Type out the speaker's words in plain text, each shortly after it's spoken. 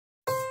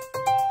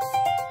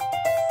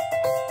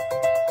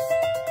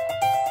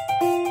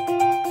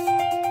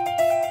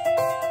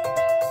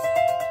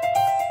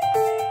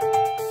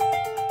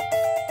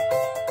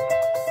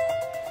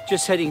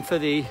just heading for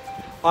the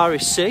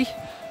Irish Sea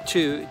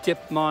to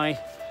dip my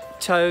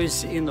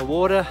toes in the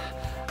water,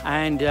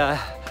 and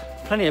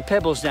plenty of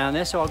pebbles down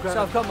there, so I've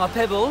got my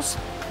pebbles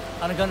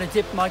and I'm going to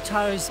dip my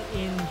toes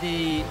in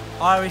the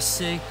Irish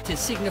Sea to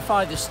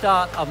signify the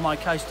start of my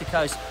coast to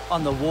coast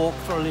on the walk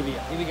for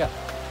Olivia. Here we go.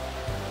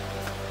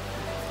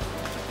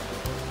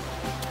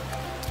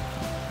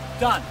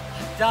 Done.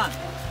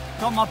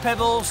 Got my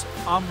pebbles,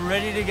 I'm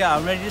ready to go,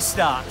 I'm ready to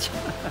start.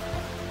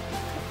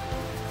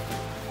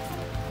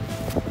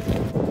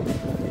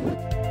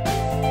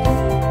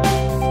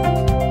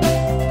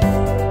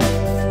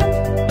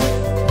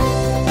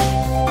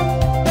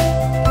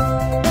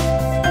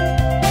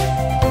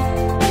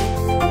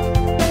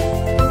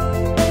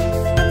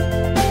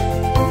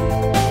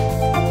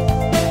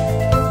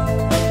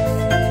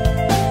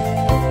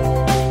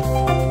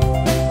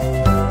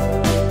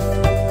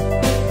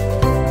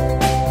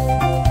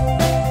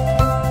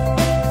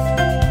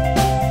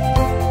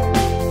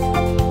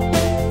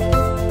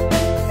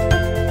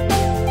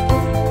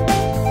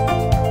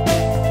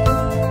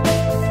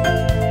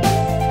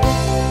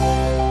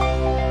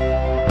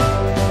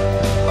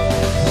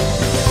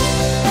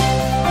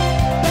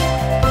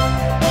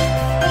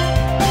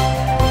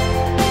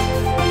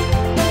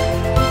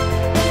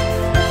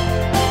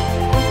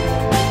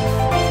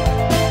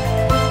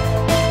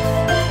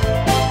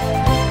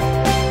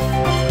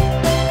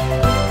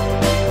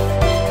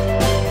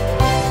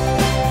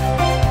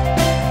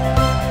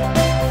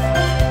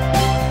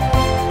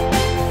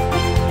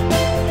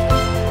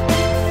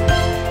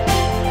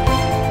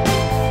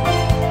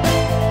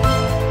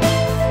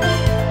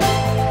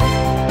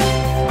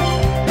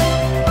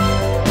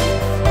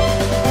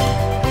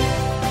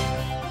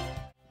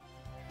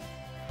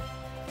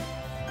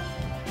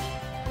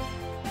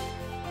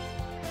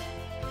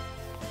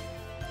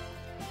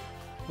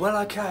 Well,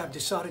 okay, I've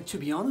decided to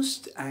be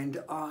honest,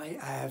 and I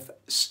have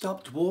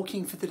stopped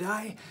walking for the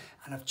day,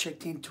 and I've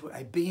checked into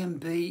a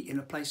B&B in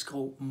a place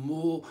called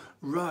Moore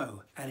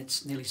Row, and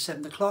it's nearly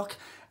 7 o'clock,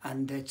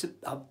 and it's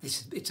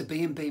a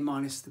B&B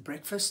minus the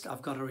breakfast.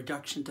 I've got a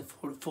reduction to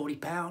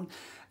 £40,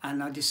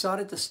 and I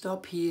decided to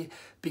stop here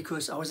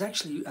because I was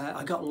actually,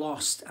 I got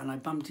lost, and I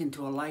bumped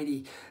into a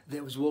lady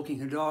that was walking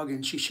her dog,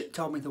 and she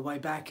told me the way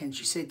back, and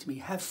she said to me,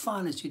 have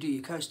fun as you do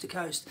your coast to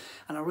coast.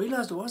 And I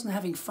realized I wasn't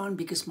having fun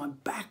because my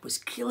back was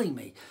killing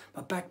me.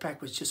 My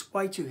backpack was just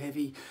way too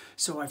heavy.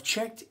 So I've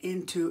checked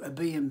into a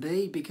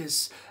B&B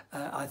because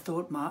I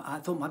thought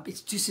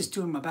this is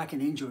doing my back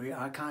an injury.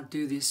 I can't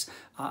do this.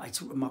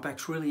 My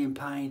back's really in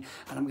pain,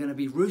 and I'm going to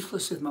be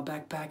ruthless with my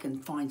backpack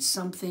and find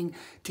something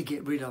to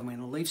get rid of. I'm going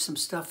to leave some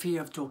stuff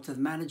here. I've talked to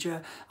the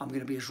manager. I'm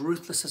going to be as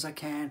ruthless as I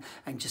can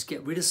and just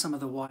get rid of some of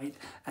the weight.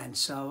 And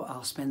so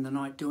I'll spend the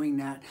night doing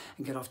that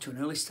and get off to an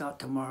early start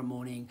tomorrow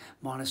morning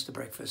minus the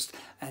breakfast.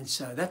 And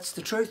so that's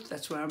the truth.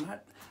 That's where I'm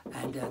at,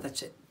 and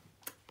that's it.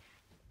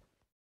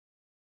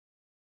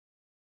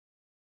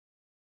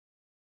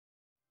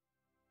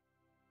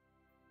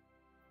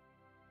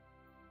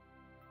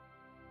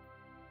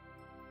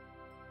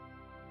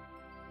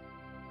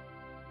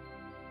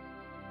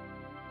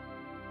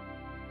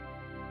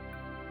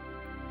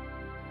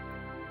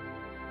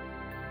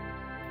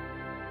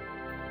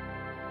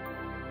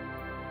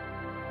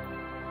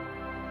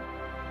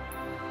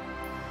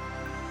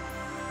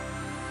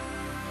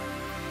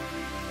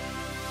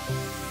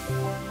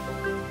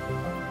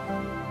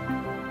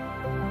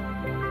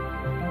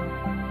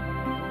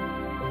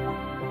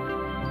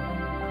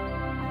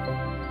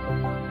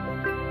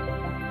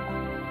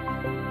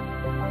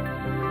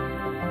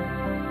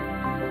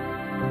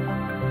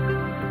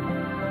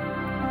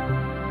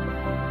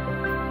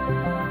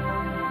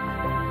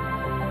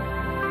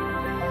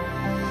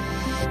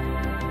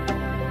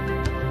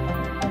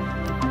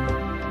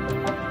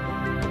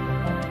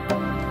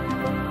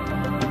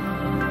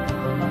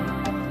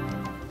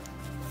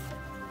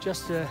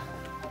 Just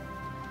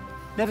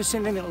never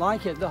seen anything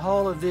like it. The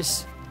whole of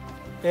this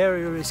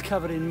area is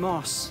covered in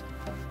moss.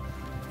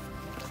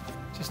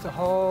 Just the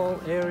whole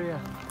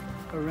area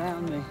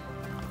around me.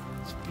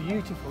 It's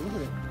beautiful, look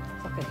at it.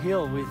 It's like a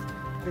hill with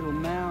little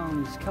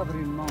mounds covered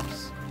in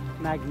moss.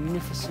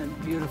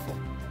 Magnificent, beautiful.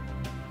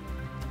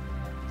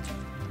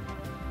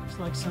 It's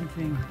like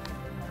something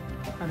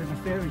out of a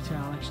fairy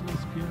tale, actually.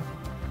 It's beautiful.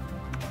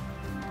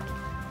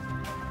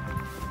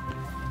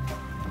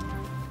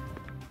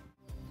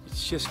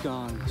 It's just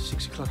gone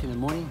 6 o'clock in the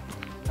morning,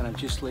 and I'm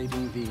just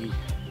leaving the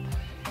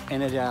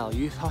Ennerdale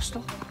Youth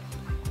Hostel,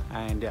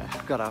 and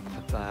got up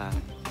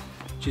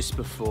just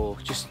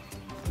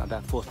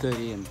about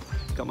 4:30 and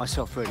got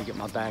myself ready, get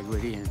my bag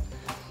ready, and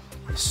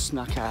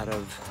snuck out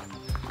of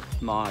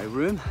my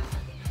room,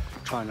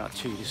 try not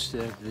to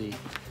disturb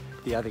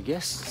the other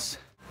guests.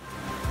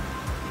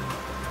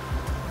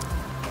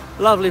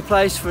 Lovely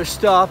place for a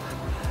stop.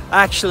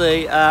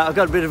 Actually, I've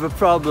got a bit of a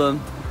problem.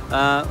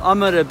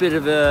 I'm at a bit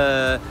of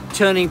a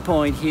turning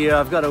point here.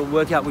 I've got to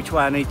work out which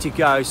way I need to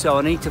go. So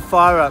I need to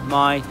fire up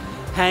my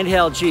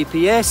handheld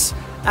GPS,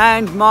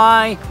 and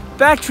my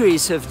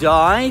batteries have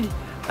died.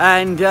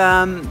 and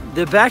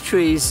the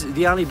batteries,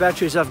 the only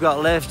batteries I've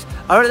got left,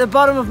 are at the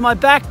bottom of my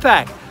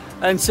backpack,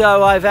 and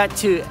so I've had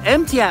to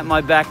empty out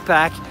my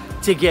backpack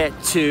to get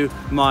to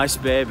my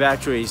spare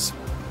batteries.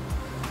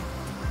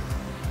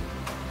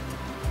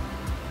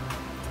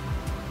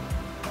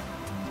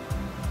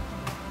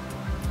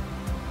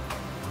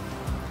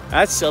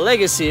 That's the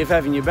legacy of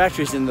having your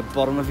batteries in the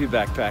bottom of your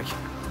backpack.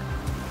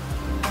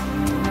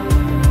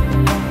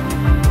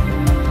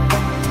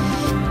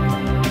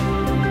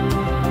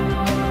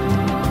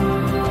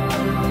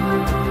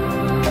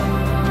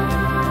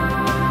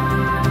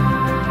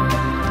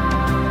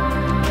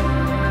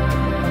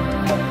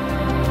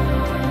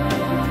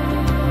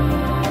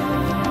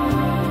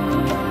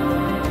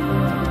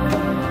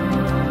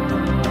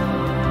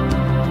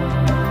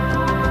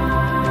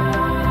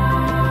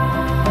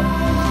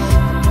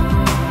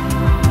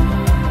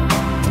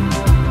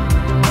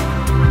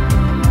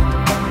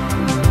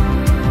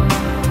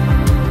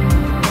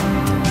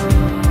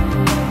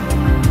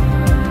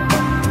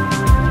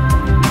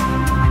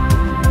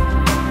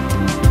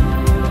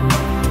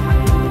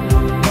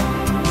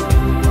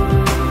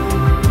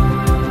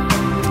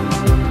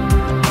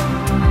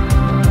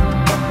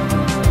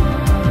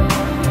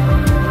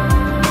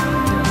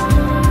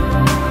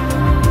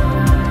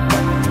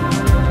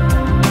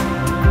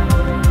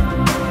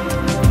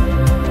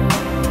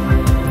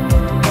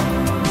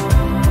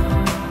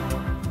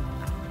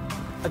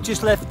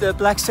 Just left the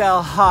Black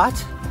Sail hut.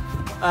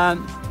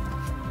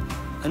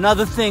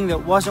 Another thing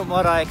that wasn't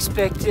what I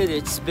expected.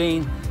 It's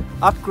been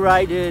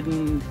upgraded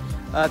and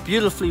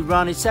beautifully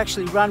run. It's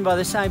actually run by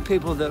the same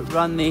people that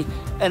run the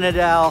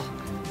Ennerdale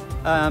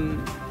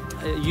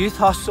youth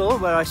hostel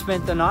where I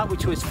spent the night,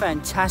 which was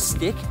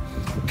fantastic.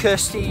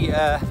 Kirsty,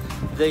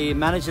 the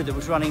manager that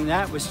was running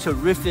that, was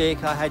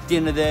terrific. I had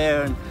dinner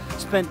there and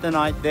spent the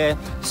night there.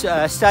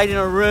 Stayed in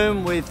a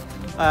room with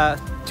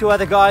 2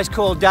 other guys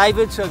called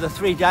David, so the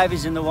 3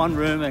 Davids in the one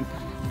room, and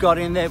got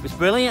in there. It was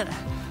brilliant.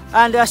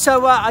 And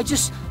so I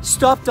just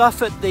stopped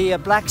off at the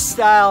Black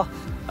Sail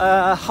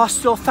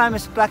hostel,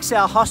 famous Black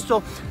Sail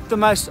hostel, the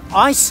most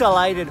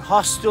isolated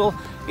hostel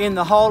in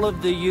the whole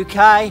of the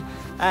UK.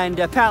 And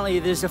apparently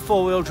there's a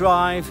 4-wheel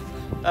drive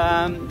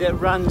that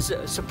runs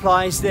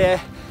supplies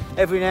there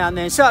every now and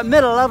then. So I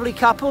met a lovely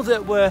couple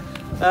that were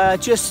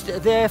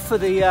just there for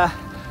the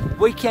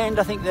weekend.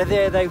 I think they're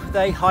there.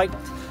 They hiked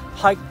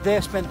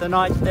there, spent the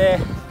night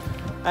there,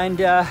 and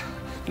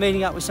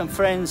meeting up with some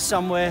friends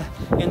somewhere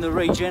in the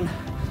region.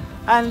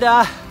 And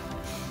got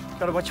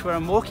to watch where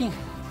I'm walking.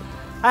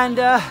 And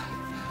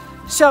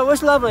so it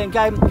was lovely, and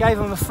gave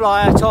them a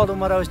flyer, told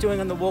them what I was doing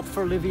on the walk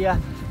for Olivia,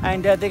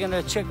 and they're going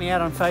to check me out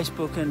on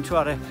Facebook and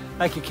try to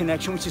make a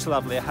connection, which is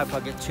lovely. I hope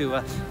I get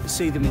to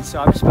see them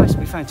inside. It's supposed to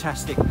be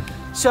fantastic.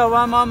 So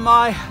I'm on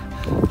my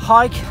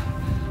hike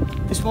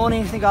this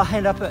morning. I think I'll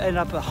end up at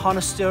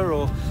Honister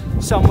or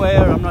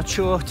somewhere, I'm not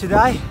sure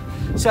today.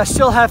 So I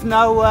still have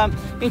no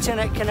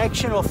internet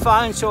connection or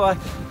phone, so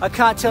I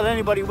can't tell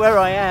anybody where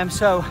I am.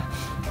 So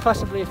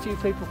possibly a few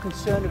people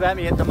concerned about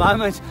me at the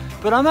moment,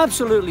 but I'm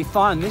absolutely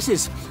fine. This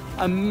is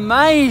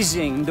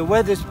amazing. The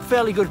weather's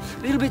fairly good,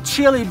 a little bit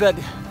chilly, but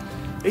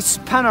it's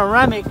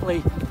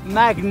panoramically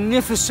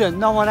magnificent.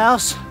 No one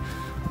else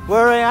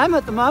where I am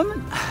at the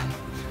moment.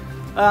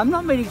 I'm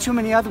not meeting too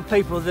many other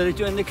people that are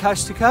doing the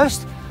coast to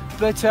coast,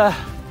 but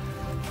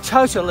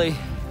totally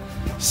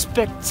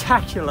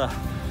spectacular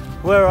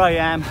where I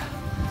am,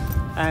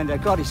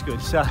 and God is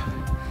good. So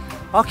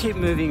I'll keep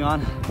moving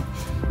on.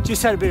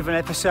 Just had a bit of an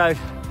episode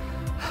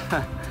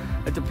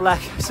at the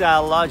Black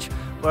Sail Lodge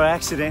where I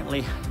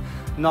accidentally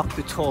knocked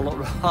the toilet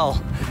roll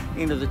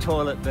into the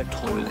toilet. But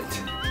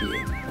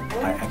Here,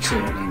 I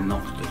accidentally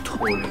knocked the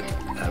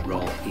toilet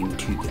roll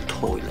into the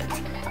toilet.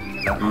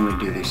 I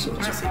normally do these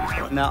sorts of things,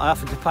 right? No, I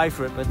offered to pay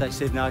for it, but they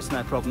said no, it's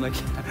no problem.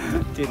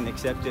 They didn't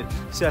accept it.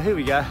 So here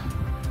we go.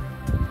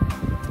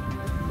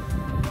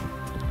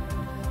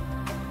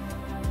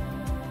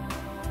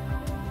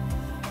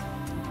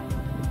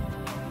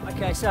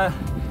 Okay, so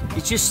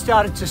it just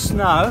started to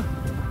snow.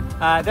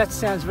 That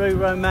sounds very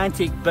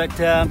romantic, but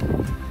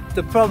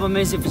the problem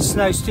is if it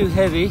snows too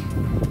heavy,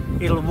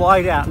 it'll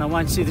wide out and I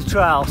won't see the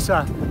trail.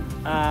 So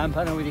I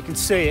don't know whether you can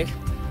see it,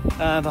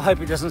 but I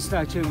hope it doesn't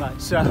snow too much.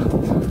 So,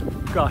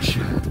 gosh,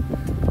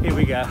 here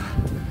we go.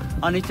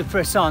 I need to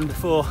press on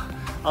before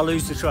I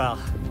lose the trail.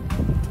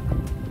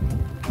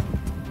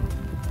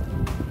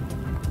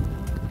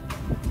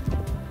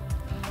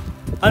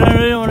 I don't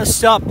really want to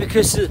stop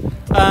because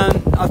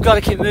I've got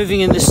to keep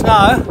moving in the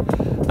snow,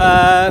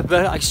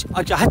 but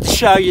I had to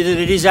show you that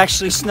it is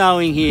actually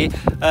snowing here,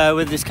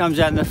 whether this comes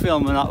out in the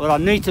film or not. But I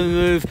need to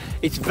move.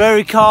 It's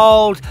very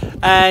cold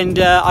and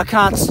I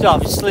can't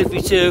stop. It's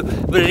slippery too,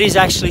 but it is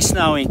actually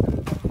snowing.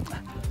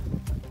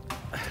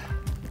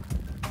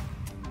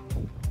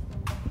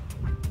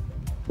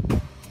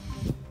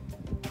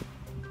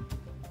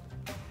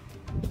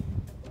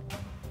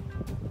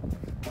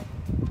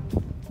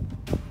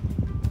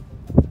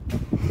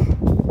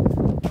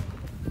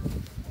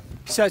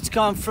 So it's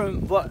gone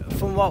from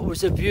what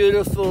was a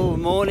beautiful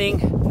morning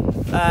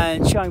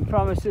and showing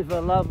promise of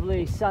a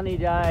lovely sunny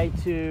day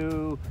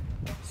to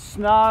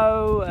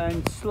snow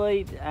and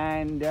sleet,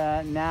 and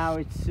now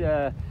it's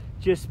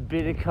just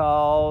bitter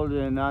cold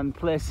and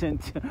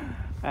unpleasant.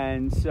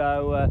 And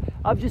so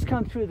I've just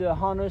come through the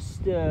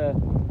Honest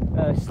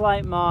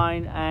slate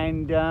mine,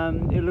 and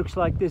it looks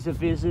like there's a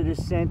visitor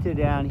centre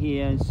down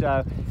here, and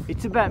so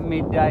it's about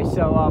midday,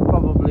 so I'll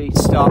probably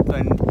stop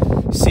and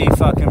see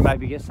if I can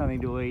maybe get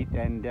something to eat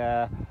and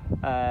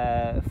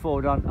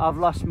forward on. I've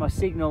lost my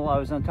signal. I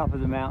was on top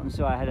of the mountain,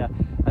 so I had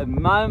a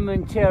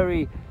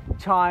momentary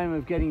time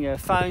of getting a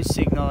phone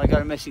signal. I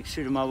got a message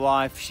through to my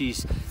wife.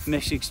 She's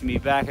messaged me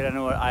back. I don't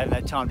know what, I haven't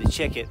had time to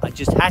check it. I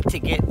just had to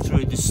get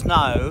through the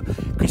snow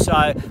because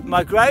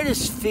my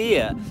greatest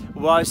fear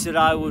was that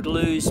I would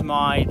lose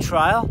my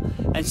trail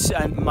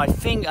and my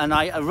finger, and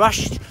I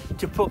rushed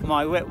to put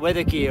my wet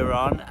weather gear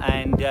on,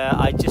 and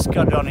I just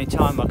got it on in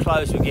time. My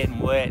clothes were getting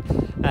wet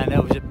and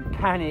there was a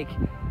panic,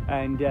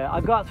 and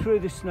I got through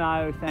the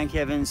snow, thank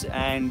heavens,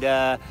 and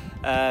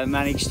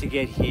managed to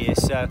get here.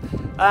 So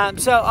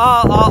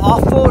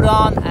I'll forward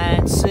on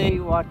and see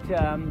what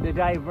the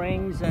day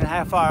brings and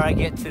how far I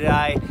get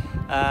today.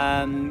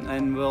 And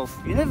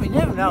you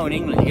never know in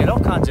England. You get all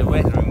kinds of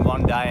weather in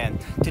one day, and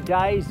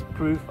today's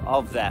proof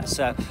of that.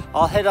 So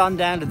I'll head on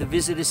down to the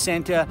visitor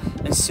centre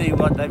and see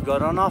what they've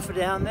got on offer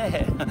down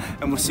there,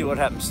 and we'll see what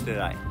happens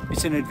today.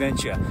 It's an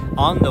adventure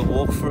on the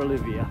walk for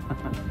Olivia.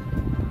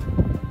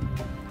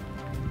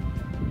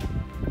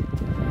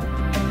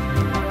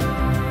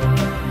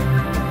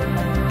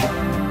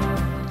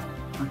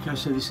 Okay,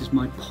 so this is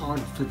my pod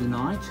for the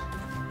night.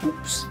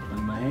 Oops,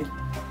 on my head.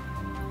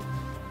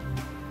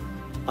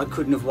 I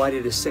couldn't have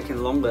waited a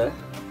second longer.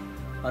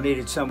 I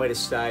needed somewhere to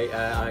stay.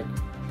 I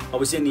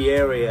was in the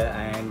area,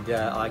 and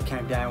I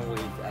came down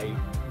with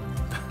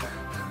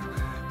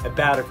a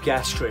bout of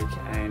gastric,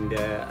 and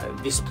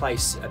this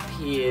place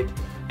appeared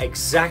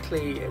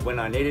exactly when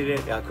I needed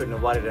it. I couldn't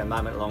have waited a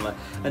moment longer.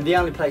 And the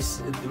only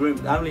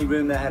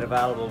room they had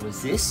available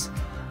was this,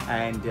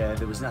 and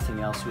there was nothing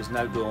else. There was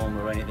no dorm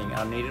or anything.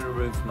 I needed a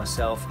room for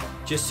myself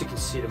just to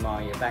consider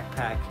my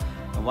backpack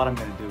and what I'm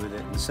going to do with it.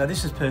 And so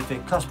this is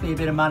perfect. Cost me a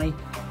bit of money,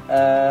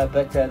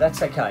 but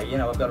that's okay. You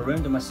know, I've got a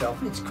room to myself,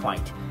 and it's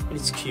quaint and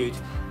it's cute,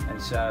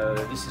 and so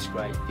this is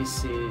great.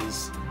 This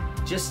is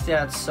just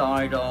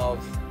outside of,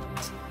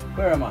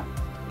 where am I?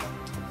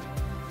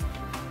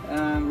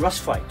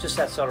 Wainwright, just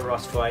outside of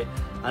Wainwright,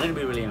 and it'll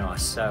be really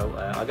nice. So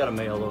I got a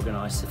meal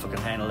organised if I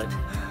can handle it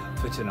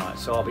for tonight.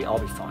 So I'll be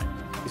fine.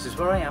 This is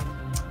where I am.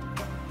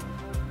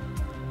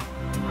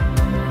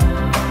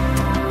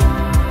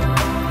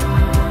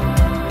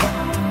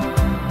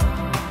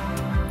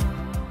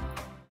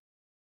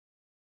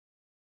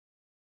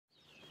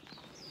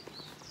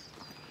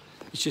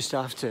 It's just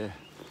after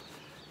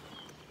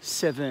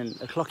 7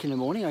 o'clock in the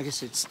morning. I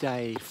guess it's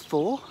day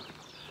 4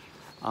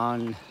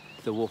 on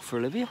the walk for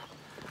Olivia,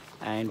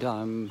 and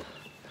I'm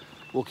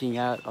walking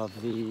out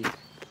of the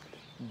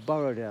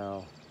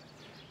Borrowdale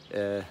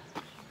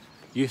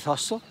youth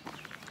hostel,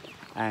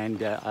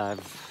 and I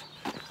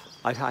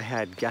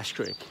had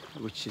gastric,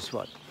 which is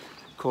what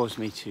caused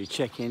me to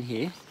check in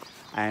here,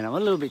 and I'm a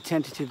little bit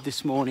tentative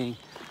this morning,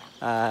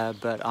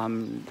 but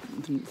I'm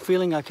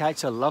feeling okay.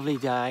 It's a lovely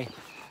day,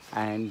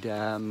 and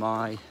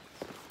I've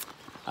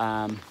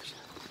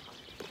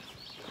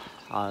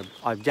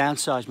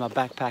downsized my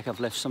backpack. I've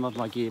left some of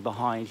my gear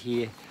behind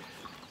here,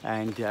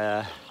 and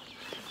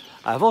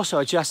I've also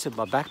adjusted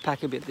my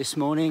backpack a bit this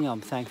morning.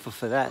 I'm thankful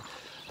for that.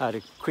 I had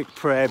a quick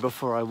prayer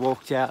before I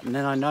walked out, and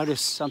then I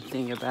noticed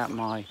something about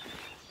my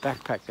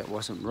backpack that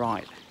wasn't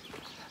right,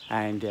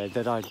 and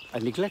that I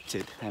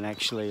neglected, and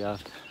actually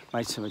I've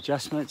made some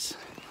adjustments,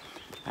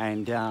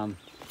 and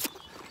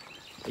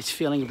it's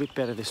feeling a bit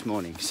better this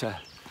morning. So,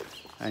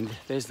 and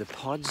there's the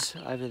pods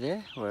over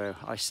there where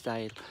I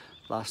stayed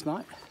last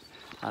night,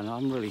 and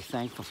I'm really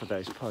thankful for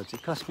those pods.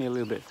 It cost me a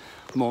little bit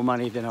more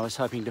money than I was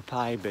hoping to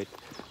pay, but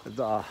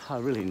I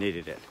really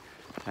needed it.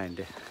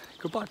 And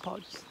goodbye,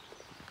 pods.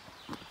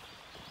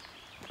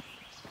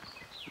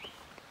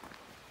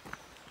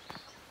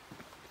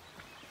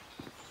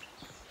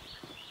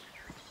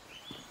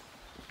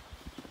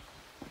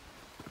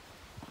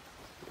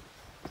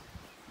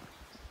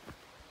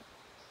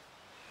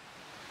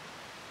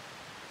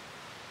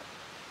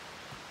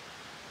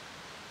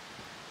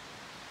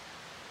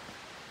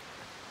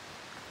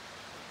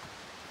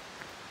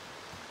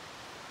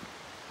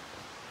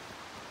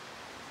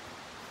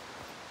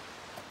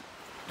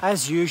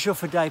 As usual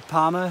for Dave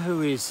Palmer,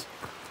 who is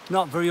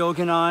not very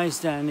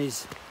organised and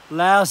is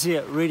lousy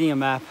at reading a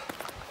map,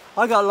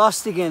 I got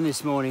lost again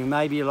this morning.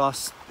 Maybe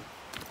lost,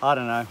 I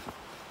don't know,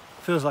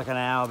 feels like an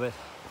hour, but...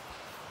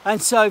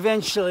 And so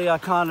eventually I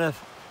kind of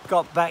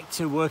got back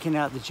to working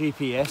out the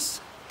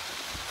GPS.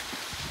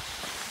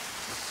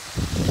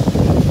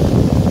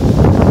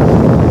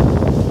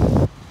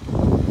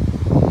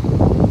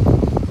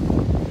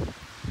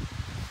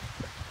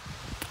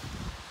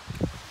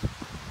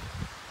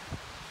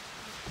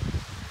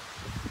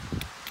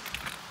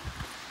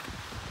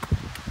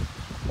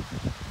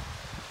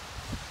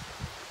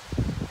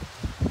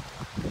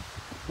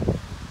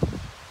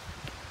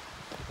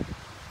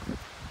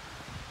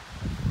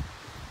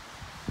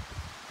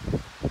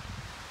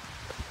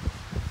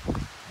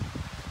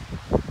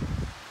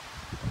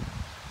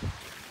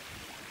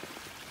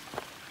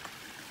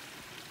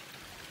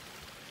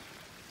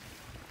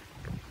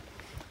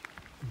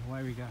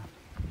 away we go.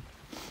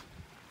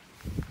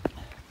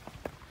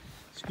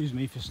 Excuse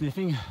me for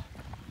sniffing.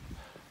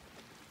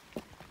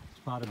 It's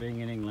part of being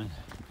in England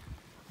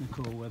in the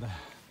cool weather.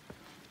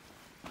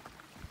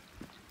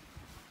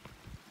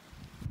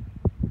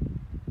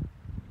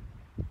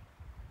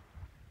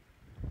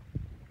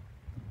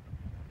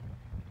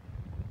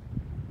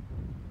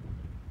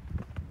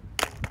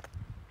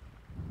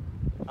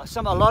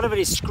 A lot of it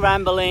is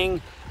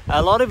scrambling,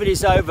 a lot of it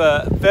is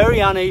over very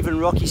uneven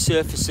rocky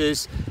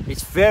surfaces.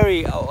 It's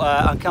very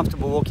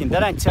uncomfortable walking. They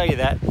don't tell you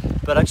that,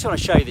 but I just want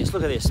to show you this.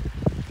 Look at this.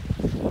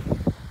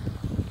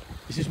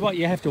 This is what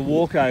you have to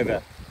walk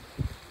over.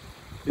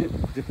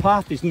 The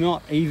path is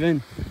not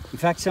even, in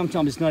fact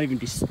sometimes it's not even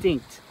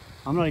distinct.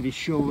 I'm not even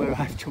sure where I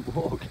have to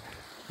walk.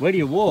 Where do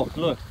you walk?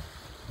 Look.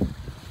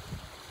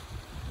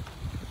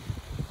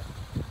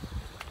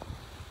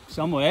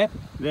 Somewhere,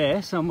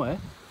 there, somewhere,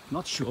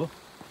 not sure.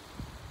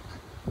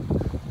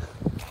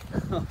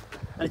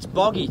 And it's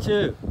boggy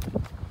too.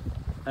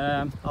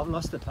 I've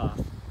lost the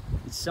path.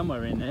 It's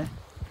somewhere in there.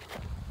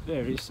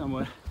 There it is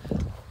somewhere.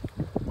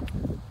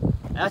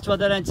 That's what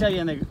they don't tell you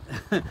on the,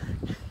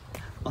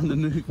 on the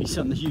movies,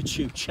 on the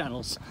YouTube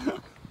channels.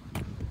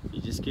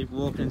 You just keep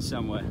walking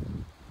somewhere.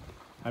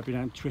 Hope you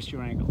don't twist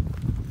your ankle.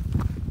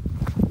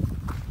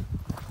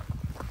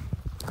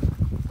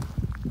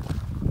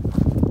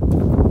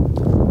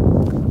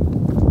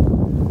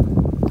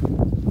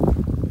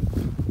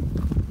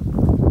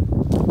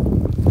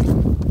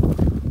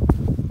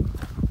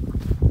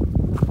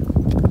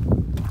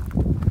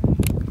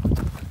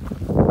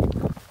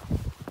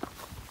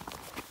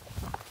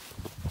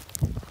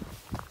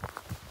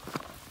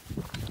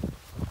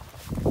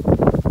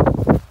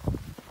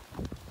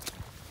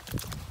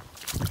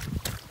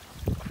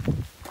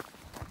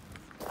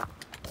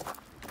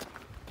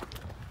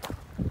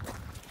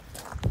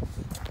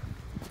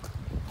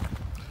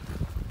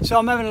 So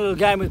I'm having a little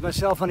game with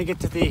myself when I get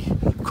to the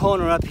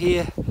corner up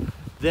here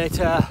that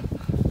I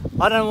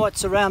don't know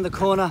what's around the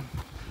corner,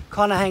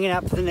 kind of hanging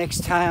out for the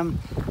next town.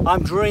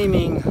 I'm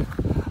dreaming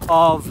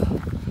of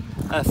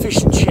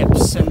fish and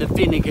chips and the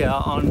vinegar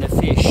on the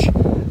fish,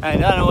 and I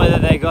don't know whether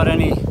they got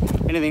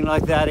anything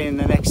like that in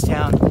the next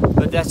town,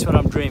 but that's what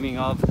I'm dreaming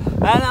of.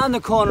 And on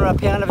the corner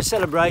up here, I'm going to have a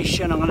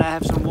celebration. I'm going to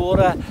have some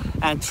water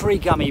and 3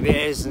 gummy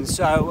bears, and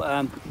so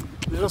a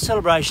little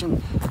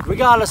celebration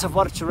regardless of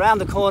what's around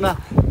the corner.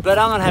 But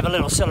I'm going to have a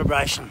little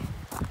celebration.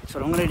 That's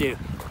what I'm going to do,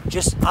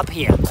 just up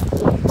here.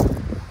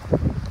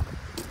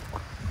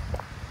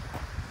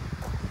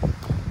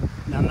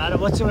 No matter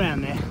what's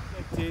around there.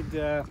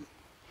 Did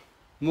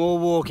more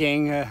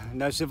walking,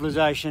 no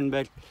civilization,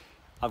 but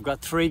I've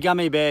got 3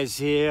 gummy bears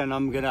here and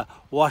I'm going to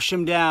wash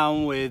them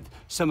down with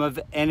some of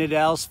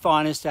Ennerdale's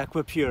finest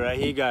aqua pura.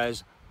 Here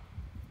goes.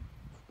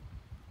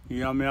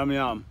 Yum, yum,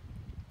 yum.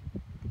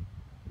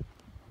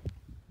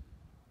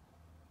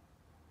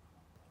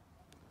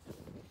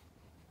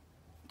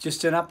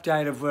 Just an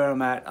update of where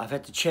I'm at. I've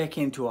had to check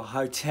into a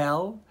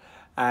hotel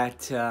at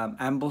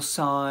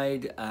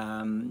Ambleside.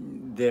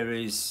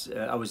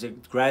 I was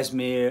at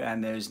Grasmere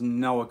and there's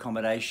no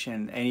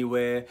accommodation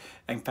anywhere.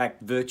 In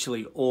fact,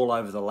 virtually all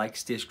over the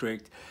Lakes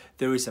District.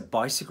 There is a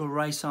bicycle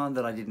race on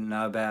that I didn't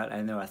know about,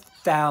 and there are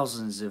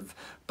thousands of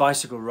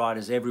bicycle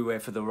riders everywhere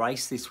for the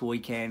race this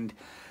weekend.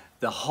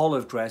 The whole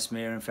of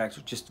Grasmere, in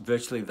fact, just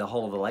virtually the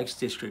whole of the Lakes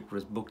District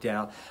was booked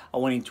out. I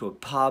went into a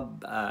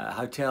pub,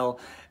 hotel,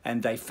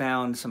 and they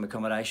found some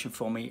accommodation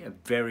for me,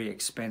 very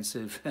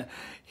expensive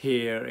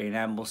here in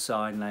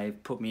Ambleside, and they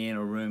put me in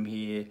a room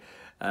here.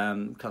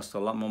 Cost a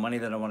lot more money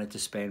than I wanted to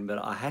spend, but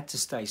I had to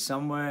stay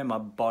somewhere. My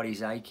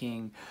body's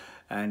aching,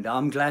 and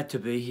I'm glad to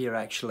be here,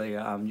 actually.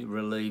 I'm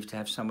relieved to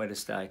have somewhere to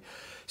stay.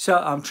 So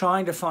I'm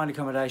trying to find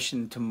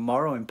accommodation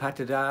tomorrow in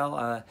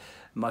Patterdale.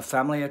 My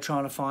family are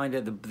trying to find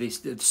it.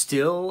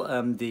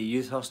 The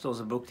youth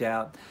hostels are booked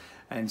out,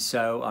 and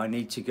so I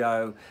need to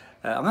go.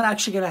 I'm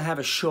actually going to have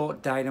a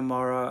short day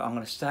tomorrow. I'm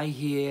going to stay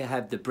here,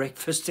 have the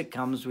breakfast that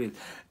comes with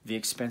the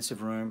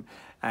expensive room,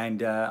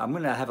 and I'm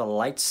going to have a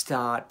late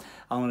start.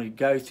 I'm going to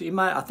go through,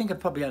 I think I've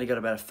probably only got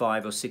about a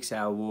 5 or 6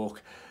 hour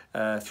walk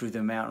through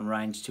the mountain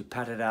range to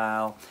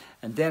Patterdale,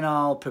 and then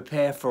I'll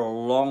prepare for a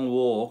long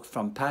walk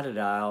from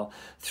Patterdale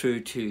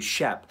through to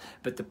Shap.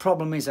 But the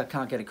problem is I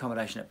can't get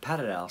accommodation at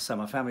Patterdale, so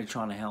my family are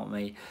trying to help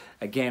me.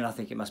 Again, I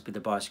think it must be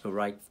the bicycle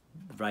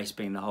race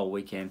being the whole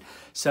weekend.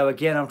 So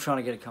again, I'm trying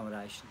to get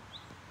accommodation.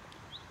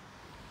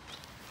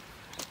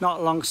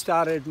 Not long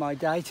started my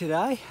day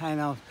today,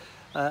 and I've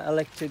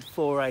elected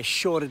for a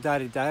shorter day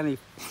today, only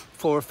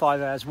 4 or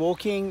 5 hours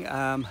walking.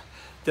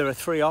 There are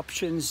 3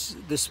 options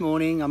this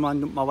morning. I'm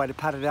on my way to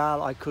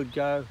Patterdale. I could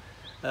go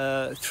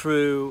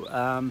through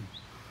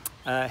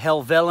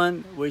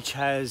Helvellyn, which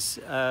has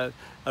a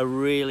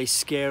really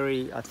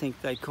scary, I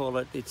think they call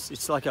it,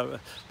 it's like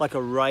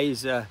a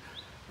razor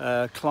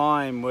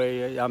climb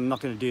where I'm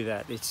not going to do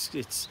that.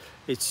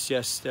 It's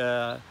just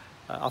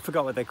I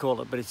forgot what they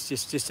call it, but it's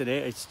just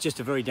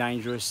a very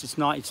dangerous.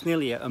 It's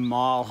nearly a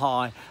mile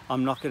high.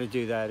 I'm not going to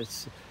do that.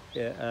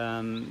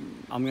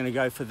 I'm going to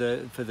go for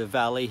the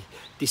valley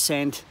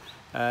descent,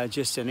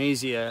 just an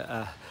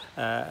easier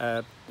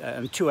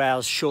 2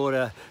 hours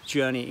shorter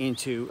journey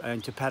into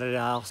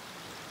Patterdale.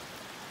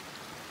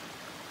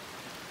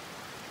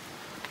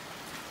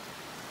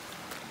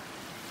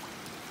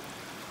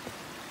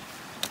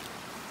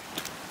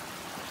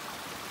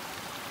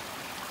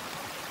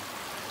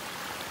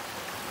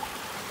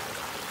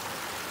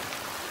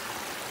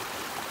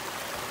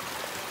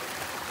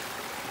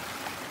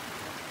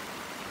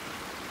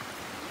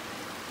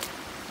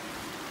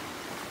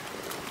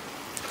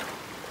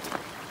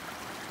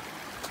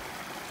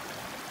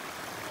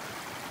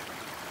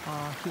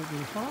 Cute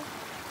little fella.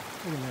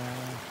 Look at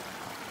that.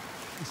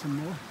 There's some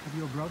more of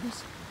your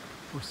brothers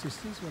or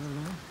sisters,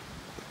 whatever.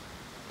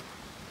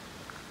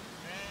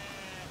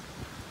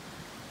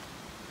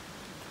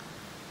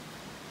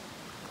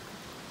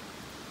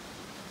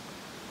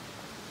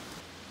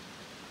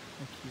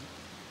 How cute.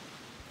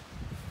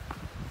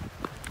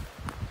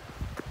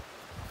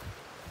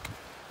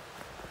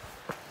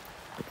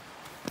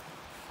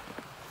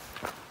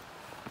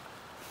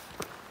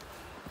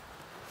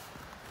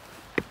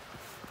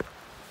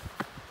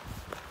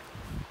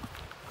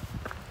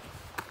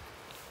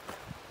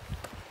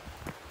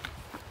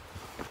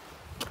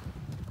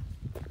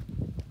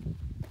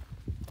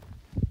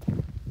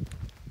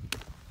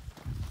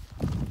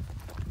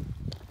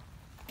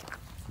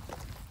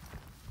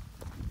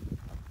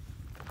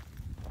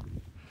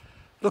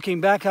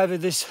 Looking back over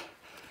this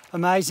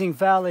amazing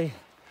valley,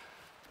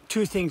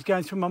 two things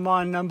going through my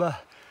mind. Number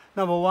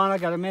one, I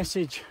got a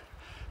message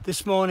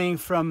this morning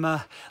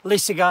from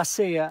Lisa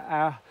Garcia,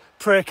 our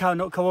prayer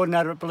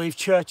coordinator at Believe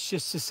Church,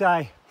 just to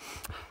say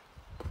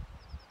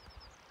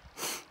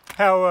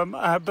how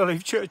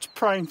Believe Church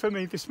praying for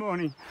me this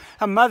morning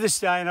on Mother's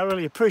Day, and I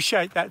really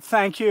appreciate that.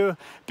 Thank you.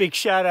 Big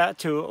shout out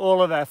to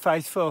all of our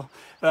faithful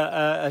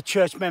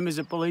church members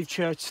at Believe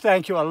Church.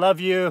 Thank you. I love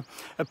you.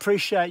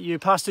 Appreciate you.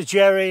 Pastor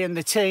Jerry and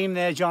the team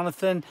there,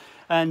 Jonathan,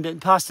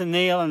 and Pastor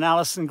Neil and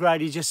Alison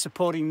Grady, just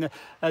supporting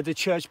the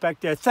church back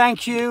there.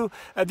 Thank you.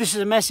 This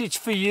is a message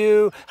for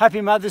you. Happy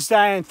Mother's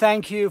Day, and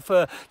thank you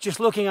for just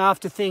looking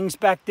after things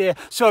back there.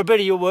 Saw a bit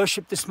of your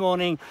worship this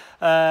morning.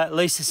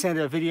 Lisa sent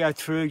a video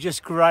through.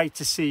 Just great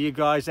to see you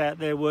guys out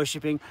there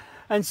worshiping.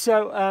 And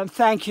so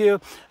thank you.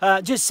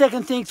 Just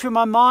second thing through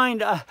my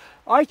mind,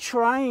 I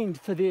trained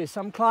for this.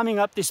 I'm climbing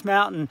up this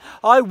mountain.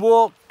 I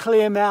walked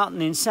Clear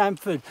Mountain in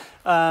Sanford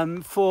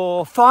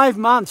for 5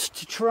 months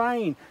to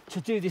train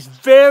to do this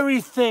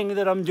very thing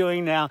that I'm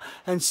doing now.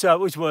 And so it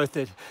was worth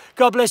it.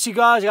 God bless you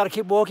guys. I got to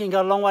keep walking.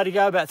 Got a long way to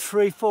go, about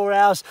 3-4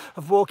 hours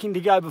of walking to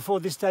go before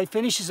this day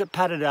finishes at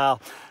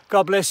Patterdale.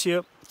 God bless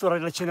you. Thought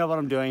I'd let you know what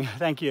I'm doing.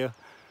 Thank you.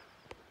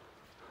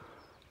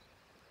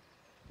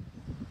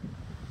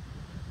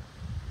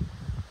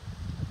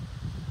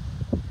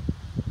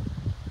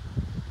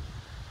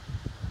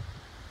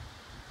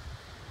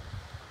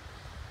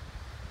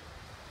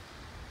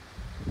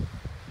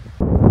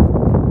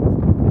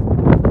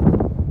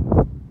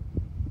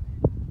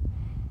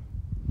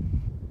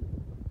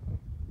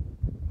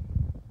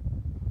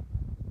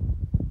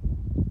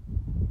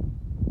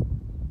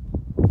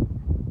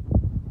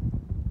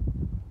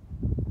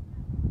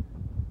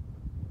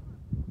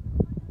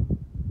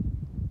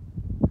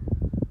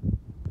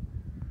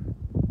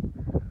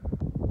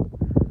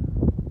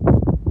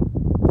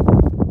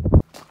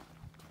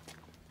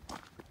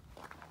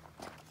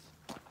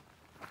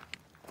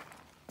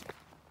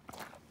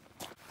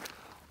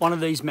 One of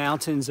these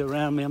mountains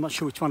around me, I'm not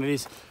sure which one it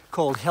is,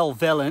 called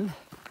Helvellyn,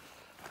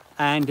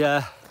 and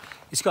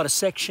it's got a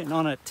section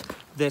on it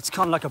that's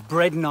kind of like a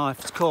bread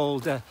knife. It's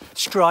called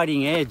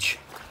Striding Edge,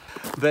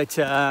 but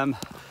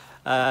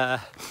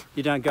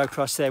you don't go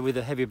across there with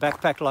a heavy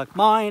backpack like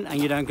mine, and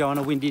you don't go on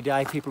a windy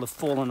day. People have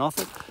fallen off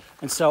it,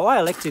 and so I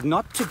elected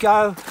not to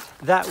go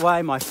that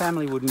way. My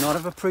family would not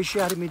have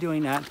appreciated me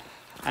doing that,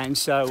 and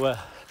so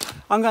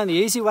I'm going the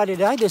easy way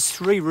today. There's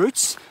 3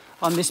 routes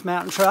on this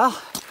mountain trail,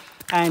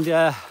 and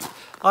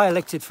I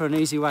elected for an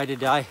easy way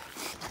today.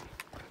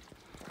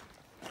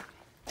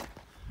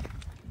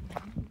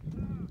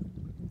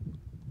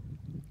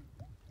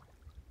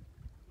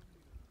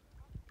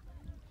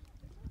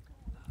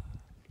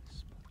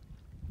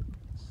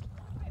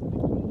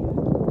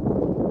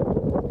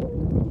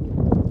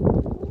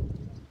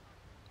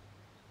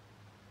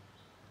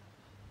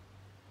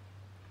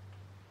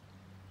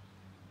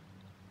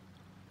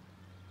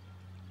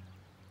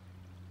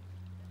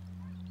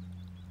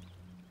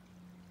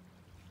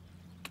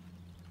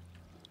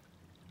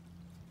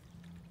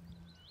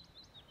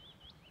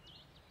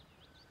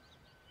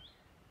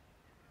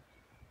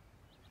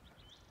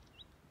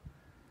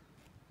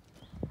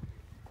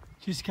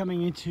 Just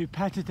coming into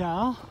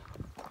Patterdale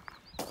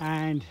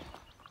and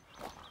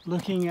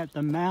looking at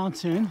the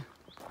mountain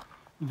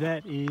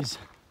that is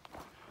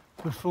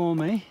before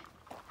me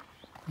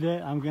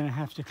that I'm going to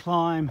have to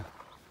climb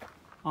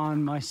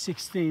on my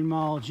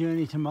 16-mile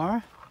journey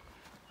tomorrow,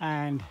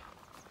 and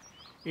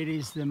it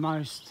is the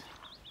most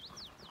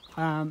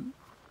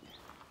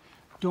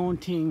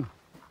daunting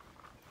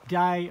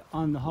day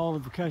on the whole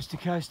of the coast to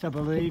coast, I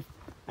believe,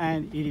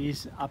 and it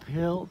is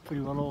uphill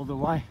pretty well all the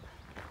way.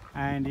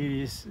 and it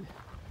is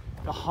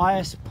the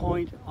highest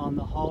point on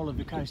the whole of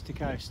the coast to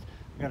coast.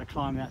 I've got to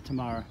climb that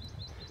tomorrow.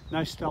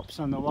 No stops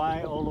on the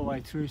way, all the way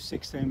through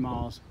 16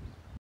 miles.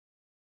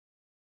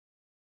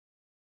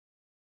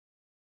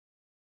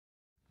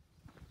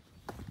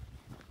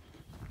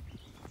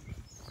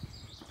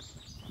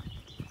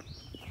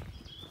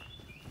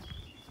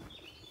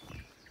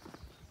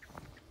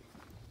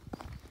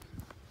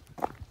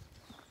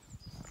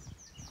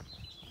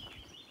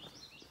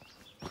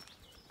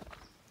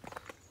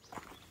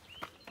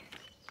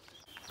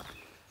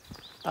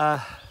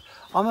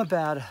 I'm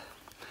about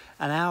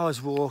an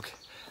hour's walk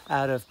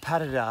out of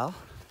Patterdale,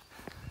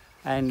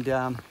 and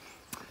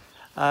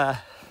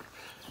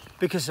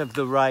because of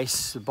the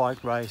race, the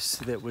bike race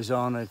that was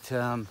on at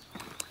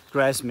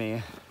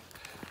Grasmere,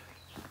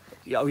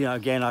 you know,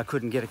 again, I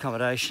couldn't get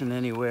accommodation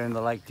anywhere in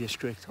the Lake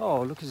District.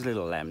 Oh, look, there's a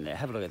little lamb there.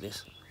 Have a look at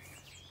this.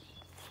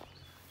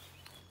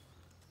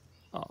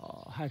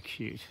 Oh, how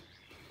cute.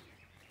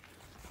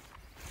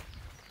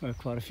 Well,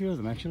 quite a few of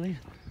them, actually.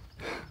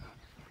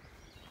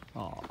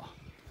 Oh.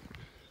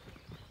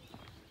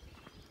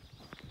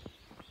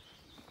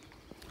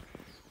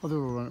 Oh, they're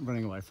all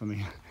running away from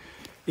me.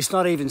 It's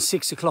not even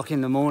 6 o'clock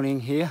in the morning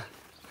here.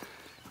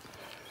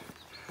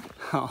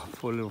 Oh,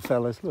 poor little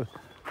fellas, look.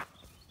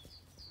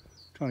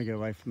 Trying to get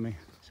away from me.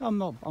 So I'm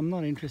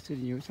not interested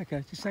in you. It's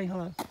okay, just say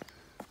hello.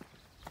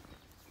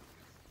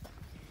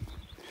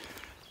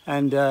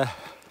 And got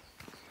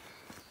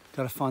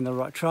to find the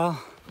right trail.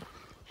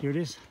 Here it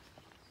is.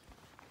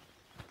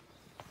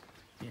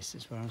 Yes,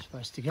 that's where I'm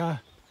supposed to go.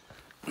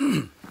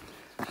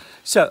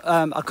 So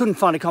I couldn't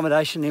find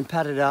accommodation in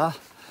Patterdale.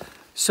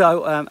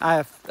 So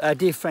our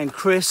dear friend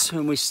Chris,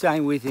 whom we're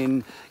staying with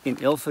in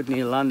Ilford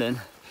near London,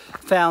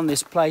 found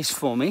this place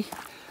for me.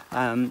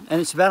 And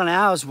it's about an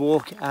hour's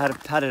walk out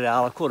of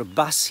Patterdale. I caught a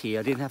bus here,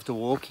 I didn't have to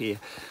walk here.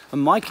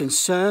 And my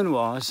concern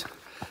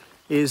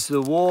is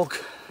the walk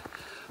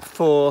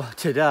for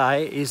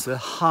today is the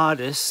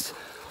hardest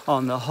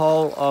on the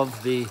whole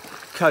of the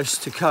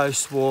coast to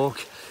coast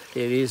walk.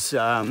 It is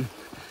the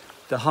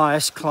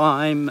highest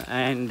climb,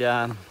 and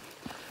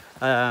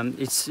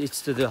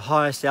it's to the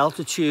highest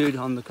altitude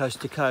on the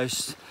coast to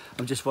coast.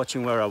 I'm just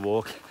watching where I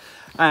walk.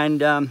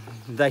 And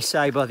they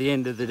say by the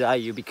end of the day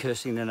you'll be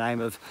cursing the name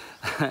of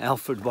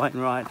Alfred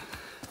Wainwright.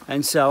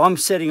 And so I'm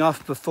setting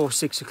off before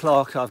 6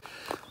 o'clock.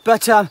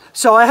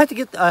 So I had to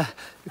get,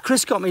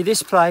 Chris got me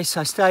this place.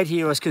 I stayed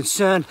here. I was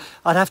concerned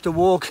I'd have to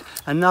walk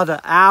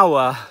another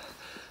hour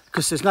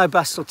because there's no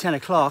bus till 10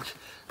 o'clock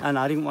and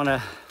I didn't want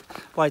to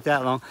wait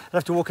that long. I'd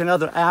have to walk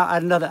another hour,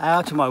 add another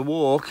hour to my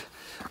walk.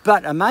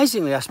 But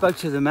amazingly, I spoke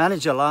to the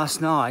manager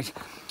last night.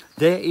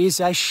 There is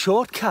a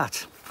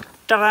shortcut.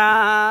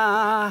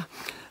 Ta-da!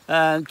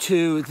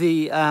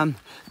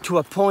 To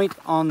a point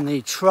on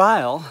the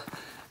trail,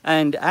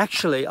 and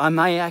actually I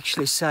may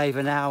actually save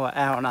an hour,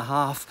 hour and a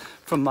half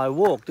from my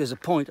walk. There's a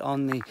point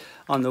on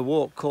the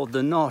walk called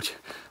the Knot,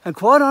 and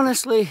quite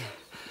honestly,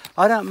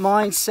 I don't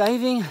mind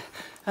saving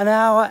an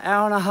hour,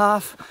 hour and a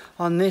half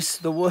on this,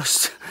 the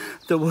worst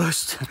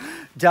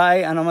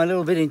day, and I'm a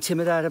little bit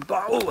intimidated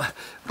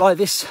by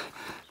this.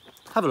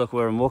 Have a look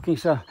where I'm walking.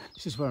 So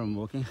this is where I'm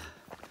walking,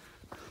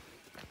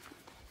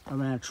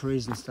 around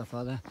trees and stuff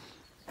like that.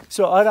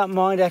 So I don't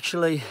mind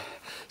actually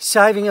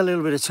saving a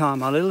little bit of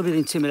time. I'm a little bit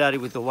intimidated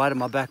with the weight of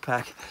my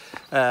backpack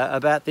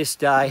about this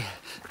day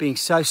being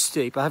so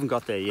steep. I haven't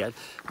got there yet,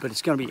 but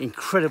it's going to be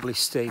incredibly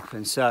steep.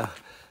 And so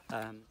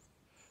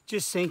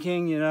just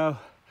thinking, you know,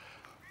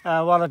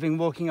 while I've been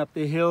walking up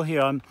the hill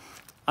here,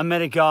 I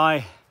met a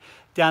guy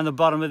down the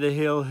bottom of the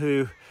hill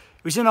who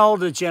was an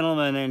older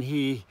gentleman, and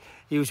he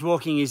was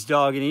walking his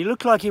dog, and he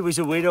looked like he was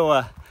a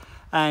widower.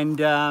 And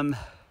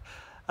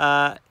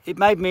it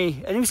made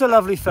me, and he was a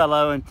lovely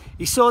fellow, and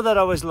he saw that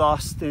I was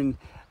lost, and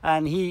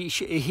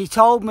he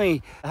told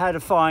me how to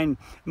find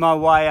my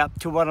way up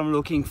to what I'm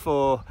looking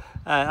for.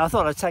 I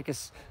thought I'd take a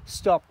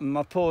stop and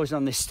my pause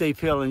on this steep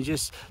hill and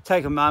just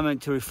take a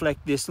moment to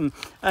reflect this, and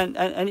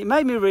it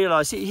made me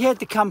realise he had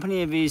the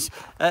company of his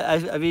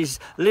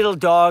little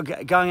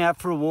dog going out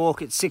for a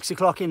walk at 6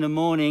 o'clock in the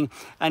morning,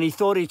 and he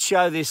thought he'd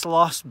show this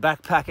lost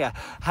backpacker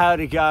how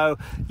to go,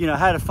 you know,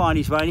 how to find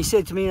his way. And he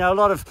said to me, you know, a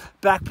lot of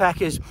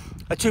backpackers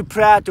are too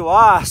proud to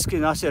ask.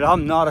 And I said,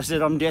 I'm not. I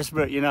said, I'm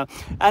desperate, you know.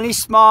 And he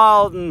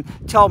smiled and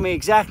told me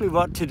exactly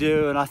what to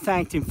do, and I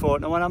thanked him for it,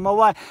 and I went on my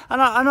way.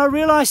 And I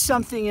realised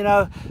something, you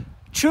know,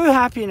 true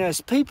happiness.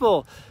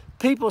 People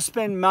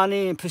spend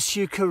money and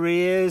pursue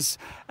careers,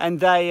 and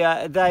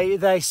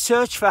they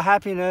search for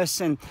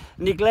happiness and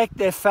neglect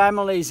their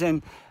families.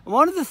 And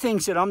one of the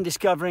things that I'm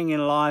discovering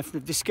in life,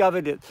 I've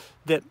discovered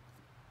that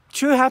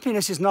true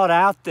happiness is not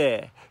out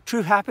there.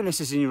 True happiness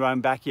is in your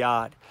own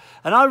backyard.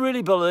 And I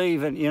really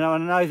believe, and I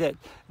know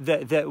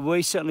that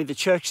we, certainly the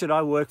church that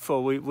I work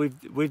for, we've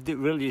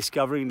really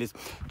discovering this.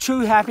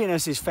 True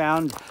happiness is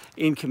found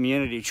in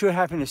community. True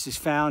happiness is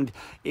found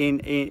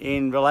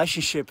in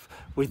relationship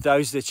with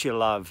those that you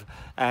love,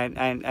 and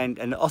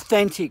an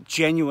authentic,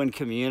 genuine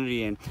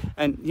community.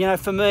 And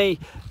for me,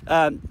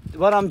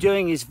 what I'm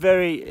doing is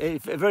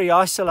very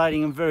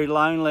isolating and very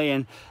lonely,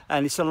 and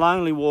it's a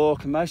lonely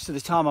walk. And most of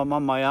the time I'm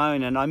on my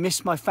own, and I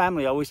miss my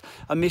family.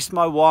 I miss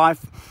my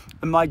wife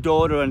and my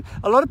daughter. And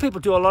a lot of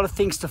people do a lot of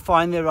things to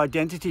find their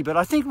identity, but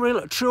I think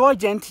true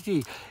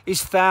identity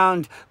is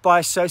found by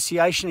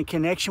association and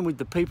connection with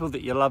the people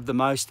that you love the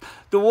most.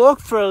 The walk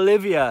for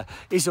Olivia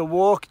is a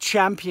walk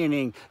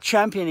championing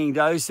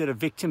those that are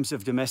victims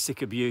of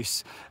domestic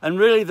abuse. And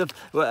really,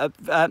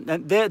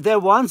 they're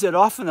ones that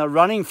often are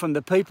running from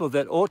the people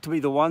that ought to be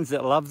the ones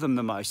that love them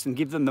the most and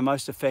give them the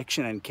most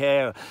affection and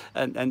care.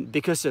 And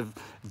because of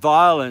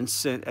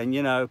violence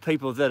and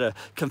people that are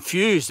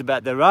confused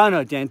about their own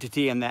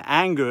identity and their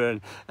anger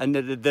and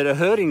that are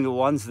hurting the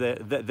ones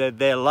that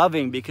they're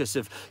loving because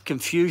of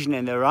confusion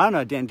in their own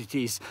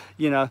identities.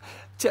 So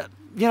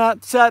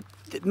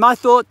my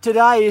thought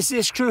today is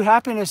this: true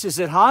happiness is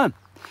at home.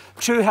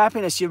 True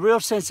happiness, your real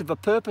sense of a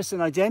purpose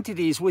and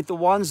identity, is with the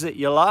ones that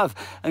you love,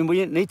 and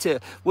we need to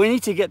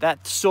get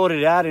that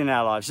sorted out in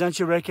our lives, don't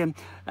you reckon?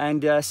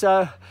 And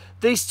so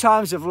these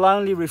times of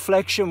lonely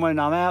reflection, when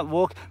I'm out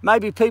walk,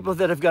 maybe people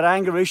that have got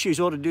anger issues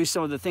ought to do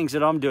some of the things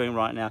that I'm doing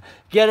right now.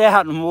 Get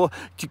out and walk,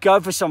 to go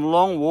for some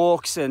long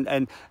walks and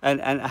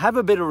have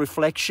a bit of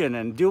reflection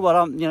and do what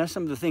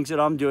some of the things that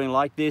I'm doing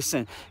like this,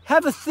 and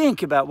have a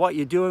think about what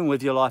you're doing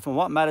with your life and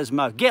what matters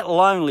most. Get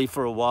lonely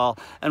for a while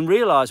and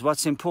realize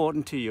what's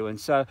important to you. And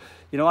so,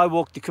 I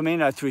walked the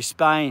Camino through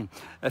Spain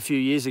a few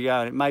years ago,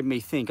 and it made me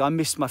think. I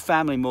miss my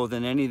family more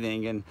than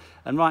anything, and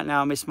right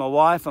now I miss my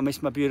wife, I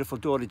miss my beautiful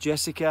daughter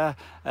Jessica.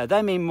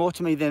 They mean more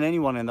to me than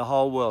anyone in the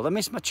whole world. I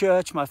miss my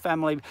church, my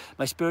family,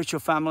 my spiritual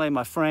family,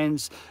 my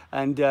friends,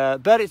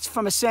 but it's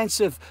from a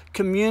sense of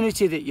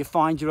community that you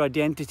find your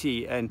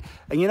identity. And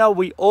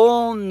we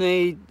all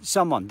need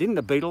someone. Didn't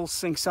the Beatles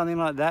sing something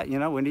like that?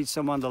 We need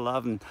someone to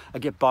love, and I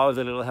get by with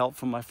a little help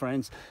from my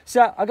friends.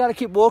 So I got to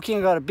keep walking.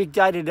 I got a big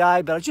day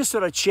today, but I just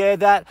thought I'd share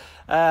that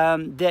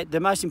the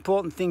most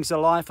important things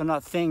in life are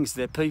not things,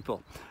 they're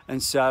people.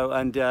 And so,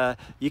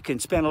 you can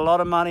spend a lot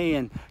of money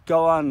and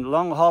go on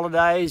long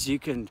holidays, you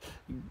can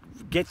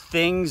get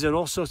things and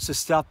all sorts of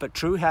stuff, but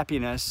true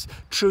happiness,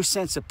 true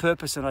sense of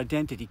purpose and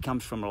identity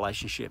comes from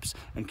relationships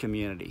and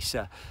community.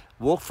 So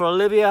Walk for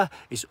Olivia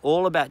is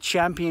all about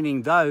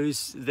championing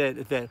those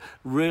that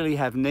really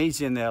have needs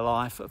in their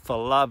life for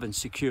love and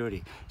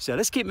security. So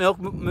let's keep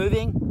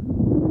moving.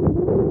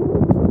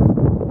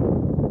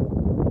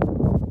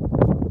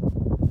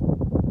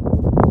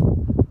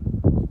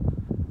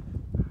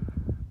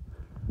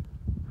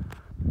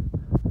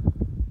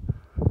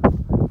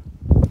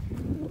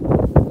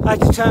 I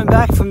had to turn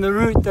back from the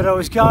route that I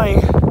was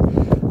going.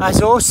 As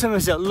awesome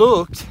as it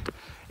looked,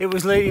 it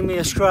was leading me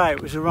astray.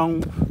 It was the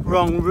wrong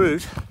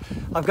route.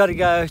 I've got to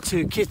go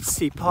to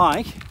Kitsty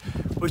Pike,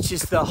 which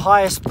is the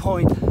highest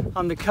point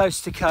on the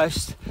coast to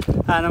coast,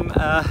 and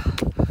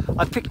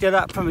I picked it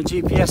up from a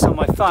GPS on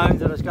my phone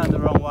that I was going the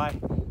wrong way.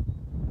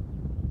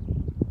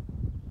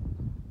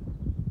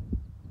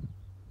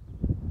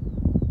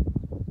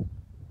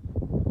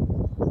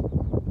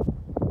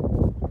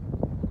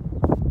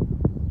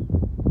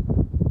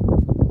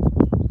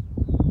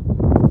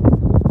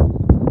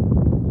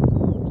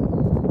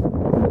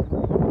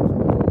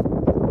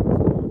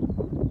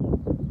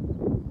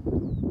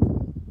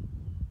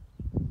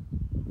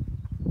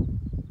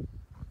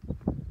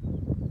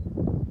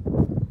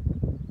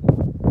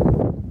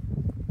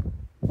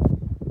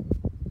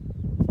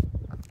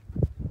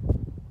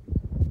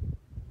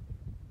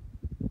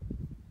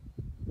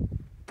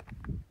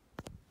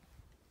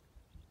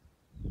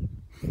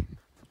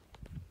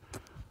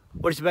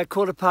 Well, it's about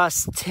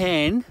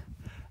 10:15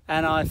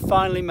 and I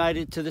finally made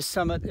it to the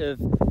summit of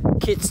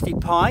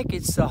Kitsty Pike.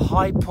 It's the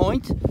high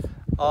point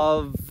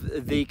of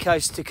the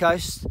coast to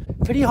coast.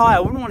 Pretty high. I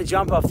wouldn't want to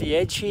jump off the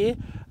edge here,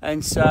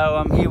 and so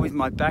I'm here with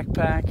my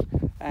backpack,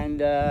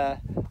 and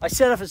I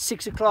set off at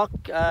 6 o'clock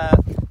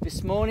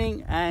this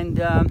morning, and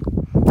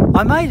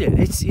I made it.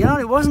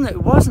 It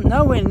wasn't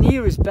nowhere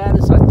near as bad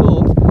as I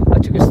thought. I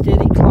took a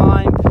steady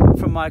climb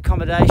from my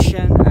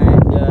accommodation,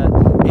 and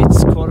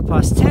it's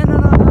 10:15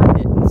 and I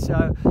made it. And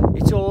so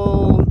it's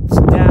all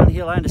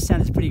downhill. I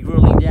understand it's pretty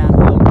grueling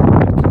downhill.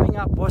 Coming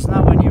up was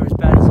nowhere near as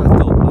bad as I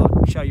thought.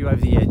 I'll show you over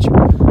the edge. There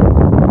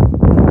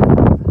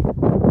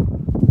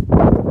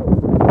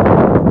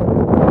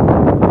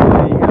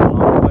you go, a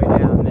long way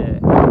down there.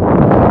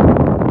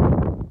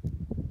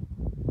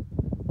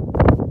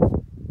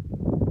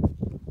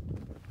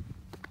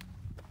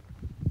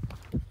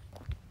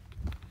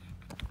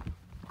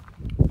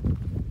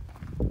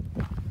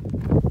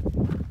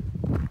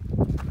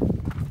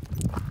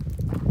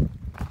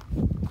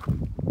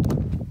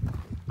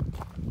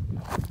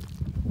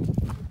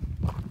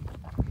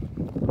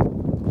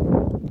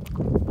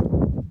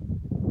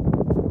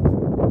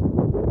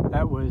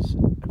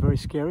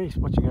 scary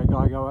watching a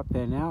guy go up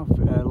there now.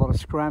 A lot of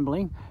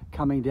scrambling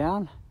coming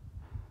down,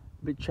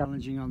 a bit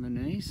challenging on the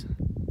knees.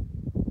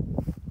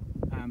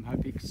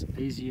 Hope it's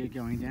easier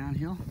going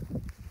downhill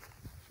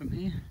from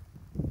here.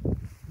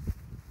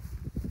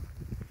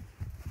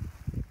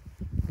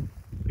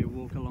 Be a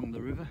walk along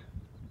the river.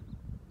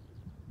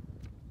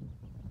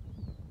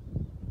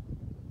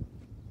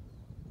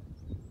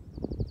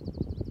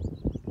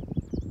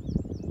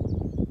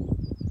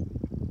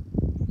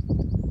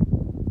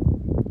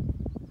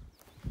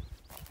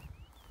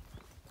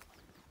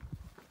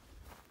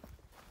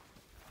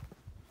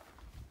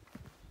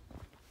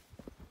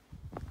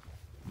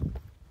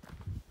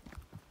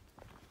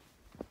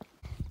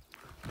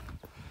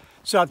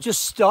 So I've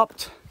just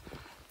stopped.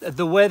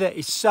 The weather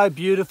is so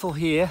beautiful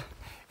here.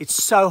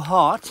 It's so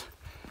hot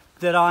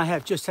that I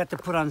have just had to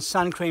put on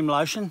sun cream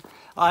lotion.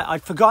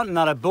 I'd forgotten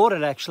that I bought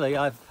it actually.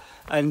 So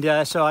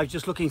I was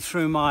just looking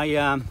through my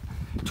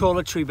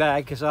toiletry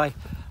bag because I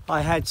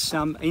had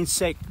some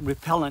insect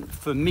repellent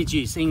for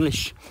midges,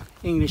 English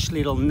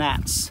little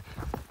gnats,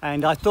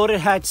 and I thought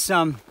it had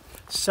some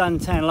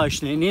suntan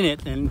lotion in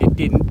it, and it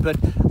didn't. But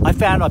I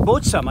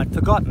bought some. I'd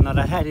forgotten that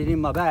I had it in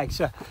my bag.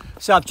 So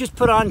I've just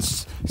put on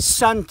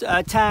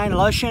suntan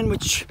lotion,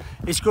 which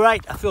is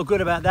great. I feel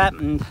good about that,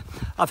 and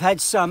I've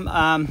had some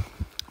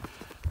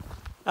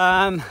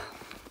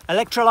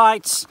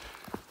electrolytes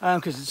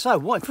because it's so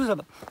warm. It feels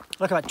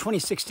like about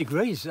 26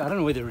 degrees. I don't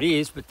know whether it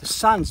is, but the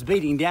sun's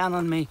beating down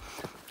on me.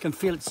 I can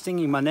feel it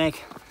stinging my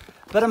neck.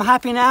 But I'm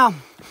happy now.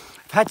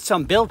 I've had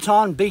some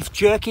biltong beef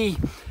jerky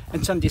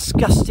and some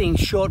disgusting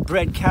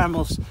shortbread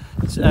caramels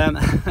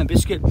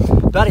biscuit,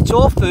 but it's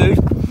all food.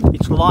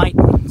 It's light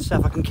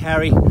stuff I can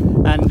carry,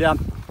 and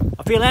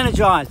I feel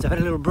energized. I've had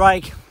a little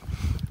break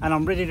and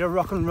I'm ready to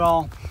rock and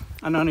roll,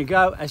 and I'm going to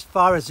go as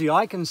far as the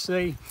eye can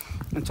see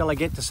until I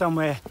get to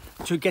somewhere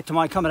to get to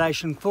my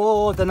accommodation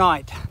for the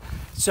night.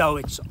 So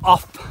it's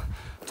off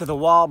to the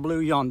wild blue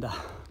yonder,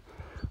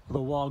 or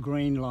the wild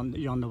green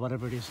yonder,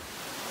 whatever it is.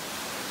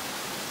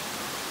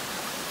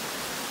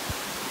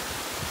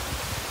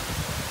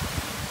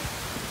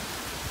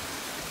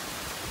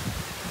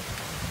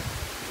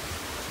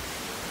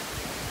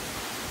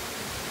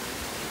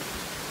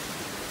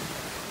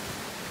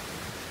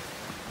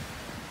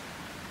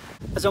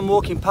 As I'm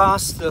walking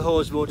past the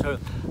Haweswater,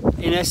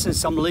 in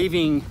essence, I'm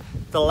leaving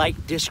the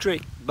Lake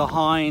District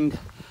behind,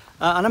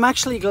 and I'm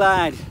actually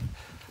glad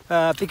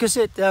because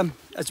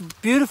as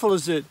beautiful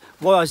as it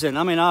was, and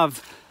I mean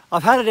I've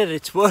had it at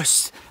its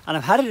worst and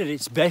I've had it at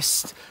its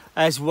best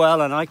as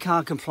well, and I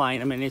can't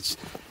complain. I mean it's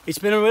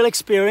been a real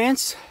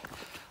experience.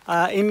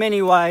 In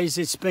many ways,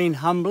 it's been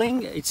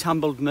humbling. It's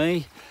humbled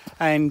me,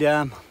 and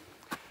I'm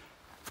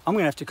going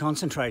to have to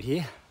concentrate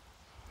here.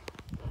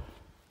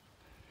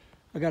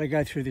 I got to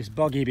go through this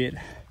boggy bit,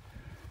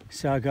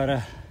 so I got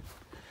to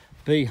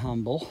be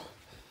humble,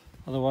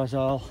 otherwise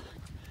I'll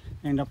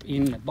end up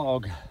in the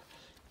bog.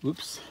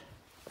 Whoops.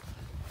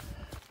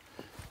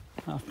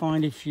 I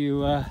find if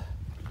you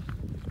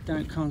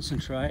don't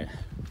concentrate,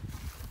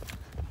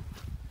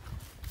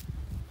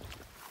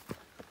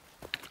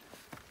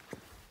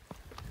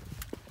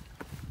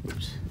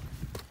 whoops,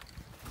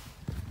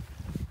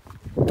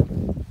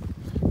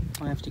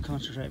 I have to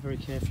concentrate very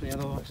carefully,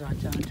 otherwise I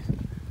don't.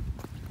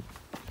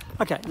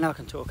 Okay, now I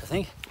can talk, I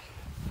think.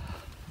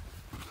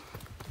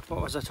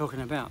 What was I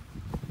talking about?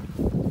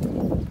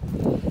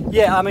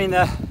 Yeah, I mean,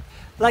 the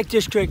Lake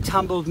District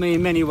humbled me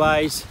in many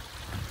ways.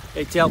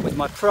 It dealt with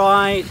my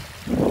pride.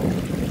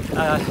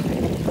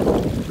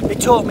 It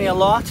taught me a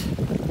lot.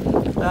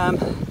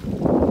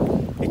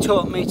 It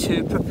taught me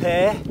to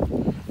prepare.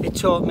 It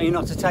taught me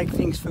not to take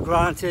things for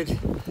granted.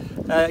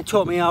 It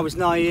taught me I was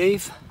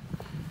naive.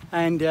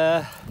 And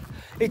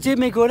it did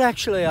me good,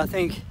 actually, I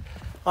think.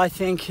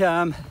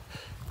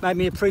 Made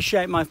me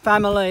appreciate my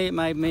family. It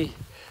made me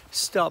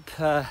stop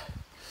a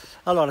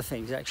lot of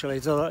things, actually.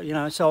 It's a lot, you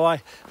know. So I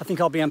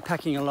think I'll be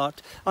unpacking a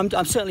lot. I'm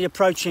certainly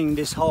approaching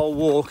this whole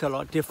walk a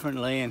lot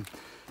differently, and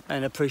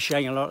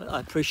appreciating a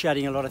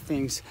lot of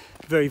things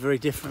very, very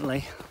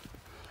differently.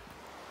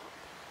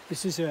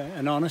 This is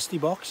an honesty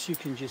box. You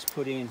can just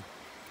put in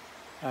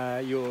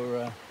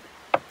your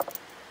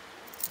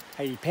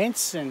 80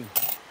 pence and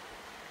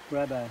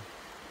grab a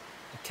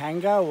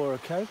Tango or a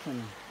Coke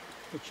and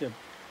put your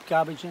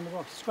garbage in the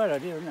box. It's a great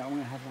idea, isn't it? I'm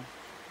going to have one.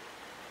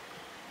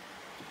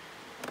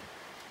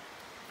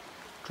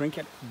 Drink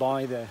it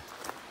by the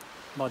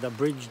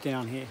bridge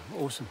down here.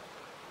 Awesome.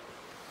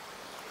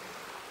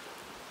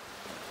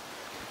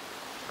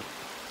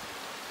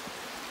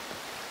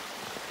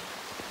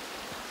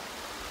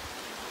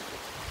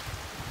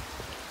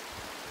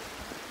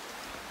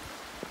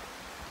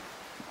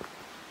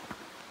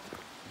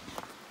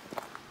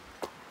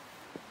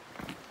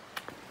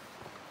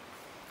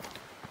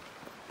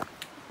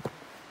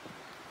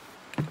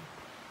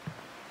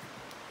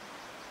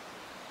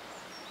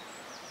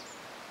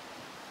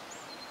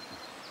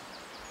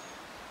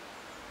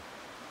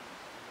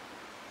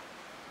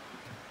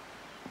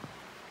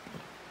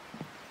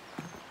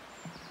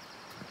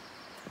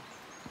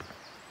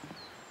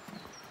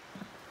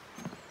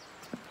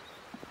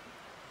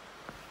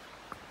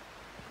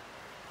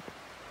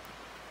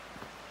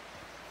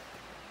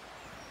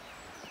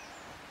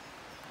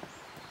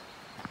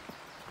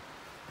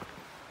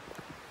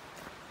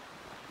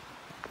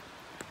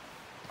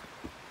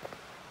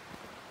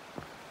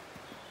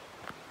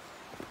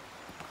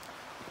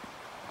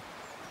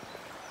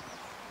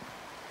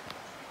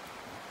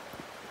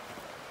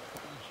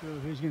 sure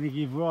who's going to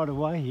give right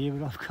away here,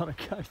 but I've got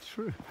to go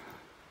through.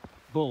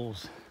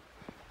 Bulls.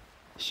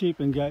 Sheep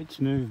and goats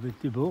move, but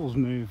the bulls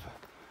move.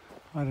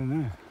 I don't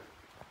know.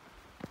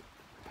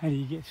 How do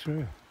you get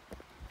through?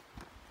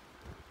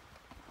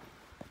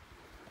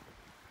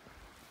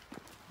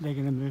 They're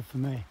going to move for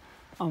me.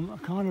 I'm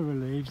kind of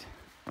relieved.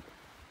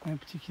 I don't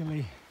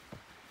particularly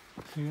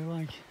feel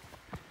like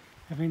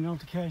having an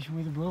altercation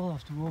with a bull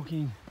after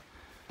walking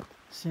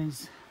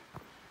since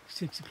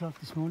 6 o'clock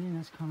this morning.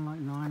 That's kind of like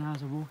 9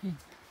 hours of walking.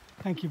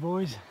 Thank you,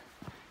 boys,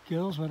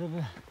 girls,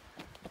 whatever.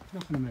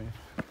 Not going to move.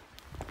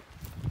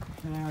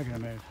 They are going to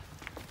move.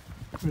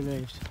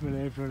 Relieved,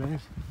 relieved,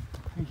 relieved.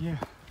 Thank you.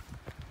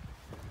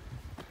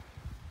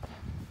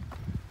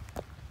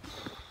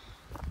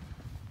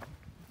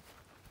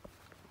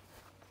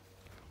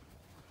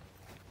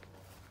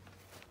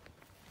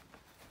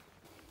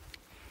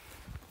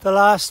 The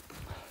last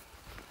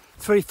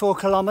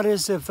 3-4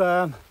 kilometres of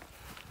a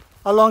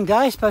long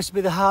day, supposed to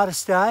be the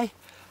hardest day.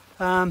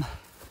 I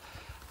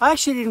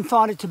actually didn't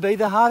find it to be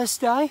the hardest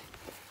day.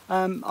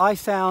 I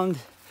found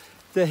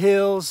the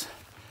hills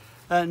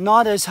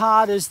not as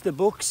hard as the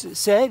books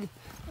said,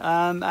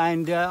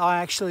 and I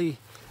actually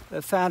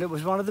found it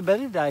was one of the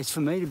better days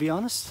for me, to be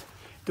honest.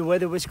 The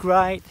weather was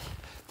great,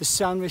 the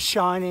sun was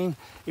shining,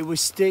 it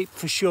was steep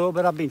for sure,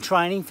 but I've been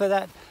training for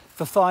that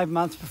for 5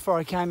 months before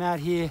I came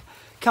out here.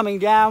 Coming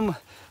down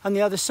on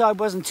the other side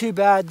wasn't too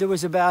bad. There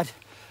was about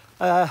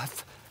a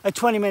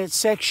 20-minute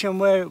section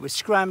where it was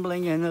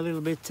scrambling and a little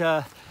bit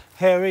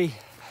hairy,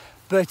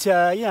 but you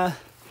know,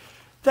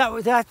 that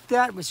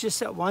was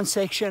just that one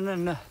section,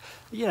 and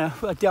you know,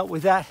 I dealt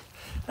with that.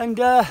 And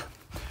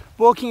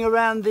walking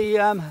around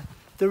the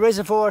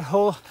reservoir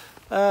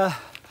at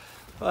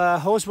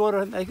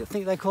Haweswater, I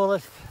think they call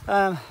it.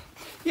 Yeah,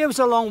 it was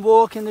a long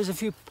walk, and there's a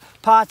few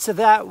parts of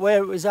that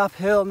where it was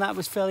uphill, and that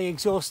was fairly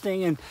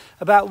exhausting. And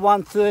about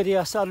 1:30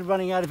 I started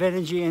running out of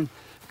energy and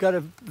got a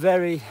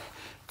very,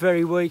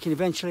 very weak, and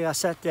eventually I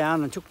sat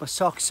down and took my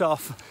socks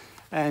off,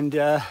 and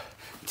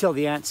until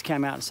the ants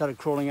came out and started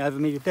crawling over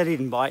me. They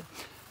didn't bite.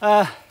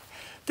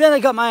 Then I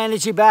got my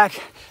energy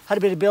back, had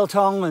a bit of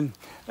biltong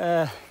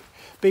and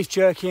beef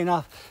jerky, and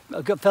I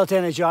felt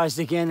energized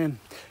again,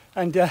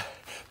 and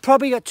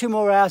probably got 2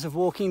 more hours of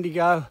walking to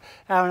go,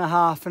 hour and a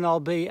half, and I'll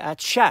be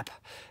at Shap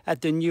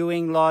at the New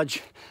Ing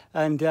Lodge.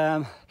 And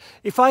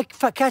if I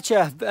catch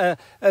a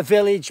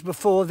village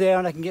before there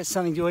and I can get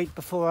something to eat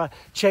before I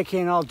check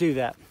in, I'll do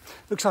that.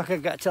 Looks like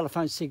I've got a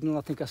telephone signal.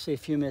 I think I see a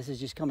few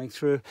messages coming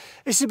through.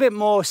 It's a bit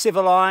more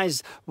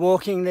civilized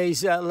walking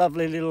these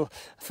lovely little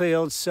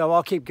fields, so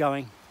I'll keep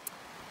going.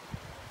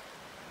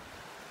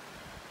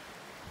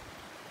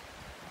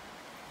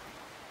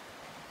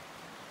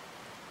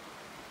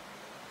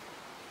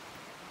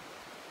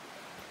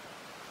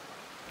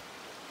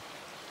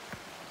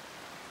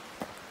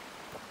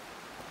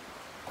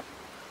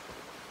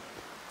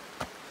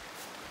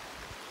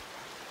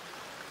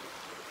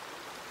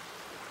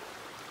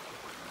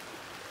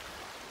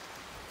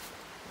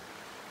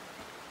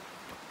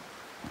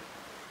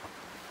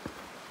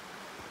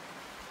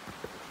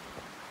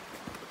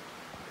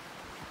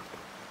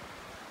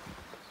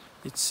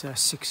 It's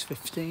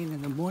 6:15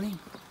 in the morning.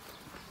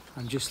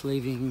 I'm just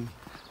leaving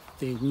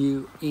the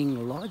New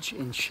Ing Lodge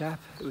in Shap.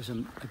 It was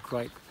a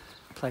great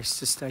place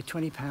to stay.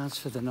 £20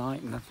 for the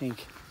night, and I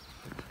think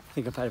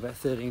I paid about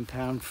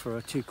 £13 for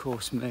a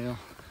 2-course meal.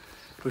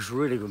 It was a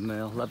really good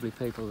meal. Lovely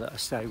people that I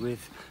stayed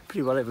with.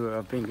 Pretty well everywhere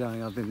I've been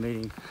going, I've been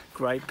meeting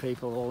great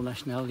people, all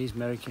nationalities,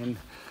 American,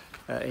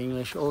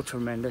 English, all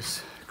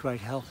tremendous,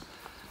 great help.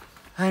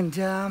 And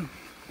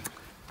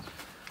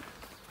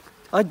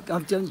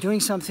I'm doing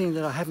something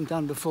that I haven't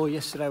done before.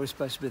 Yesterday was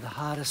supposed to be the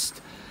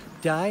hardest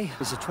day.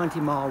 It's a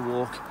 20-mile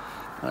walk.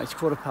 It's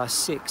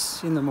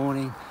 6:15 in the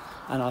morning,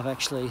 and I'm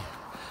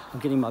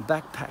getting my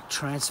backpack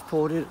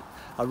transported.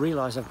 I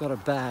realise I've got a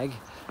bag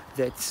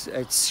that's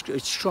it's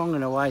strong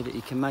in a way that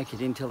you can make it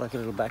into like a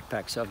little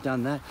backpack. So I've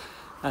done that,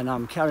 and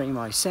I'm carrying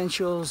my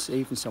essentials,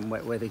 even some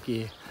wet weather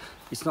gear.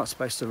 It's not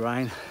supposed to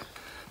rain,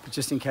 but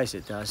just in case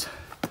it does,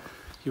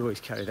 you always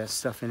carry that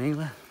stuff in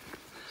England.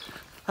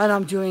 And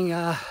I'm doing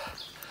a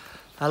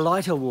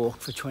lighter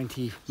walk for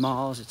 20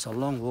 miles. It's a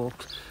long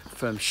walk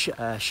from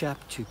Shap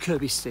to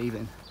Kirby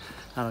Stephen,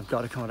 and I've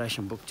got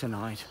accommodation booked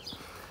tonight.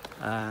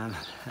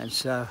 And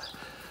so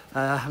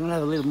I'm going to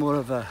have a little more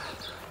of a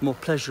more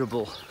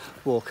pleasurable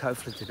walk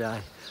hopefully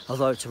today,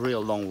 although it's a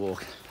real long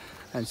walk.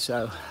 And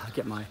so I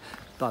get my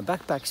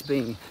backpack's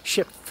being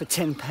shipped for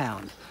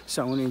 £10,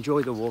 so I'm going to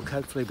enjoy the walk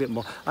hopefully a bit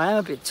more. I am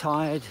a bit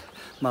tired.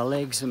 My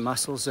legs and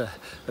muscles are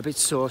a bit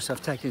sore, so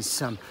I've taken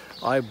some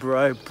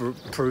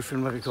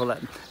ibuprofen, what do you call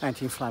that,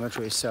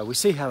 anti-inflammatory. So we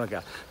see how I go.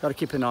 Got to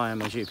keep an eye on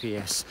my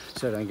GPS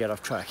so I don't get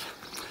off track.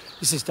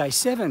 This is day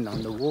 7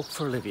 on the walk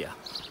for Olivia.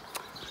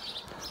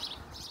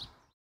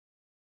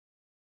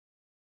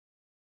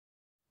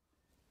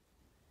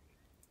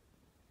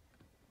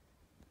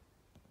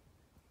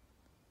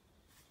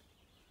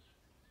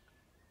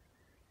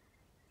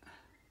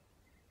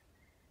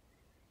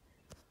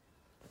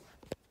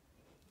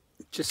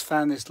 Just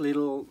found this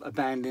little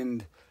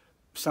abandoned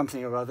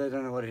something or other, I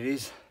don't know what it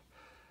is,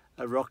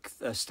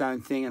 a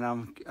stone thing, and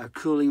I'm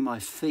cooling my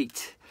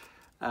feet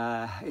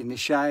in the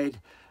shade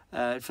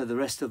for the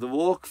rest of the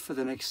walk for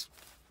the next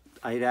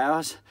 8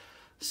 hours.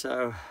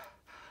 So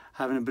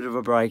having a bit of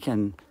a break,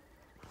 and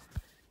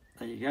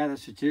there you go,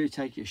 that's what you do.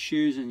 Take your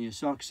shoes and your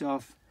socks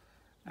off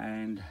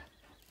and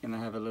gonna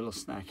have a little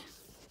snack.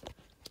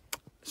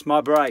 It's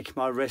my break,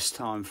 my rest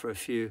time for a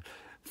few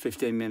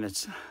 15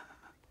 minutes.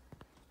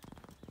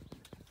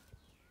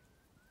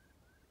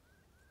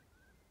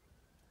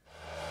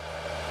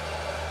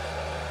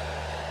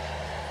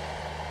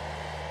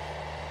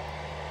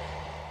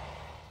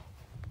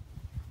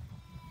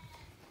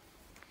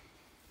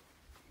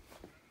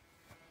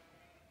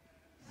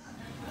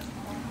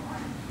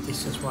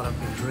 This is what I've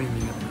been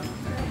dreaming about.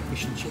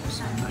 Fish and chips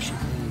and mushy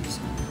peas.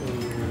 Oh,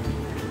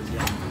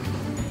 yeah.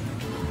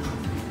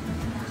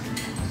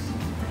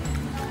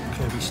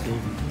 Kirby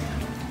Stephen.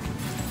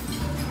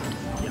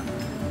 Yeah.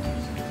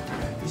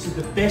 This is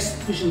the best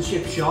fish and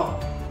chip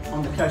shop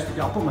on the coast of...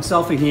 I'll put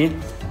myself in here.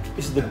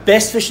 This is the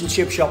best fish and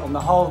chip shop on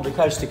the whole of the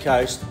coast to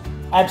coast.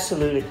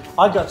 Absolutely.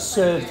 I got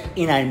served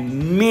in a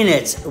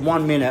minute,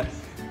 1 minute.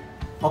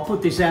 I'll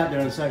put this out there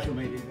on social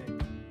media.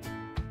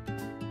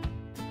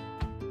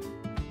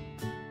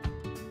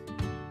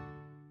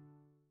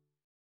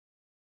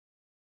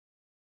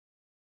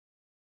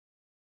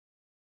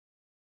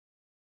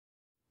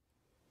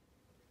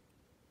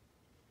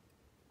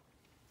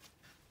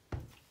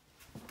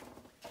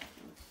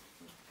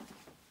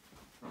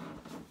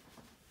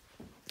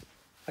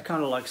 I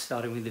kind of like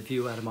starting with the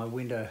view out of my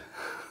window.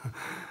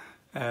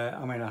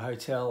 I'm in a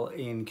hotel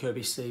in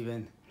Kirby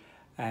Stephen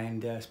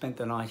and spent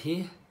the night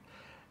here,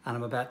 and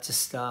I'm about to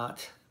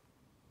start,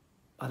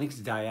 I think it's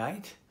day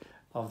 8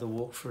 of the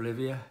walk for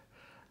Olivia,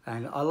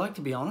 and I like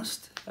to be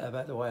honest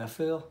about the way I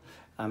feel.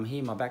 I'm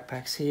here, my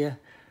backpack's here,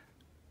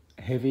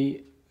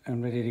 heavy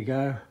and ready to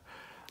go.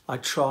 I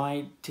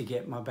tried to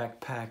get my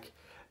backpack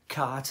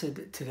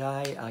carted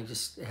today.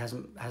 It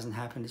hasn't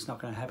happened. It's not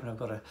going to happen. I've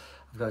got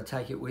to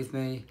take it with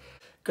me.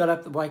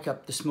 Wake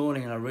up this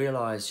morning and I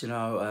realised, you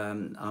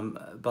know,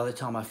 by the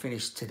time I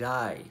finish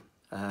today,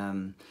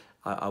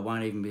 I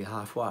won't even be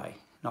halfway.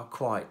 Not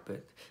quite,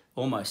 but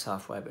almost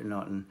halfway, but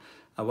not. And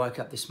I woke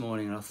up this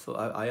morning and I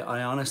thought,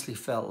 I honestly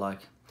felt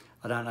like,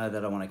 I don't know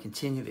that I want to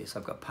continue this.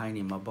 I've got pain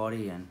in my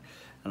body and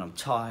I'm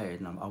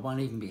tired and I won't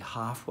even be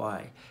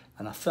halfway.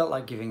 And I felt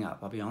like giving up.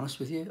 I'll be honest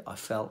with you. I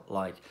felt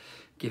like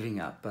giving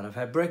up. But I've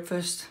had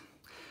breakfast.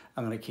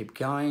 I'm going to keep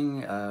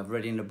going. I've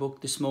read in a book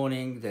this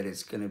morning that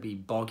it's going to be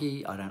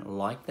boggy. I don't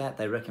like that.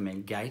 They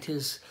recommend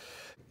gaiters.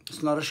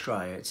 It's not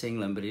Australia, it's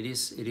England, but it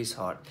is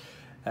hot.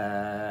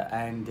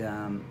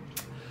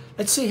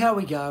 Let's see how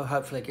we go.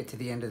 Hopefully I get to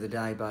the end of the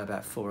day by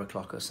about 4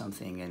 o'clock or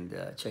something and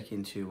check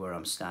into where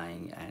I'm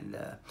staying and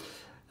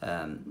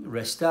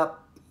rest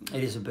up.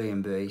 It is a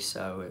B&B,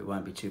 so it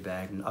won't be too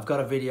bad. And I've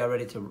got a video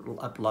ready to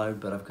upload,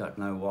 but I've got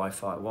no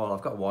Wi-Fi. Well,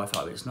 I've got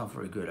Wi-Fi, but it's not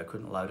very good. I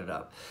couldn't load it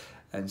up.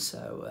 And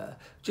so,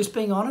 just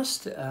being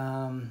honest,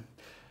 I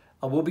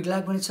will be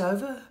glad when it's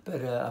over.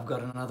 But I've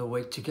got another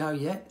week to go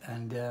yet,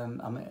 and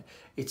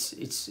it's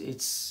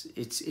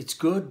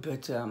good.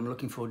 But I'm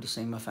looking forward to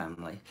seeing my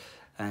family.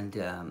 And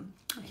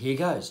here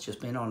goes.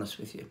 Just being honest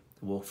with you.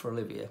 The walk for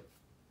Olivia.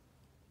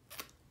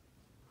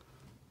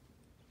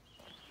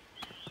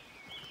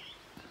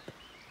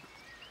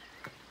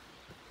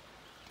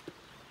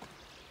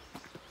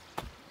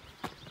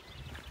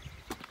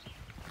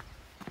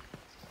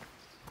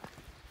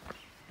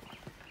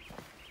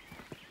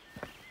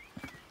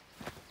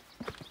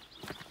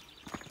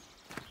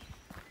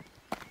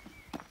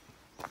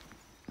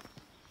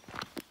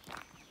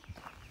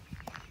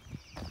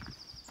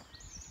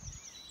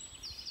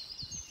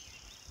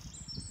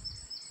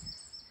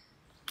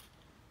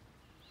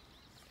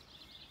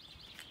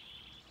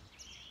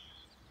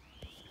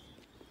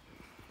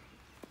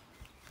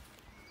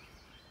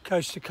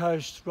 Coast to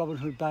coast, Robin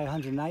Hood Bay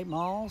 108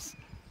 miles,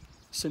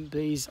 St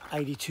Bees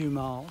 82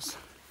 miles.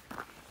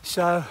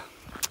 So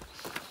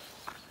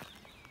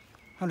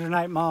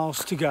 108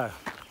 miles to go.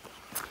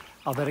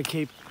 I better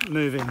keep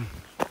moving.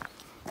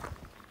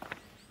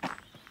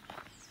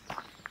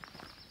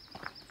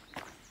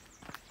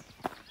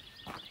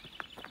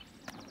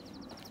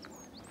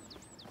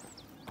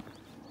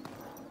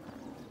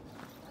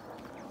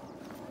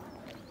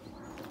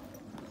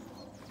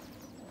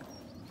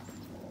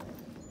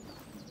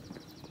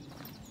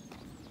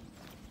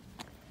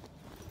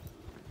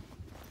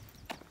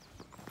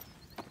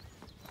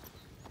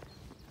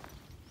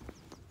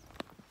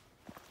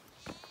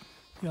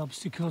 The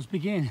obstacles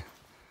begin.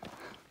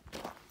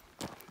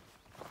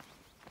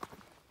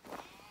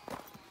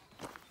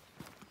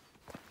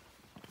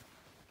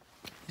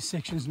 This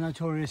section's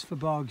notorious for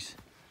bogs,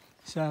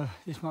 so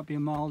this might be a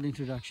mild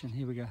introduction.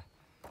 Here we go.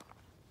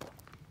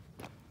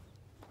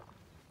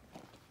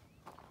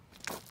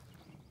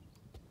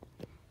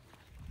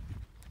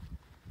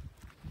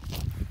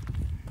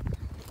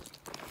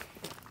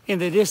 In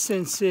the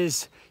distance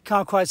is,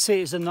 can't quite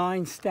see, it's the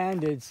 9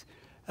 standards.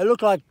 They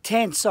look like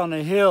tents on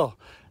a hill.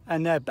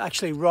 And they're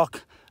actually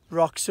rock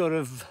sort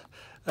of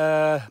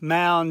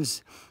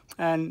mounds,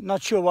 and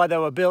not sure why they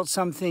were built.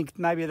 Some think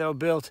maybe they were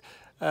built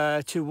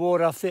to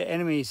ward off their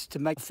enemies, to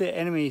make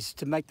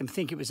them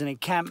think it was an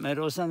encampment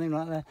or something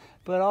like that.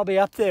 But I'll be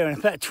up there in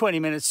about 20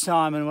 minutes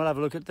time and we'll have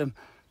a look at them.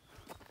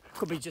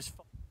 Could be just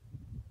fine.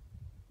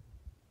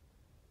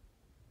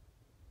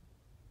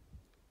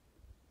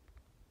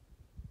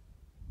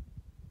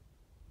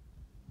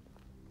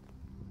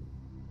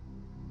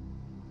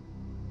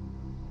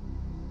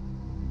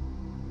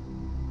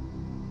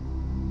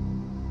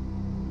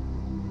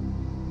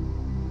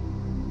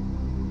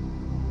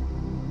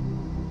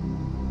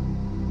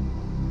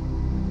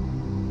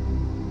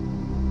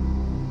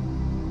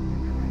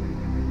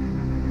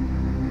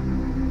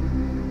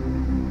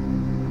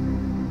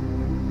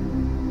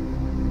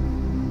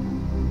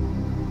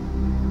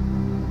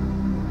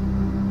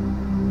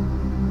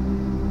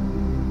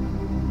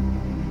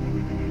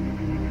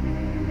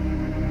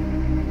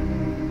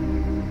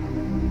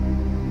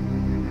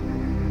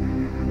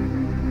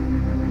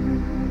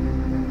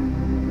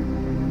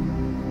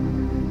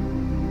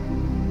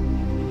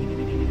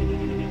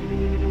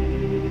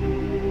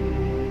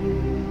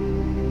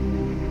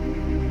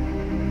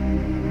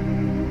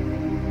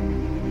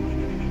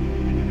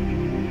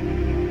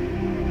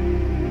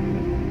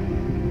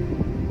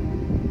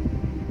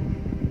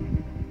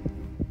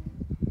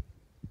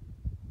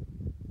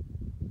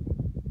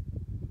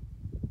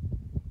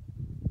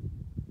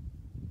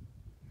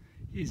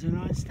 Here's a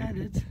nice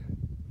standard.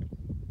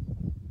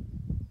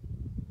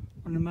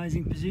 What an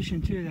amazing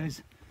position too. There's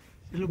a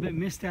little bit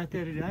mist out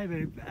there today,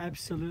 but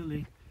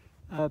absolutely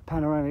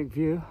panoramic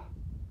view.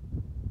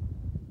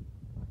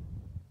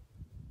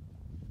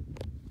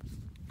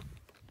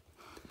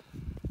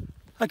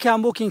 Okay,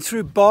 I'm walking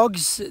through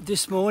bogs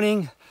this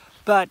morning,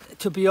 but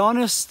to be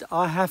honest,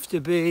 I have to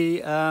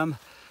be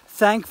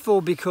thankful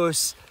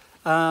because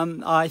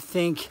I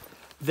think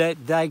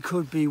that they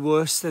could be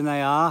worse than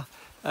they are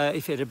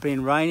if it had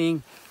been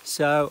raining.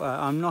 So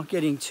I'm not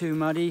getting too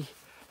muddy.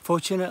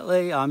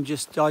 Fortunately, I'm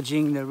just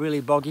dodging the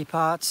really boggy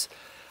parts.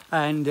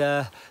 And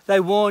they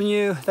warn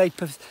you,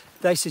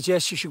 they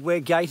suggest you should wear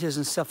gaiters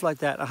and stuff like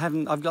that.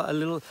 I've got a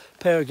little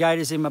pair of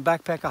gaiters in my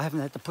backpack. I haven't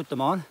had to put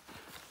them on.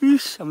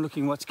 I'm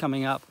looking what's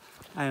coming up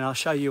and I'll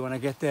show you when I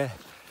get there.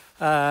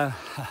 I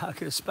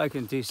could have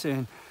spoken too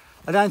soon.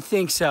 I don't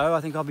think so.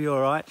 I think I'll be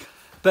all right.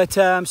 But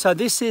so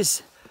this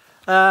is,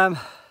 I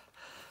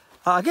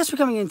guess we're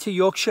coming into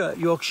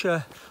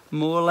Yorkshire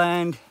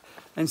moorland.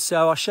 And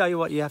so I'll show you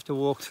what you have to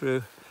walk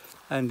through.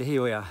 And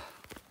here we are.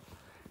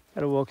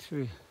 Got to walk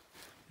through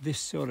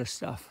this sort of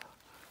stuff.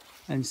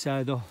 And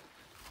so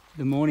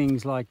the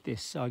morning's like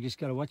this. So I just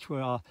got to watch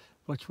where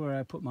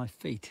I put my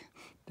feet.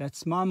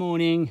 That's my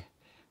morning.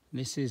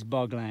 This is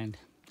bogland.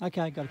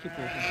 Okay, got to keep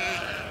walking.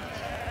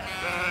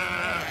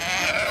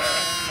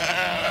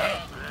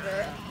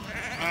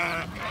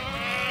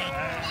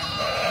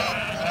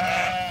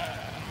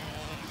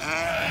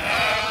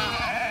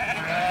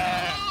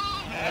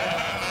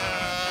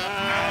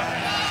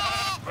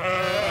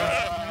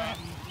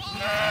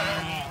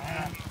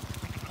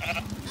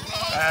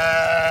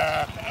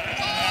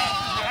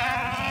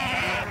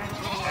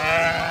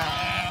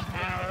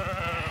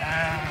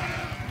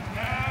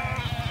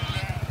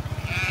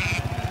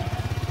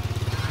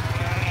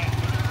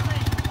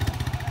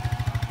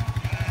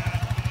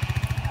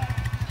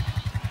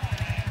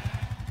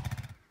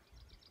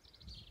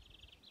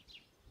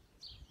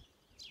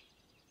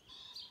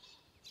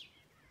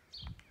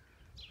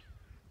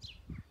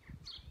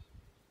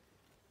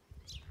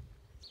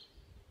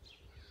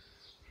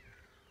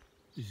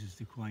 This is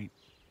the quaint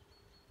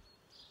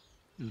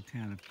little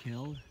town of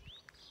Keld.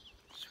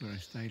 This is where I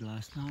stayed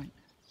last night.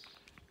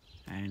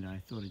 And I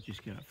thought I'd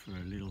just get up for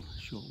a little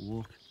short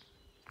walk.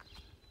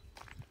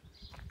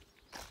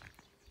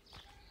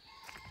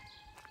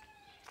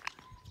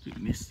 A bit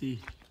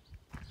misty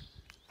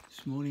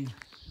this morning.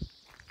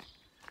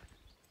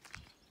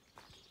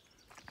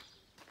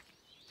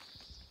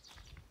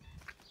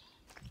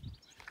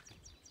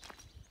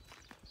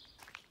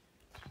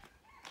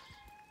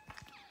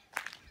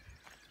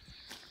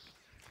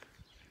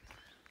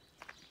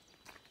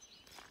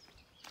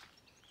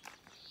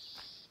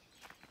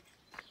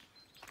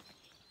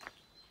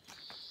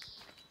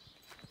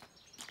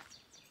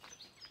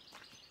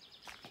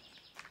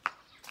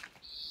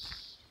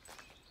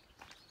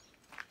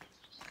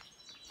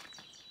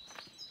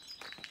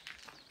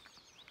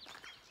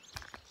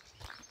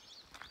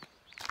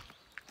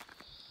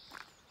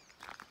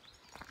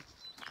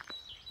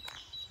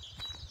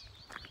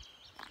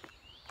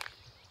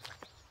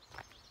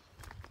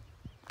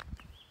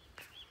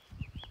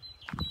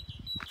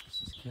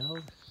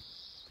 Keld,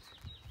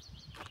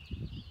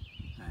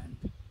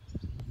 and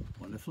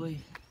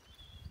wonderfully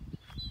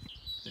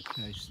the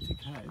coast to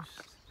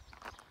coast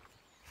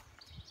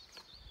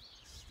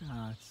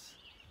starts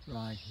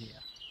right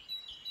here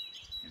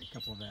in a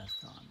couple of hours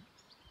time.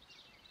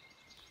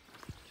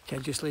 Okay,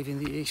 just leaving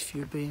the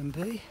Eastview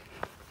B&B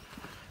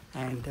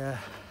and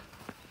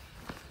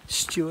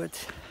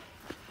Stuart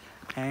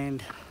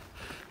and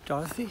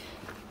Dorothy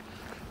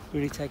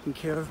really taking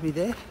care of me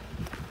there.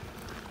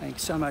 And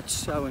so much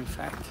so, in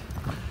fact,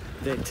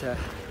 that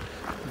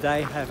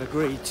they have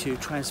agreed to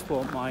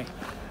transport my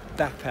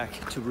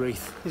backpack to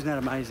Reith. Isn't that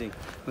amazing?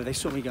 Well, they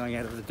saw me going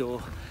out of the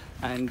door,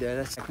 and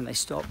that's when they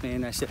stopped me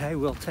and they said, hey,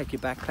 we'll take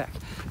your backpack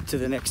to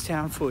the next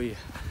town for you.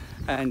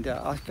 And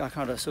I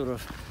kind of sort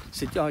of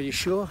said, oh, you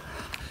sure?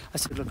 I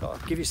said, look, I'll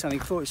give you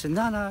something for it. He said,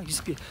 no,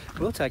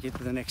 we'll take it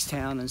to the next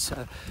town. And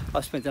so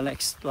I spent the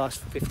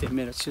last 15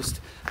 minutes just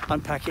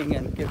unpacking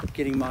and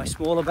getting my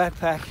smaller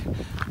backpack,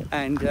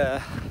 and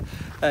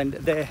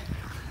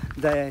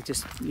they're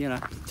just, you know,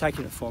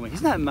 taking it for me.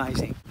 Isn't that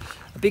amazing?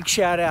 A big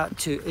shout out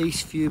to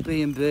Eastview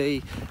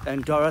B&B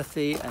and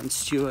Dorothy and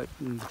Stuart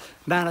and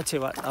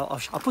Manitou.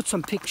 I'll put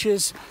some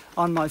pictures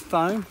on my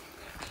phone.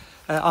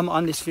 I'm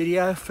on this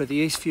video for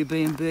the Eastview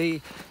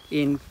B&B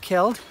in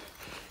Keld.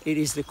 It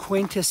is the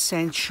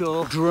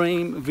quintessential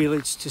dream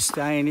village to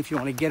stay in if you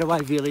want a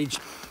getaway village,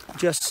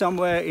 just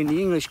somewhere in the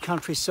English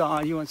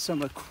countryside. You want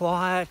somewhere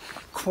quiet,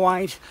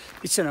 quaint.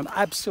 It's an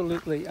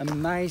absolutely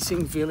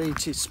amazing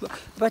village. It's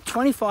about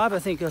 25, I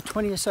think, or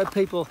 20 or so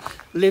people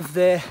live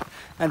there,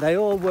 and they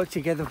all work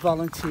together,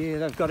 volunteer.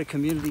 They've got a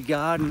community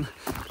garden,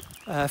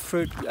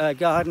 fruit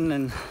garden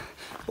and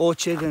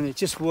orchard, and it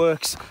just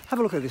works. Have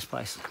a look at this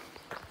place.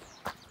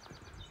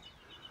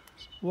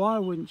 Why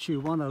wouldn't you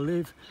want to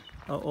live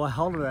or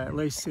holiday at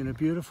least in a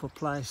beautiful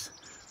place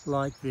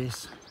like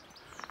this?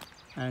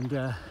 And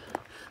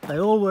they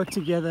all work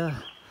together,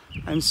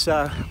 and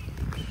so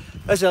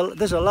there's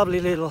a lovely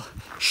little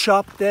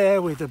shop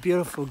there with a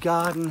beautiful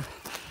garden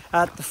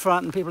out the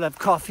front, and people have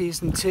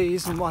coffees and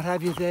teas and what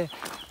have you there.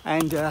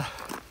 And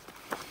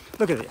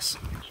look at this.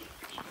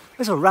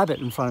 There's a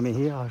rabbit in front of me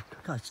here.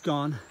 Oh, it's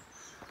gone.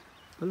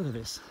 But look at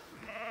this.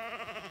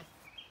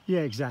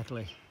 Yeah,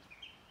 exactly.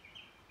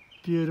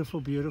 Beautiful,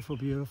 beautiful,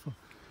 beautiful.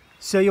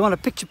 So you want a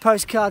picture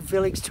postcard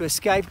village to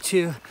escape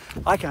to,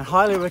 I can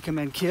highly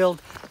recommend Keld,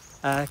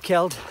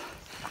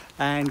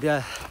 and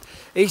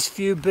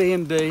Eastview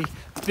B&B.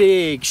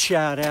 Big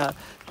shout out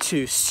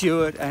to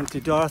Stuart and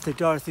to Dorothy.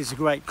 Dorothy's a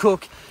great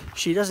cook.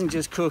 She doesn't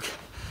just cook,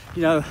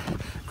 you know,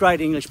 great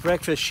English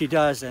breakfast. She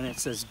does, and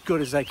it's as good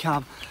as they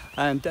come.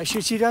 And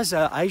she does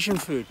Asian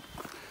food.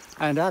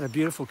 And I had a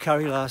beautiful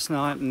curry last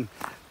night and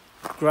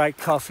great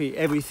coffee,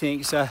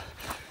 everything. So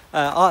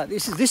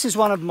this is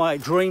one of my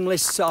dream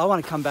lists. So I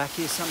want to come back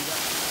here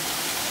someday.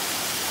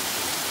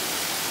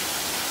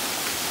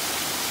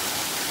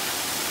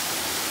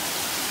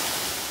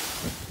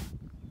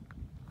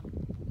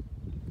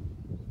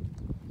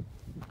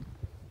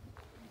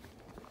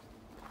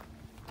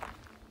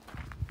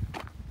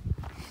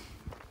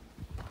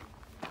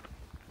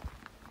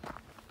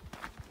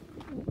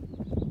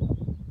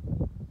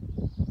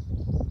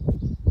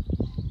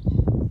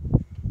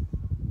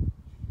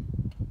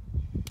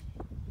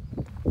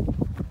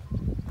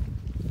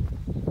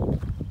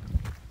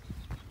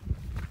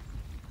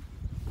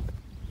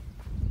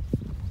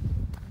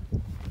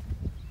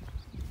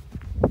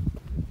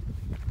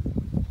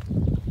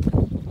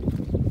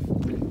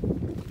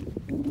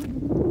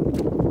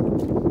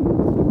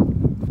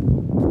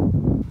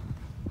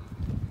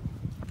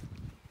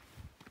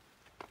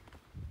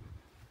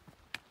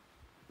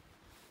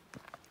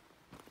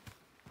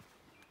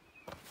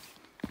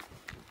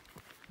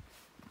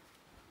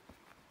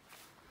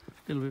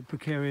 A little bit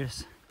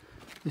precarious,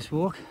 this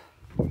walk.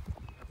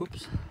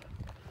 Oops.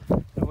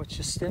 Now watch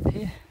your step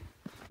here.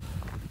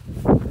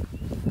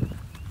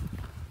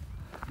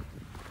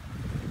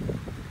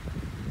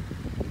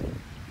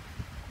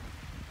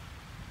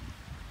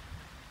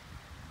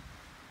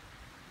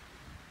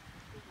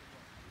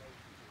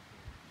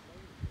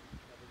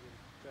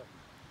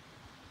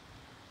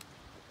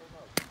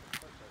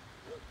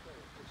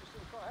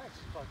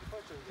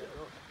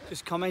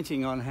 Just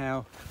commenting on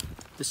how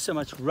there's so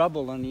much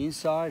rubble on the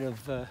inside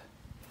of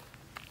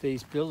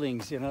these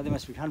buildings. You know, they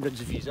must be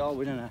hundreds of years old.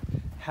 We don't know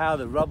how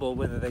the rubble,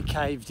 whether they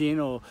caved in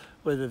or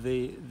whether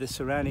the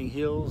surrounding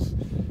hills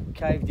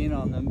caved in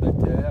on them, but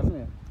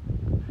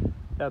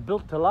they're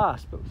built to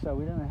last, but so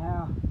we don't know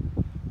how.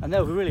 And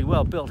they were really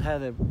well built, how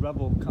the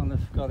rubble kind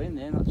of got in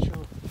there, not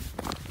sure.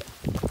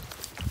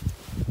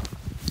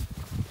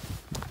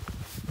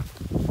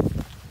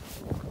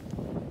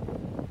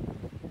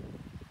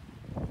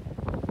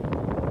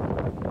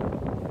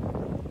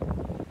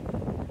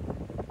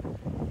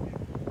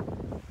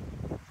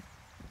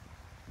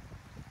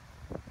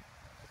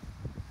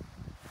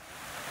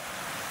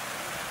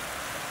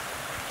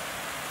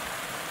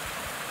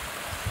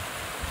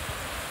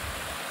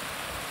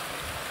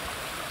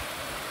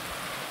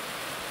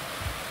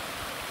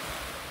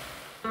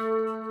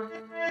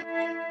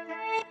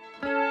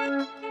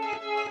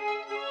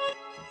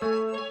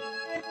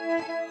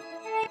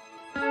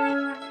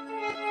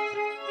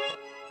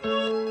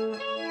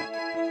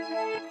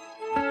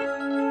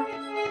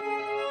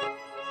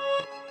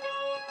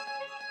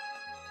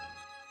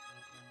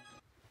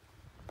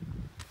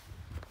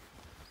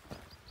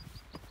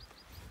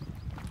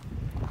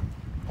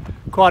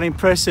 Quite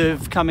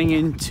impressive coming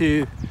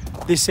into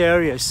this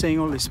area, seeing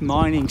all this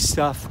mining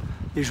stuff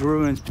There's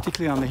ruins,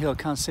 particularly on the hill.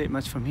 Can't see it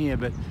much from here,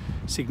 but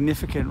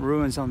significant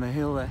ruins on the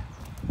hill there.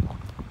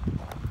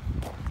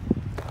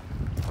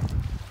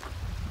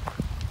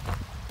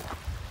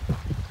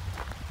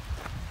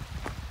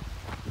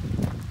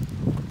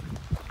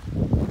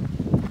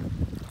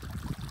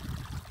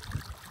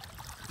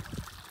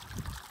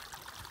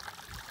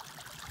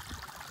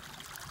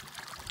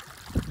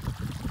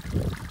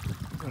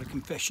 Got a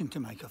confession to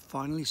make. I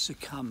finally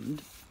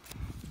succumbed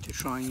to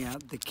trying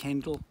out the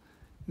Kendall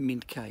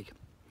mint cake.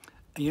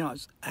 And you know,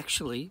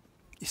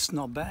 it's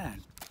not bad.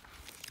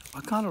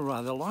 I kind of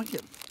rather like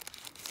it.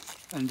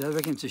 And I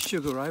reckon it's a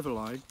sugar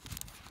overload.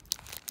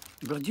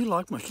 But I do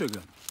like my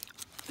sugar.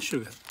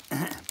 So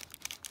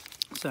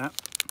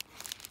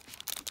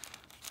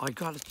I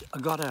got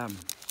here's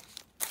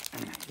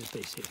a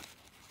piece here.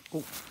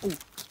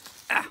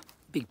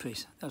 Big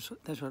piece. That's what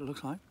it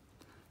looks like.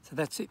 So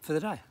that's it for the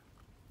day.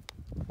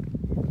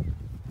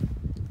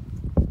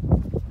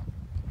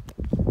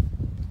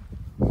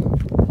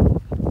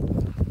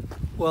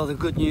 Well, the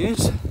good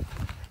news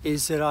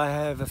is that I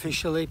have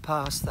officially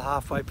passed the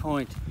halfway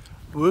point.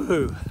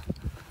 Woohoo!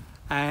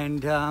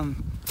 And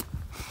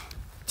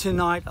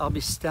tonight I'll be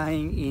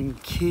staying in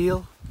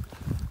Kiel,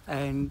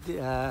 and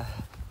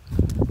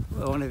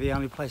one of the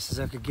only places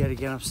I could get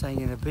again. I'm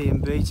staying in a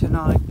B&B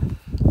tonight,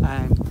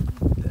 and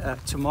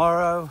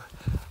tomorrow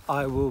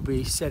I will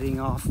be setting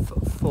off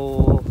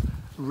for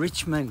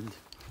Richmond.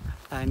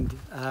 And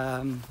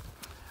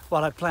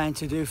what I plan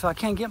to do, if I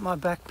can get my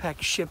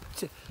backpack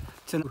shipped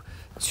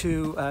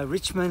to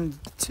Richmond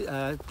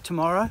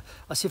tomorrow,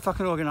 I'll see if I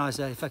can organise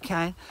that if I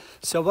can.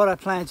 So what I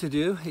plan to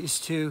do is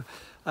to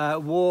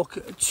walk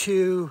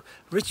to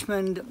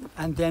Richmond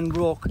and then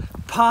walk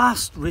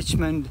past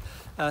Richmond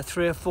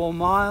 3 or 4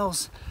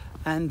 miles,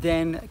 and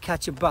then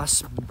catch a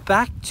bus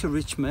back to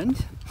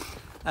Richmond,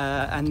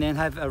 and then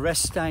have a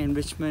rest day in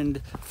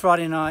Richmond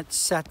Friday night,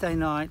 Saturday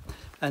night,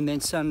 and then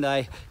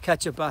Sunday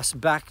catch a bus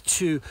back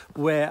to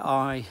where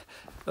I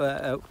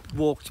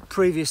walked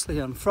previously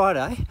on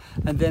Friday,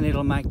 and then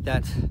it'll make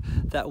that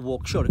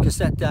walk shorter, because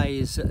that day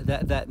is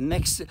that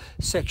next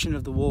section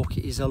of the walk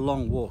is a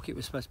long walk. It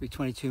was supposed to be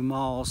 22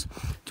 miles,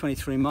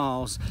 23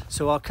 miles,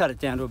 so I'll cut it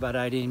down to about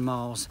 18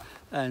 miles,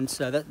 and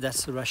so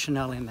that's the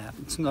rationale in that.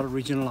 It's not an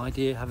original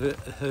idea. I've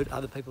heard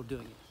other people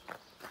doing it.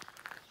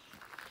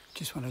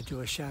 Just want to do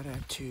a shout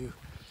out to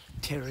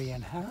Terry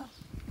and Hannah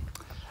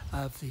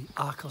of the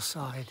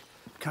Arkleside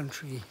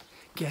Country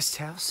Guest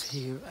House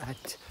here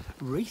at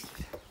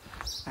Reith,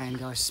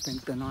 and I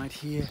spent the night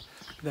here.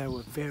 They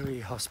were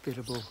very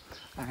hospitable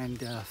and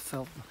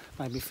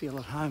made me feel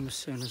at home as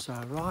soon as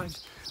I arrived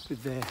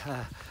with their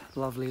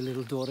lovely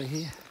little daughter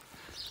here.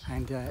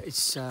 And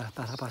it's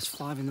about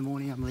 5:30 in the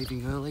morning. I'm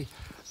leaving early.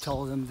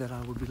 Told them that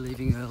I would be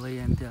leaving early,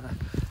 and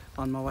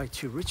on my way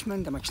to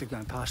Richmond. I'm actually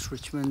going past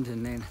Richmond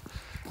and then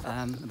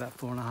about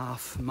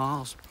 4.5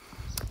 miles.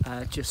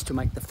 Just to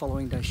make the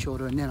following day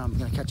shorter, and then I'm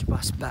going to catch a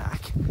bus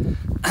back.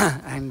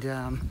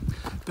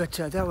 But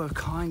they were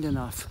kind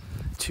enough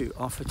to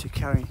offer to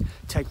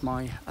take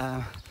my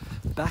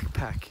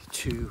backpack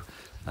to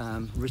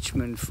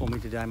Richmond for me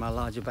today, my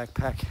larger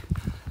backpack,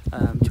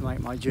 to make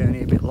my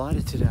journey a bit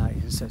lighter today,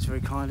 and so it's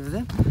very kind of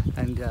them.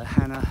 And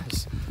Hannah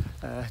is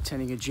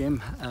attending a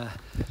gym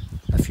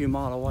a few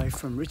miles away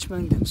from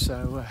Richmond, and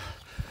so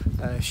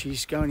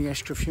she's going the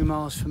extra few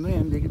miles for me,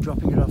 and they're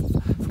dropping it off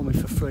for me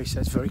for free, so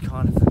it's very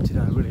kind of them today.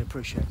 I really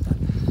appreciate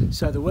that.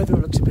 So the weather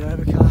looks a bit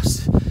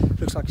overcast.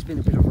 Looks like it's been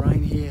a bit of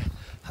rain here.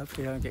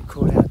 Hopefully I don't get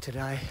caught out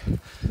today.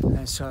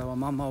 And so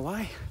I'm on my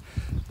way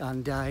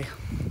on day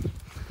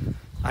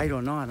 8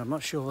 or 9. I'm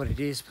not sure what it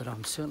is, but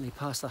I'm certainly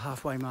past the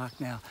halfway mark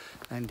now.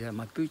 And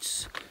my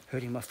boot's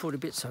hurting my foot a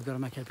bit, so I've got to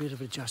make a bit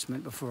of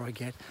adjustment before I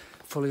get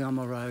fully on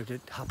my road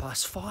at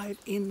 5:30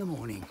 in the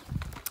morning.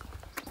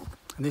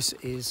 And this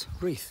is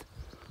Reith.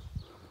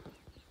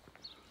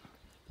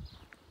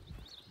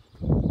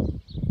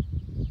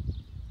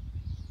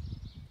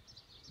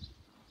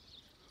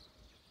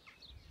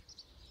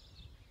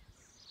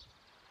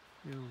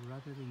 They're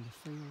rabbit in the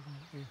field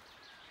out there,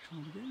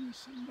 trying to get me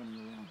somebody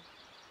around.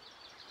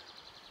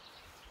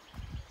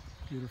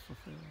 Beautiful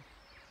field.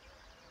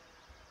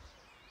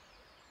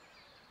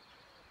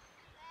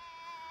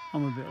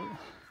 I'm a bit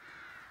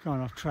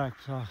going off track,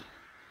 so I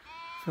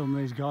film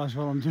these guys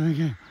while I'm doing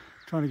it,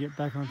 trying to get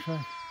back on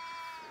track.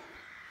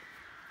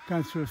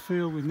 Going through a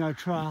field with no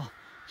trail,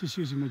 just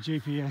using my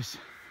GPS.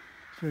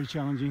 It's very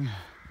challenging.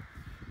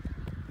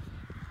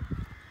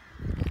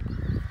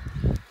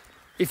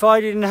 If I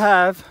didn't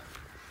have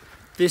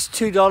this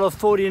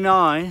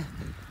 $2.49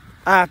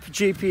 app,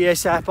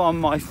 GPS app on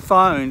my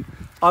phone,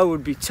 I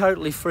would be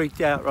totally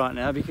freaked out right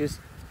now, because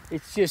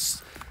it's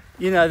just,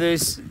 you know,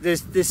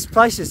 there's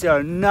places, there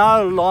are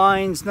no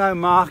lines, no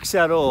marks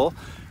at all,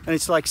 and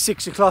it's like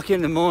 6 o'clock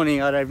in the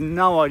morning. I'd have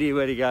no idea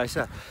where to go.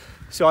 So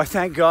I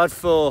thank God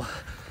for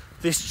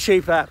this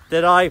cheap app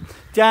that I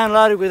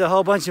downloaded with a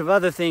whole bunch of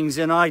other things,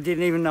 and I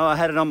didn't even know I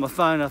had it on my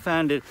phone. I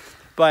found it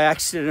by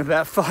accident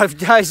about 5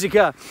 days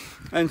ago,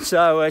 and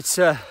so it's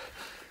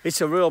It's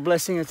a real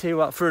blessing, I tell you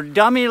what. For a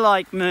dummy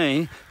like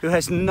me, who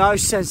has no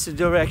sense of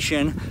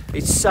direction,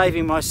 it's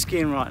saving my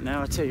skin right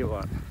now, I tell you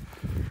what.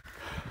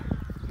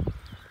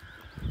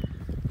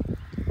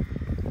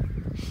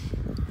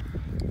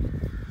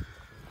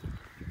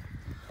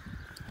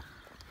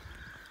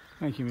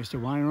 Thank you,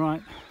 Mr.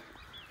 Wainwright.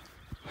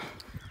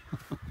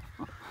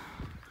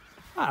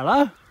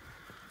 Hello.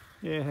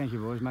 Yeah, thank you,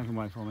 boys. Making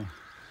way for me.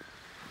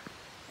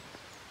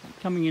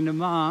 Coming into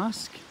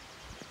Mask,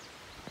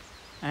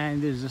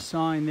 and there's a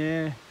sign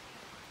there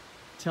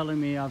telling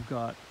me I've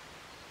got,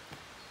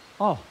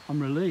 oh,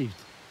 I'm relieved.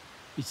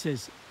 It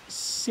says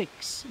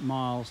 6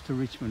 miles to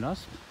Richmond. I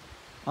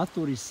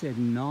thought he said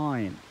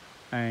 9,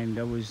 and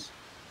I was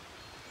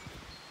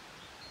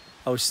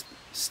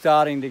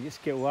starting to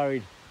just get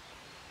worried.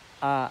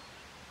 But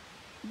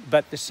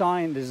there's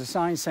a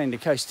sign saying the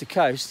coast to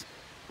coast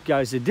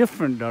goes a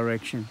different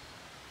direction.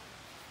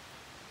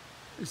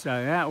 So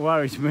that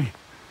worries me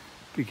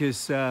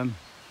because,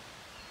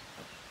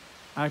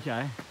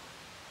 okay,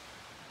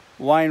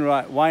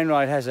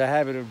 Wainwright has a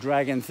habit of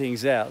dragging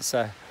things out,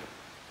 so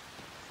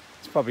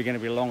it's probably going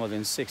to be longer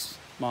than 6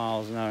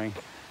 miles knowing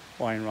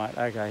Wainwright.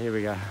 Okay, here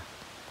we go.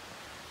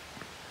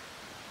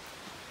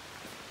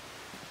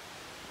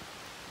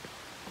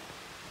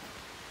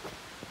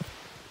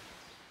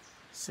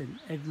 St.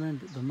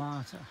 Edmund the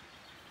Martyr.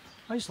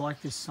 I just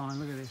like this sign,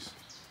 look at this.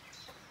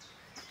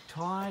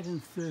 Tired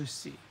and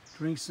thirsty,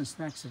 drinks and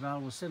snacks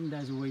available 7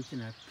 days a week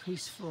in a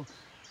peaceful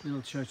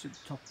little church at the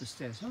top of the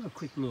stairs. Have a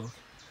quick look.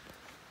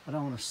 I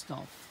don't want to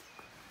stop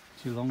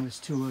too long, it's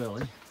too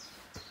early.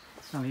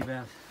 It's only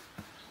about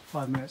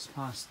 5 minutes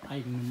past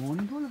 8 in the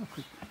morning. Do I have a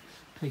quick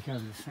peek over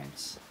the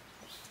fence?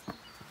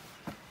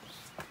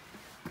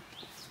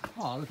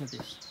 Oh, look at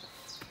this.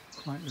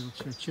 Quaint little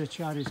church.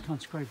 Churchyard is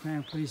consecrated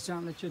ground. Please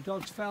don't let your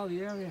dogs foul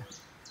the area.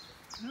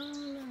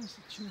 Oh, there's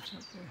a church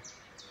up there.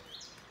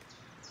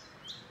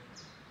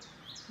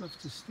 Loves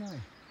to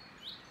stay.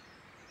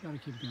 Gotta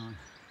keep going.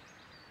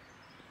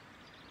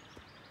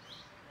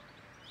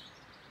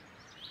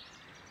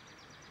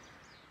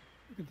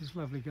 Look at this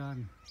lovely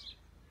garden.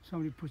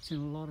 Somebody puts in a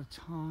lot of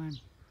time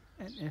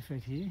and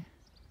effort here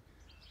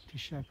to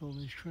shape all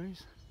these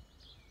trees.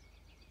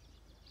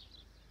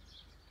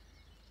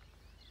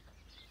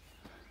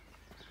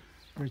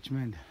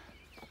 Richmond.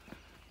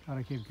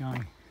 Gotta keep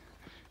going.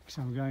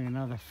 So I'm going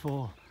another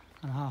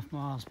 4.5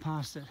 miles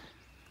past it.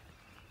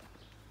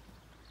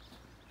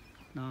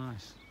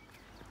 Nice.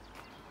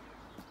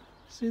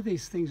 See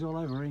these things all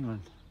over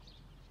England.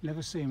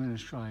 Never see them in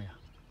Australia.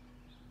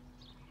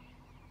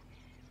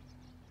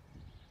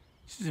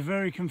 This is a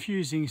very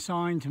confusing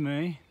sign to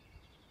me.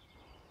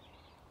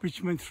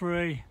 Richmond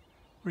 3,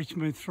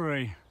 Richmond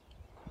 3.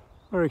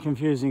 Very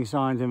confusing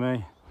sign to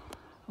me.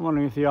 I'm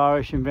wondering if the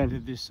Irish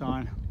invented this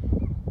sign.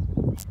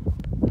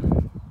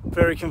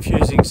 Very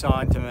confusing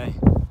sign to me.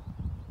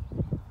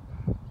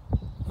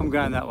 I'm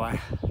going that way.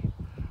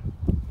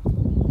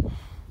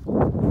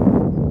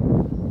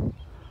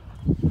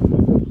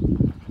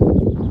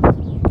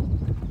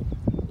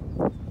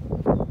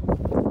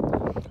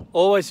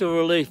 Always a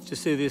relief to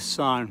see this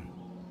sign.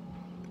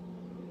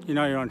 You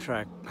know you're on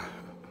track.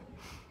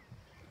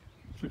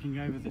 Looking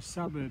over the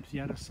suburbs, the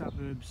outer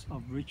suburbs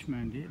of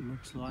Richmond, it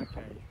looks like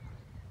a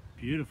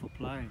beautiful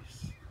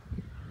place.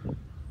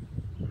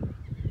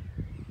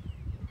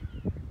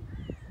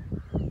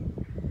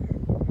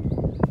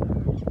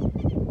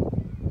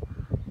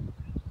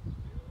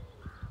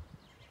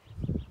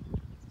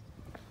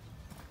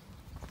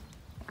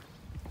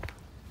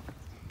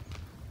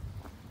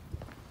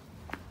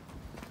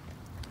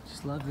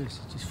 Love this,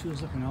 it just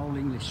feels like an old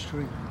English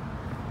street.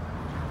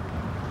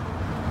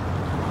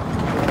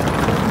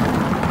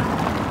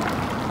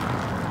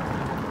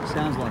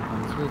 Sounds like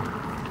one too.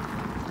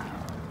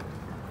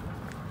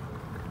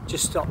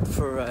 Just stopped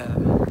for a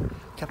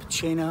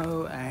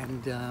cappuccino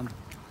and a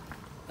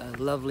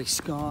lovely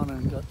scone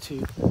and got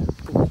to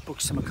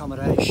book some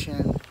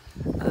accommodation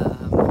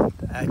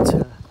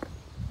at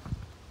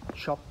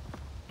Shop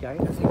Gate,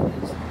 I think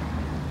it is.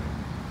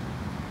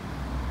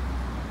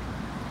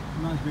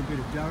 Reminds me a bit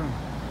of Durham.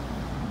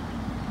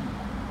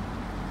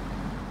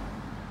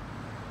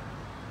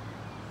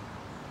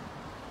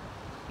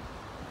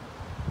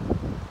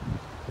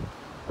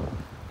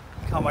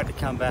 Can't wait to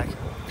come back. A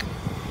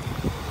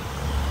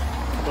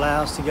couple of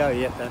hours to go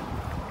yet though.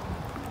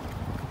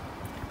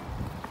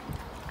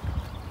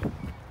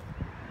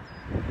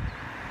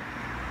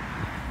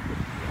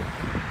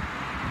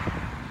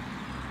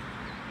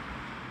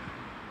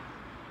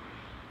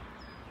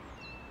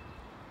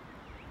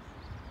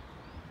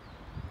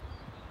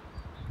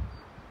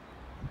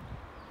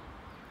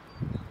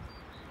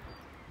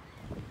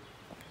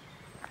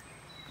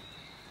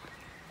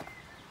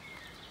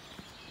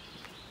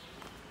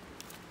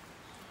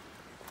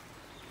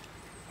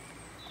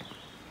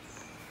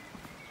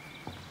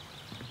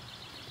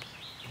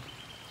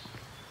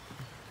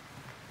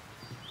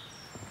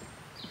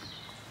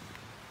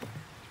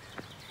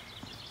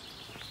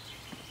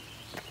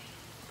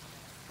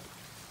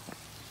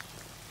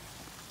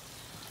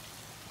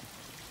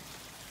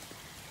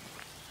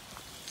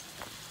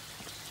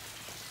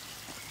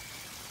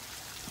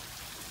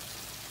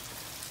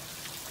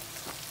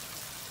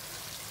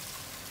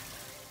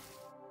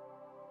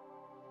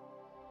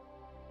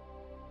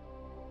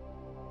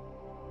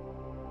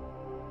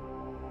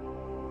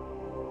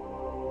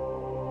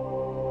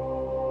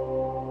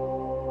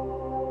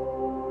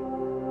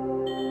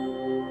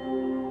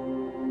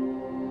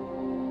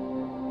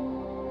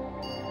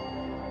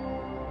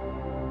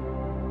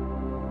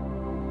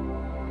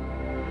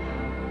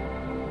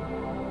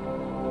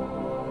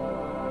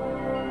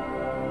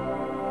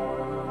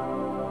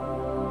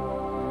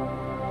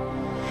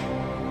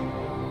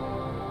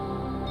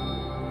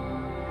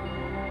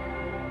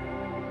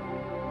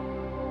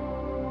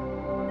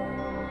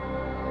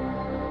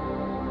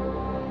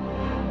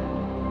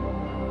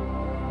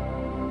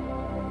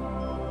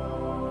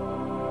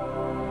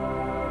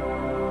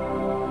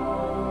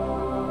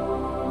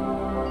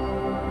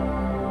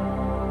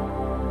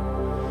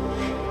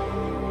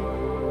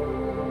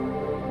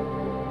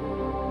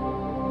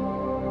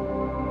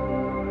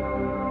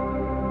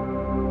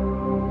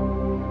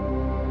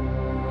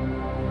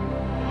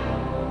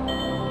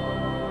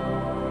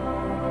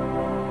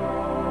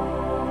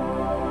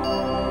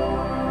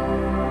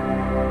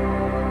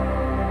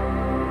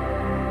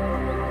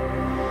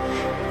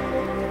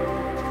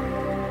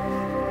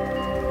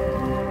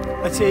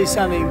 tell you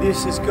something,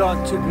 this has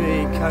got to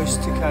be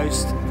coast to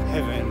coast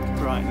heaven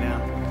right now.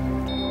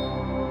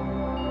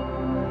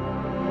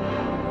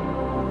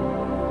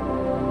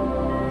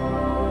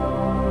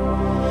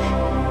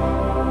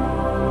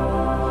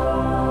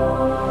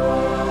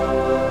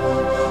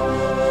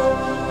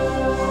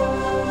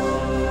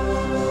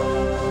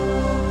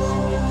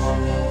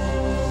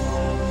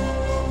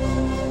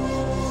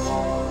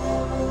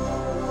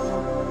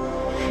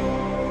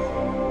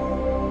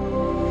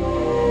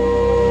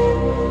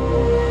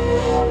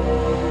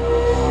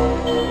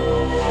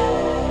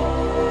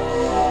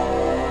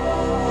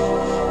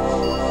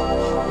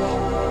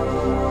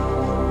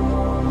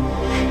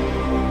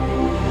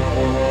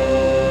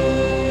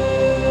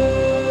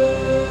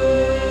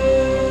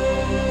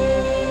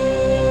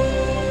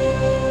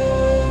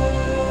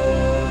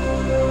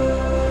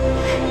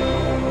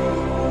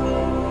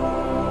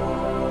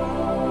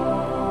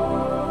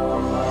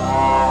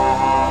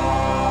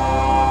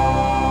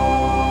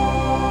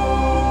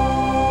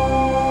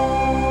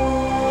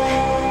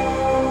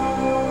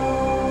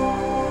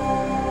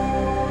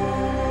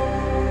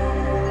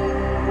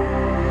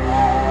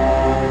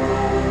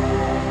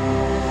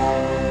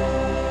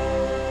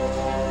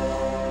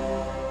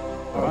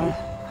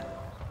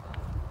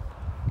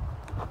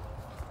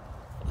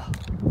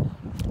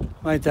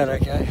 Made that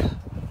okay.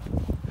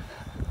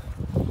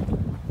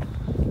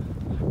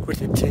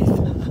 With your teeth.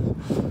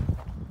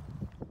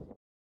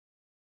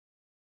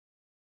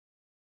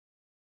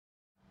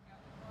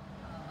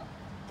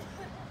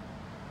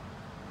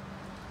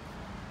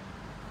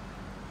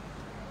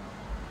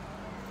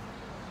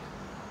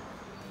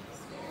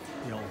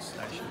 The old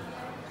station.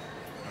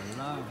 I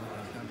love it.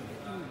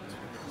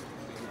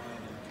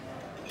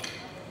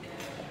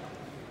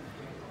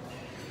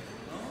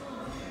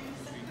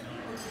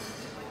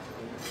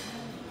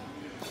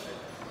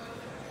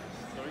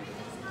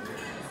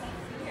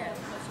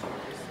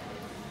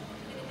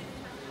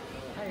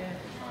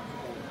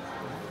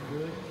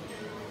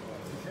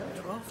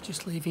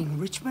 Just leaving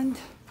Richmond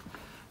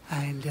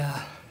and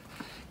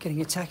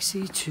getting a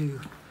taxi to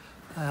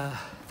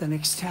the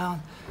next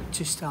town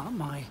to start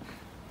my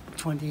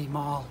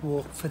 20-mile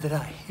walk for the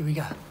day. Here we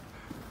go.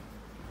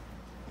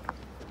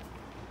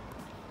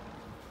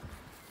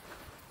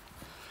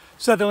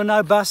 So there were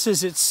no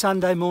buses. It's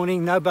Sunday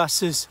morning, no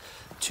buses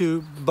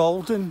to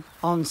Bolton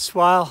on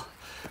Swale,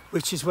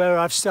 which is where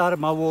I've started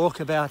my walk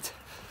about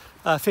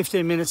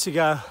 15 minutes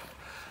ago.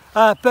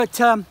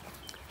 But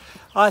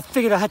I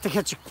figured I had to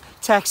catch a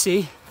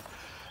taxi,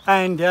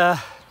 and I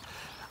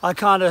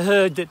kind of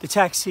heard that the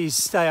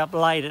taxis stay up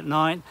late at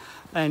night,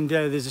 and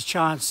there's a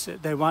chance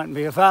that they won't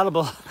be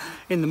available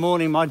in the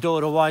morning. My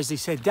daughter wisely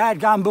said, "Dad,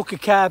 go and book a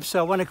cab." So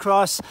I went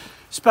across,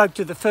 spoke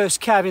to the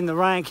first cab in the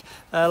rank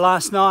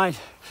last night,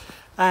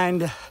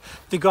 and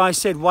the guy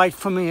said, "Wait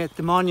for me at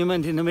the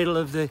monument in the middle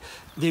of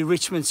the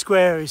Richmond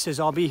Square." He says,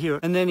 "I'll be here."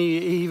 And then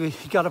he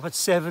got up at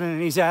 7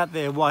 and he's out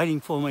there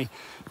waiting for me,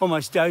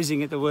 almost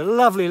dozing at the wheel.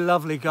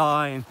 Lovely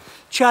guy, and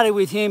chatted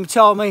with him,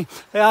 told me,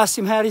 I asked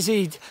him, how does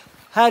he do?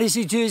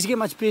 Does he get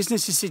much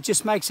business? He said,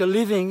 just makes a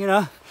living, you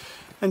know.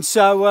 And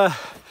so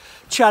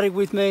chatted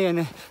with me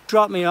and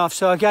dropped me off.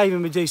 So I gave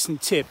him a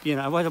decent tip, you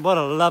know. What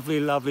a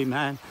lovely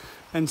man.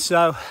 And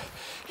so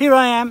here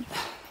I am,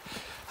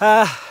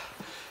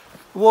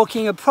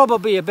 walking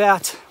probably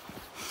about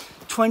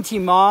 20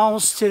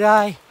 miles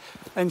today.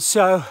 And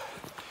so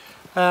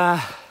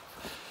that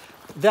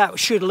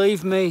should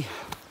leave me,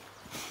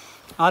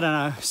 I don't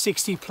know,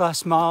 60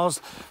 plus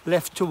miles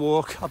left to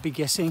walk, I'll be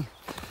guessing,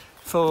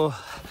 for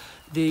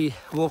the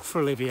walk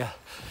for Olivia.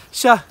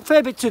 So,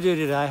 fair bit to do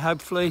today.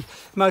 Hopefully,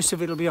 most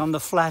of it will be on the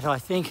flat, I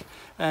think,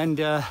 and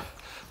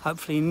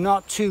hopefully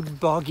not too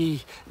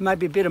boggy.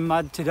 Maybe a bit of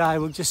mud today,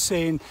 we'll just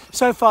see. And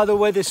so far, the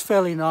weather's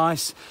fairly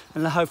nice,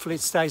 and hopefully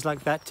it stays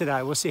like that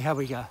today. We'll see how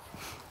we go.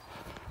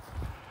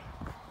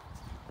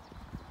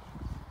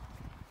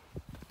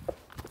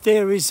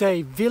 There is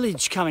a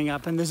village coming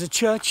up, and there's a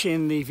church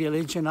in the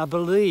village, and I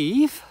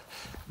believe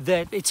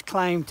that its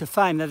claim to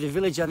fame, now the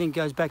village I think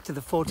goes back to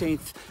the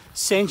 14th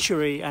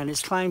century, and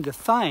its claim to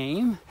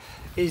fame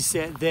is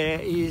that there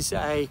is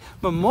a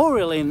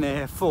memorial in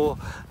there for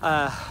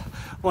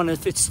one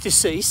of its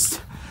deceased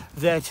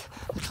that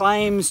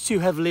claims to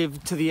have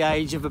lived to the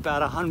age of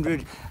about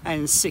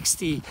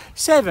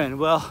 167.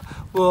 Well,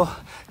 we'll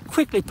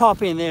quickly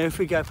pop in there if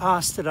we go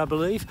past it, I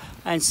believe,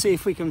 and see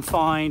if we can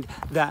find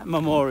that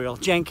memorial.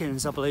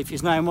 Jenkins, I believe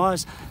his name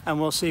was,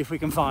 and we'll see if we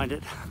can find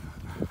it.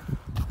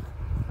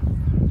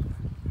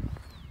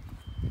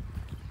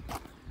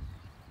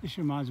 This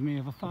reminds me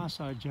of a Far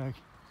Side joke.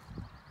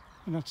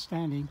 We're not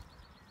standing.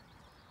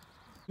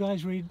 You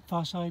guys read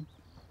Far Side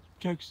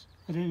jokes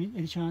at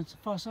any chance?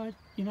 Far Side?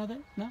 You know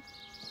that? No?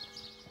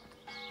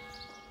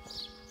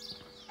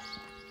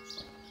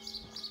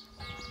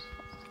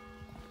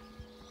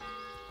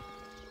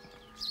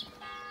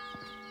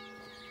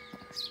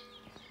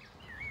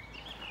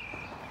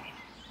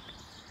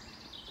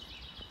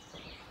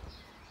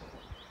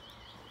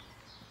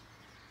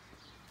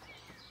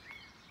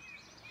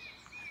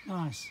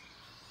 Nice.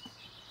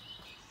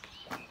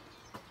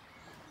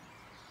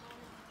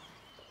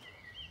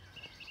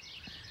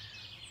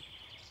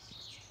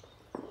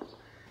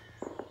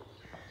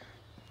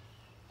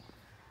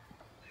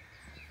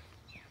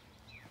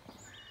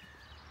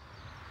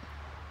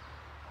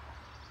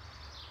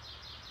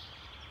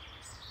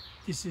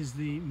 This is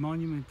the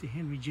monument to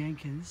Henry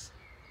Jenkins.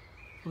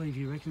 I believe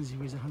he reckons he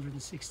was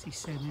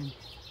 167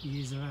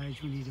 years of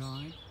age when he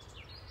died.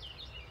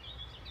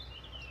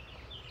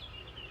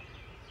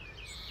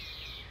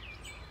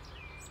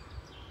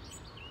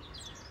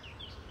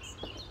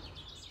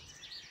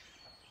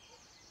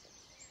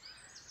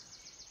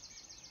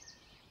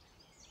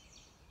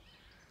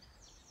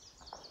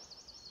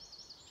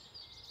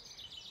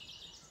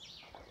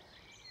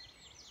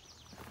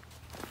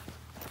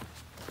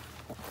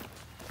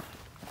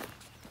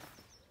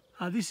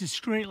 This is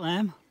street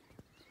lamb.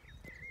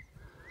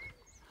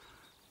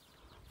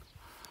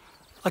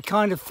 I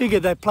kind of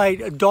figured they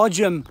played a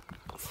dodgem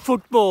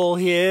football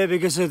here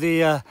because of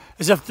the,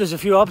 as if there's a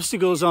few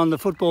obstacles on the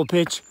football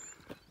pitch,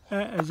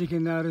 as you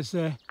can notice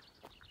there.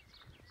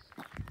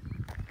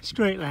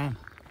 Street lamb.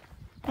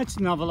 That's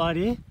a novel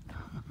idea.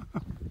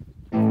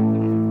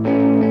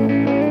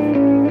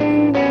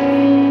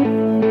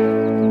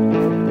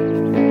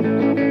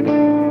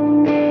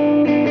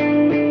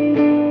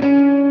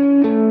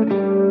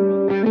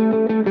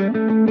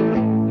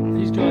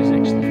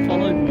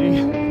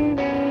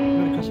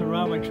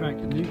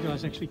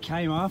 Actually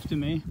came after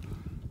me.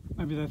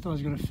 Maybe they thought I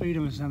was going to feed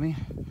them or something,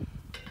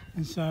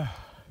 and so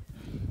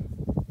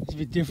it's a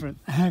bit different.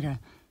 Okay,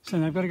 so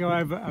now I've got to go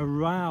over a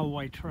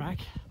railway track.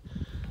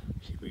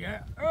 Here we go.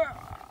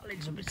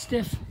 Legs are a bit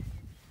stiff.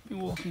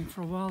 Been walking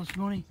for a while this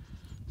morning,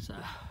 so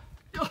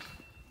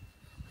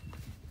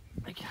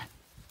okay.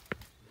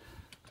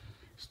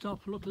 Stop,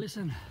 look,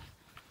 listen.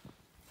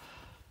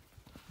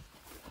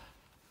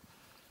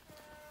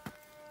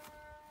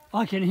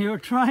 I can hear a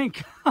train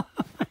coming.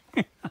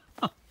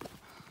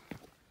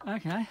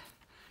 Okay,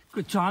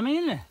 good timing,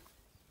 isn't it?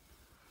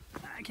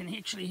 I can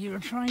actually hear a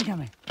train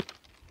coming.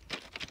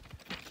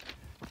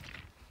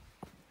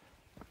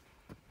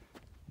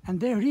 And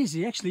there it is,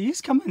 he actually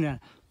is coming now.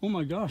 Oh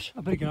my gosh,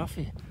 I better get off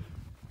here.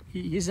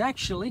 He is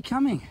actually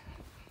coming.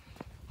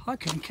 I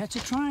couldn't catch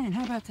a train,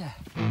 how about that?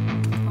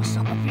 I'll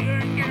stop up here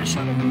and get a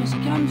shot of him as he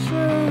comes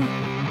through.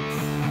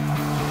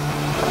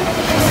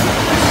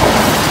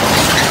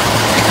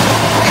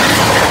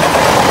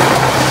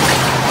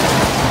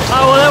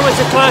 Oh, well, that was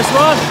a close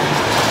one.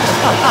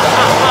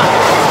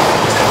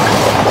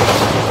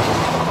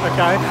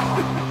 Okay.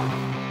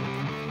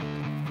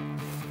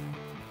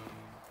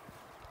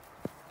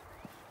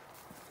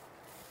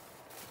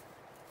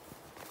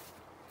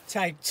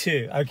 Take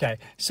two. Okay,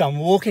 so I'm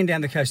walking down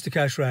the Coast to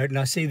Coast Road and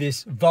I see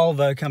this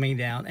Volvo coming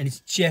down, and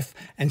it's Jeff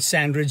and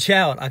Sandra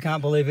Jowett. I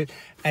can't believe it.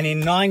 And in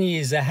 9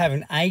 years, they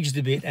haven't aged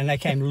a bit, and they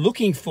came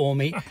looking for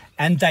me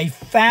and they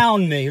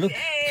found me. Look,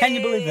 can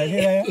you believe that?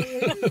 Yeah.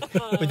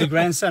 With the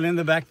grandson in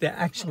the back, they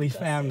actually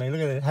found me.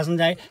 Look at it.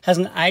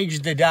 Hasn't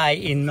aged a day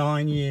in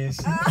 9 years.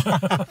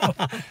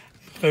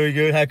 Very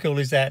good. How cool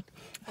is that?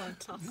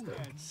 Fantastic.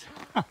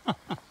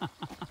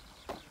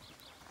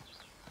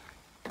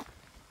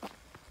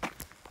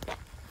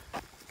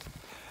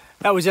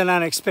 That was an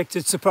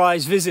unexpected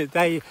surprise visit.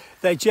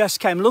 They just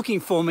came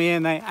looking for me,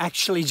 and they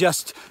actually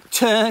just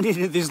turned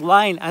into this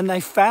lane and they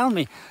found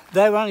me.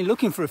 They were only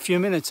looking for a few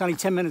minutes, only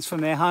 10 minutes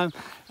from their home,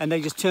 and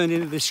they just turned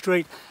into the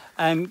street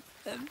and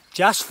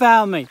just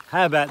found me.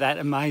 How about that?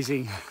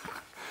 Amazing.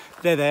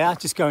 There they are,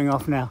 just going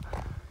off now.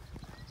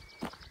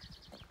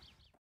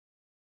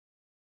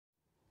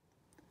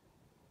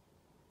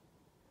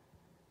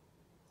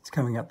 It's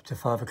coming up to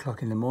 5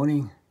 o'clock in the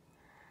morning,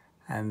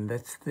 and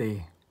that's the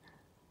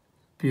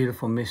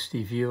beautiful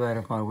misty view out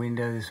of my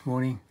window this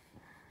morning.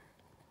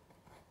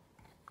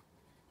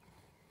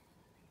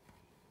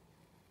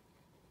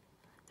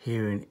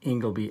 Here in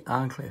Ingleby,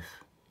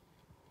 Arncliffe.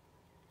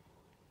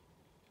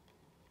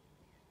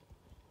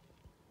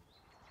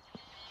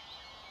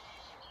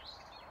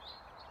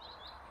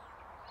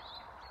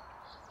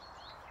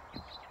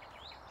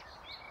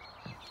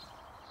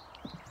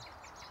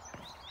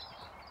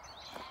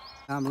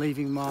 I'm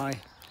leaving my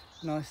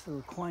nice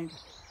little quaint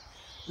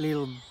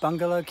little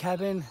bungalow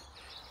cabin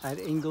at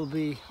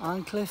Ingleby,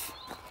 Arncliffe,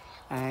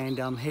 and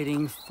I'm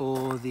heading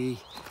for the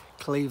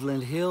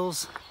Cleveland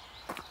Hills.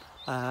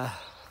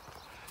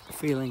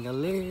 Feeling a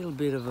little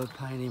bit of a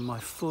pain in my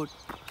foot,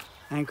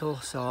 ankle,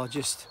 so I'll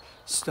just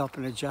stop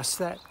and adjust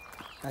that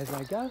as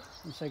I go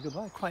and say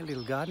goodbye. Quaint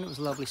little garden, it was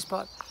a lovely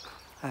spot,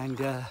 and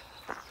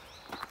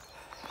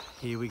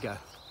here we go.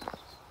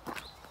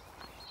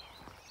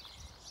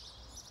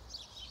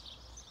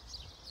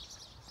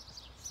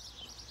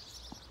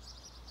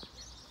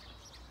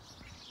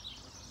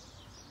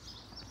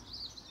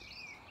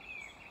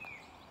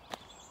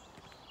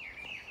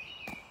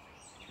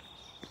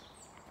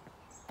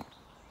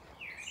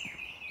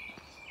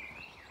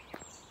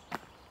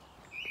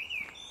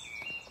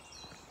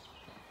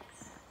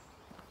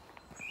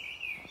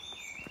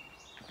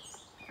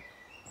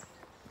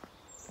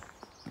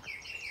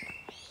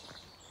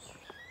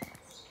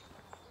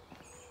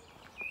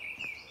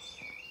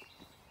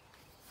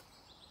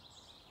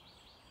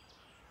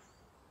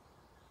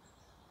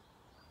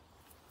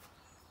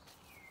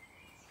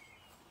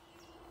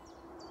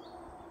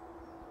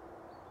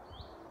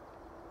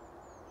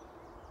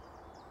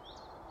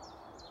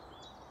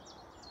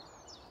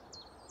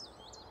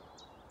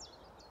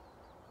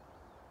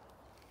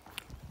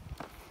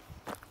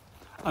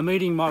 I'm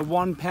eating my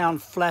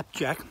 £1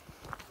 flapjack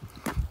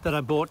that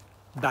I bought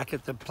back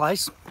at the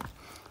place.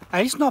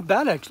 And it's not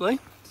bad actually.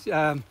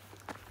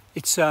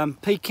 It's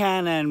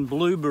pecan and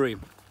blueberry.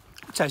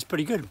 It tastes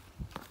pretty good.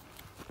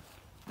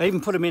 They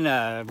even put them in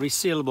a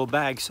resealable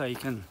bag so you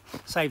can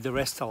save the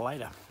rest till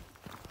later.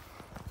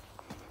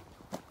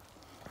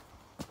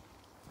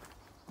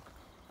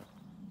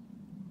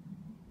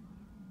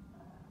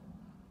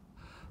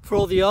 For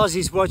all the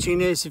Aussies watching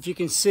this, if you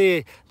can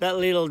see that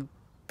little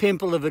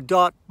pimple of a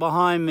dot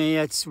behind me,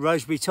 it's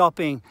Rosebery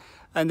Topping,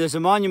 and there's a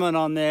monument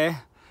on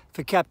there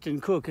for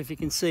Captain Cook, if you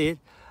can see it.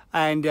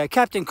 And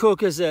Captain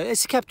Cook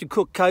it's Captain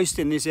Cook Coast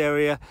in this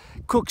area.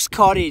 Cook's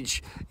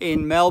Cottage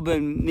in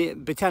Melbourne, near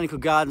Botanical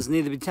Gardens,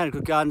 near the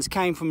Botanical Gardens,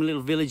 came from a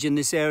little village in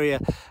this area.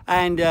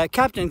 And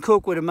Captain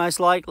Cook would have most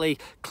likely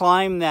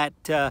climbed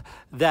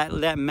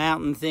that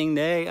mountain thing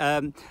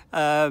there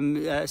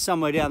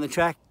somewhere down the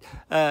track.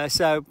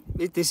 So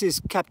this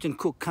is Captain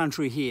Cook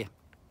country here.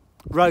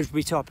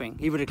 Rosebery Topping,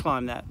 he would have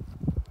climbed that.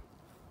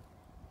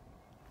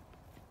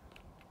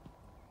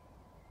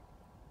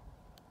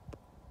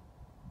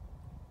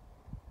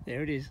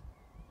 There it is.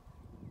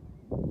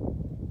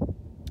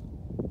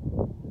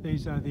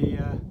 These are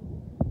the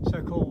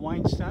so-called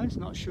Wain stones.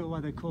 Not sure why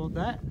they're called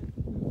that.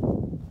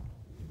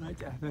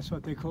 That's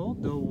what they're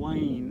called, the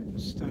Wain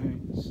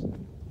stones.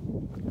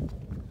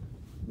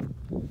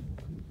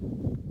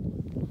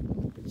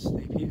 A bit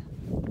steep here.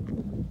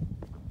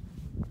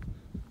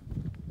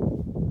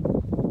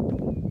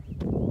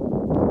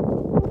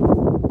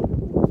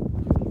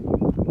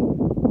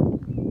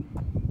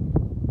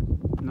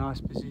 Nice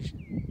position.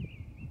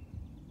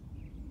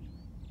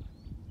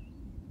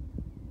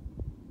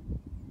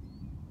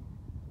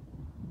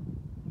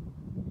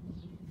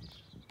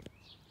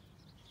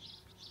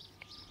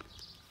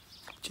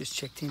 Just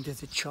checked into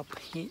the chop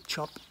in,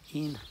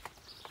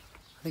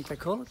 I think they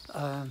call it,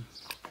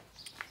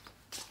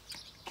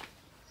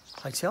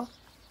 hotel,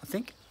 I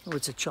think. Oh,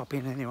 it's a chop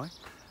in anyway.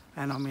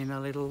 And I'm in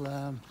a little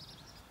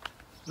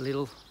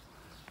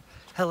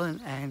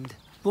Helen and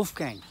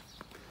Wolfgang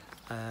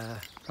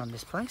run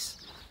this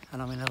place,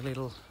 and I'm in a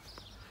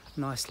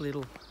nice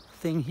little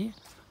thing here.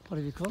 What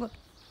do you call it?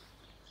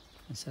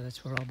 And so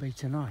that's where I'll be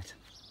tonight.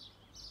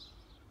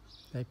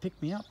 They pick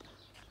me up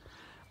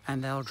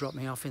and they'll drop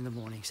me off in the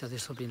morning, so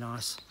this will be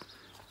nice.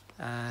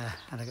 And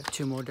I've got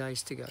 2 more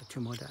days to go, 2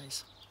 more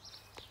days.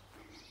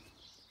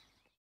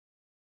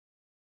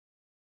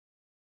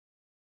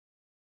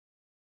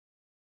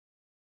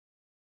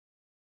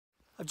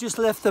 I've just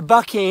left the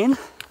Buck Inn.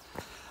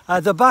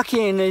 The Buck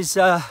Inn is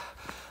a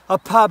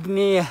pub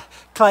near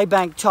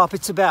Claybank Top.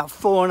 It's about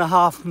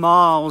 4.5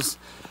 miles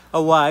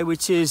away,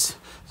 which is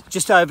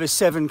just over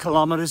 7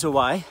 kilometres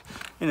away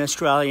in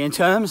Australian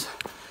terms.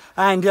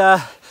 And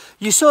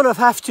you sort of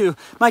have to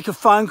make a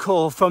phone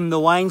call from the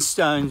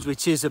Wainstones,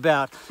 which is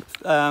about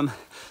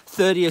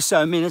 30 or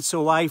so minutes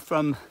away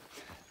from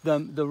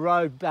the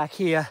road back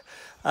here.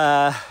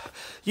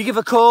 You give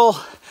a call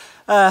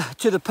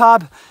to the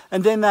pub,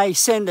 and then they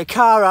send a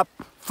car up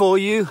for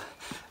you,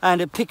 and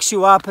it picks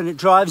you up and it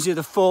drives you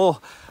the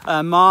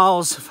 4.5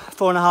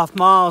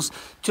 miles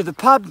to the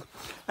pub,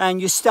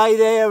 and you stay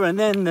there, and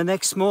then the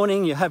next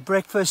morning you have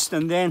breakfast,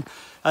 and then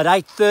at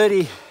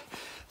 8:30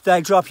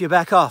 they drop you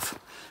back off.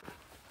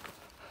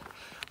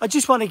 I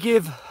just want to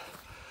give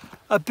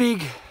a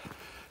big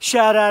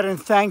shout out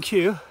and thank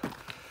you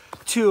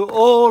to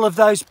all of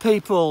those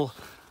people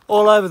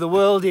all over the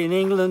world, in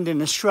England,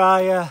 in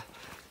Australia,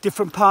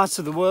 different parts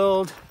of the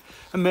world,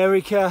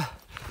 America,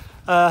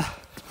 that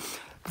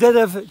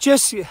have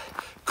just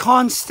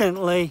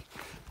constantly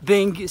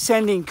been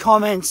sending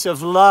comments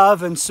of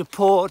love and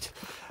support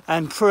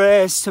and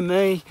prayers to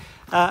me.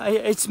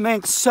 It's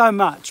meant so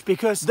much,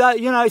 because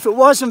you know, if it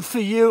wasn't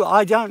for you,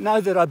 I don't know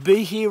that I'd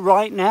be here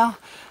right now.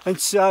 And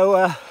so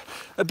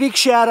a big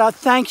shout out,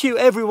 thank you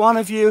every one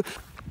of you.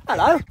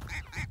 Hello.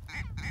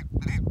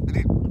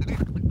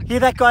 Hear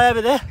that guy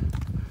over there?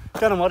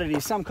 Don't know what it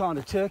is, some kind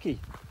of turkey.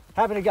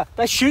 Having a go.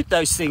 They shoot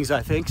those things,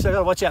 I think, so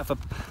gotta watch out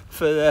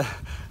for the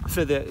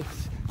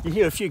you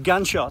hear a few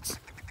gunshots.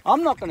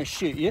 I'm not gonna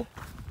shoot you.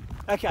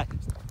 Okay.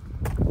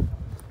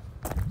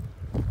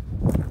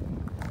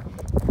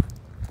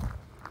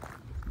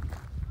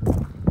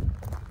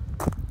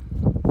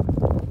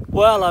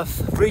 Well,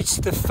 I've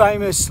reached the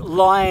famous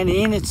Lion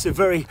Inn. It's a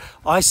very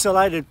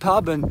isolated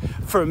pub, and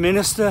for a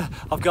minister,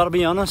 I've got to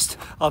be honest,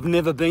 I've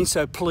never been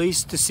so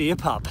pleased to see a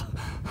pub.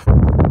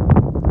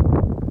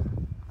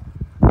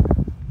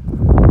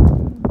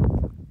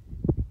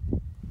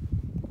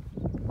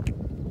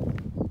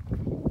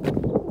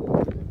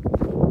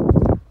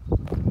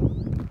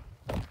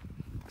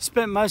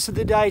 Spent most of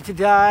the day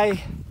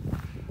today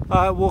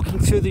walking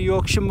through the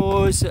Yorkshire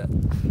Moors,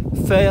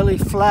 fairly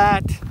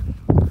flat.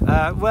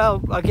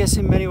 Well, I guess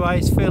in many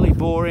ways fairly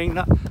boring,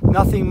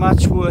 nothing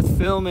much worth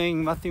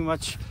filming, nothing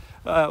much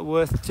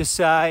worth to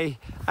say.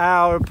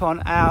 Hour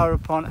upon hour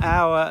upon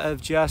hour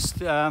of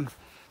just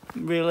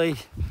really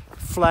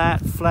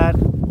flat,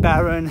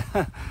 barren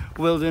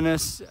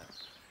wilderness.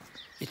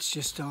 It's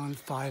just on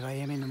 5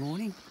 a.m. in the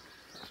morning,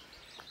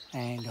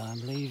 and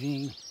I'm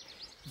leaving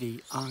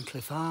the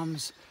Arncliffe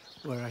Arms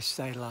where I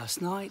stayed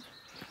last night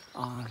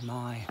on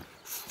my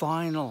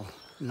final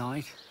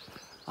night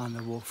on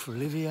the walk for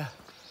Olivia,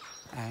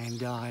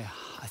 and I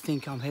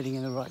think I'm heading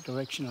in the right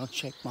direction. I'll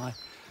check my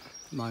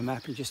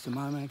map in just a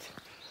moment.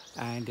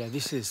 And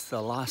this is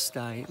the last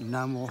day,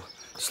 no more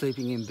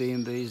sleeping in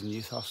B&Bs and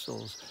youth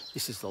hostels.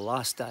 This is the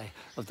last day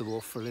of the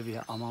walk for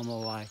Olivia. I'm on my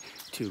way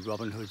to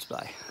Robin Hood's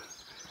Bay.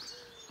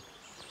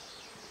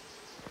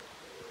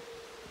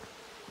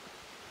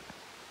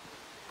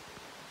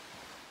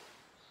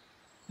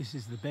 This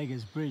is the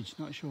Beggar's Bridge,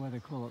 not sure why they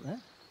call it that.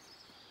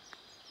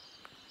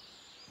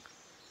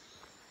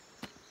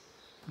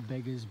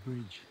 Beggar's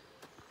Bridge.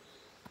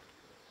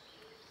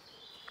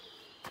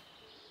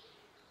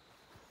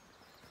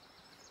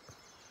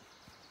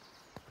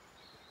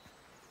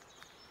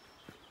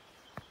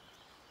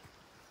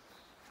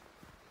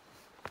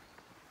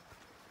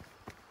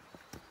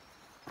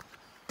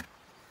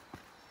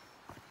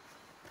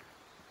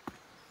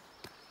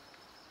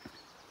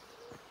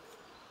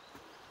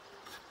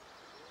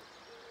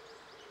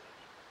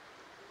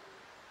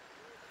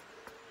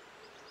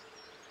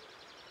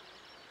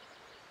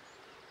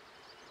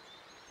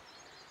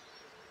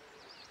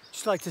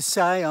 Just like to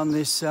say on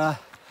this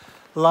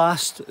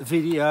last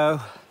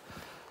video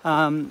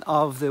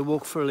of the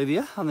walk for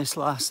Olivia on this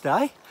last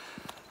day,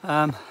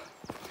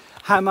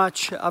 how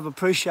much I've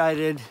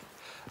appreciated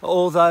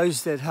all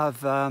those that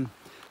have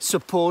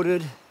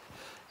supported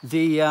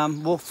the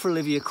walk for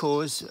Olivia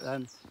cause.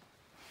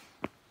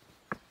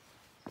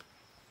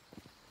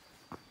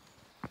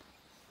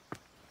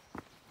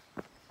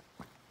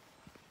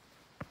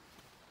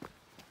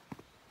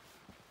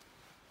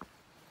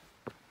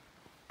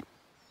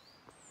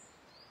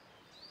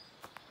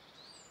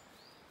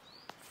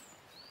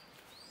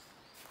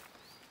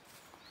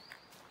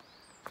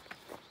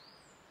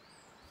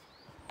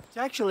 It's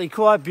actually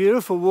quite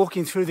beautiful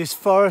walking through this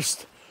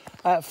forest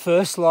at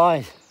first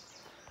light.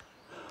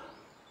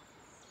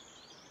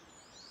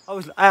 I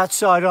was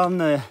outside on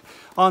the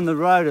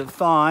road at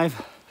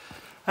 5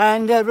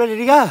 and ready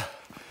to go,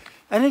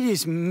 and it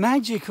is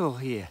magical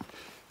here.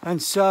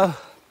 And so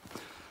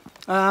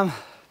I'm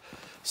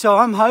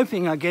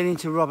hoping I get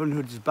into Robin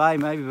Hood's Bay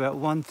maybe about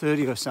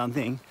 1:30 or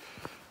something.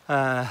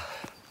 But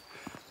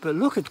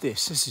look at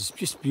this. This is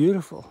just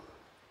beautiful.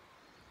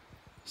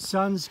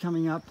 Sun's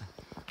coming up.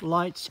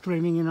 Light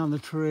streaming in on the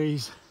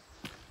trees.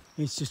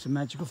 It's just a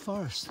magical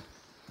forest.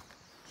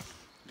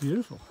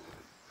 Beautiful.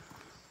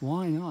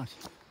 Why not?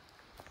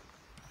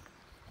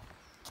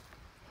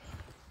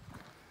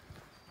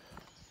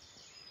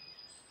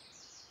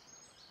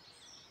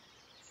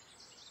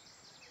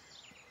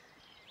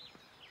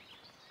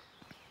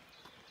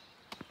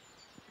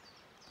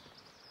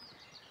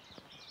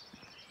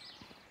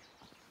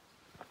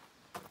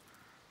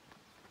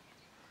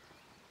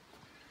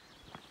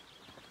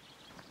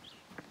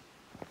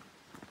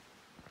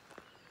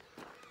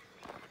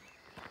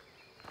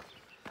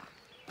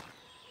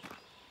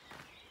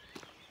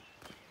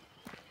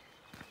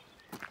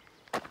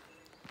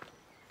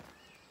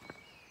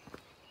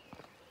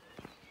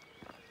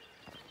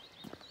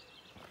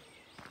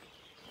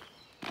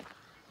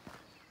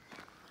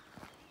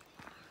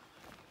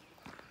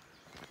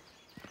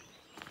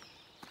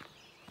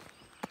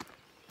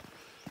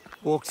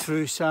 Walked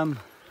through some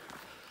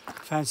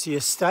fancy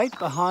estate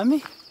behind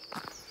me.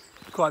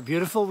 Quite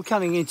beautiful. We're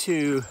coming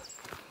into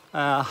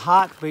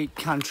Heartbeat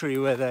country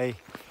where they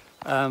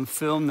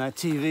film that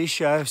TV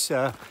show.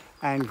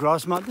 And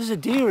Grosmont. There's a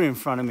deer in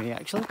front of me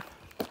actually.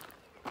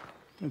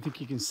 Don't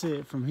think you can see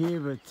it from here,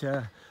 but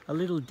a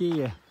little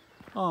deer.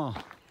 Oh,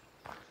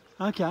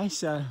 okay.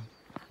 So,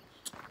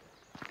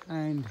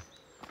 and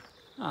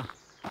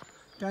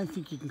don't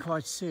think you can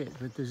quite see it,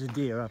 but there's a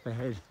deer up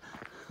ahead.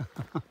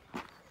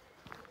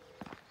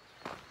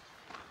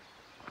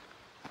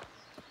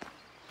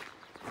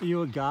 Are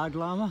you a guard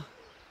llama?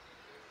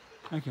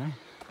 Okay.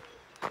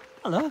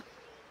 Hello.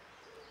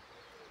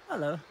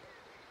 Hello.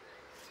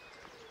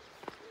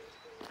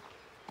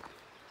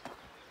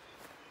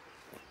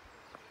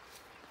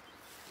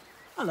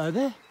 Hello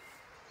there.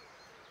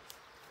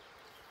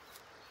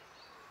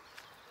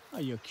 Oh,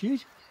 you're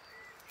cute.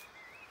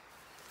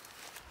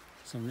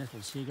 Some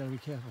nettles here, gotta be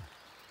careful.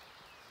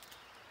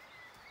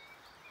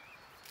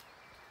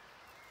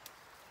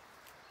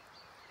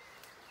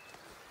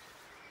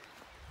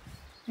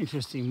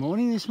 Interesting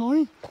morning this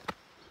morning.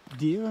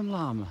 Deer and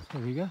llama.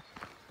 There we go.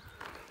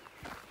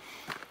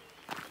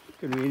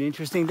 Going to be an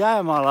interesting day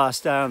on my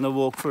last day on the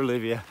walk for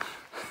Olivia.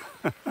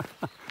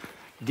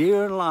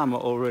 Deer and llama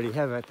already.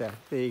 How about that?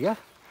 There you go.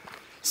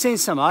 Seen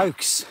some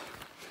oaks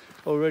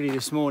already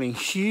this morning.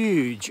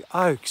 Huge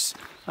oaks.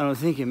 And I'm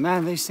thinking,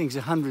 man, these things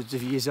are hundreds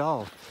of years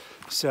old.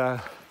 So,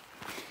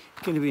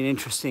 going to be an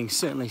interesting,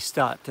 certainly,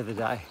 start to the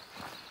day.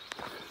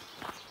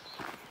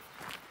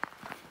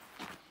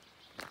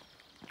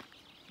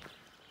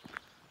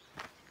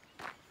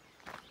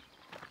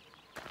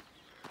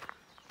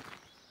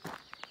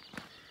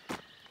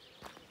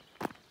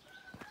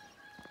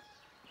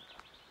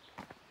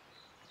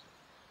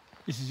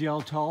 This is the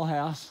old toll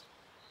house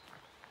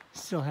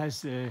Still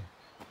has the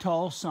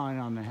toll sign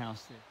on the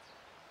house there.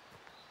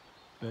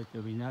 But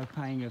there'll be no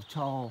paying of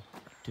toll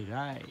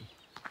today.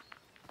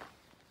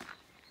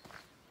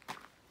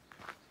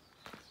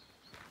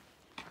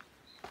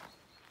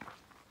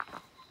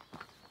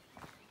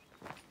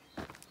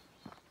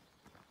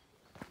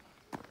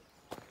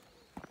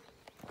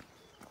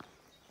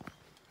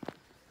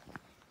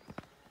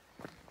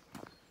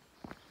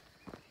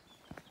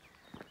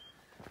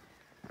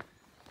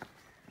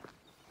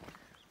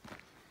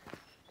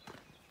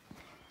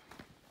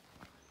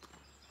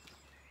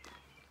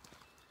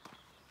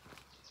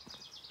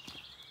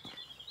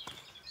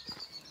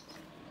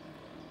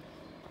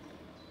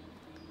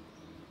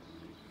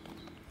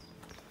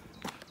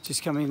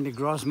 Just coming into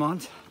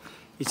Grosmont.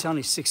 It's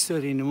only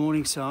 6:30 in the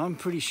morning, so I'm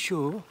pretty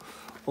sure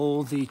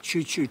all the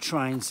choo-choo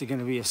trains are going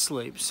to be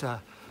asleep. So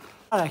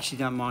I actually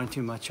don't mind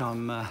too much.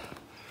 My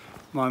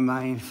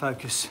main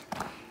focus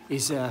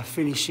is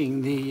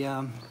finishing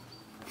the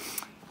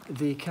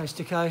coast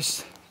to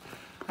coast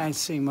and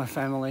seeing my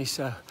family,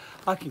 so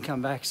I can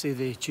come back, see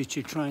the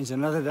choo-choo trains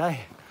another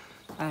day,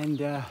 and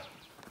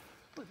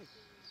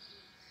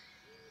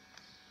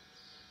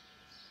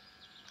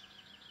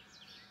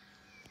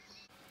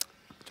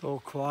it's all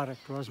quiet at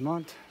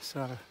Grosmont,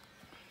 so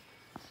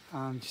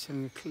I'm just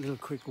having a little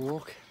quick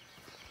walk,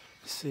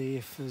 see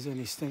if there's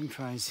any steam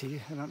trains here.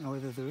 I don't know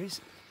whether there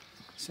is.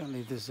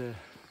 Certainly there's a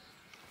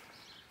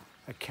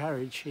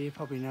carriage here,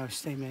 probably no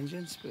steam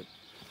engines, but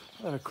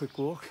I'll have a quick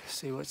walk,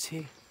 see what's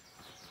here.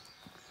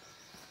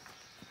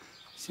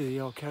 See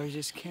the old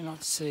carriages,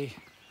 cannot see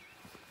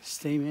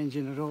steam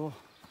engine at all,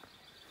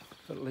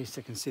 but at least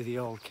I can see the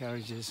old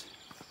carriages.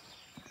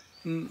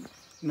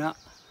 No,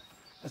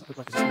 doesn't look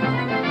like a steam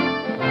engine.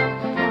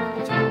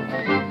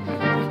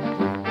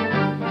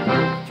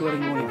 Too early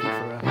in the morning for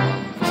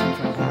steam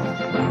train.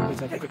 Let's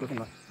take a quick look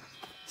anyway,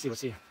 see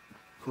what's here.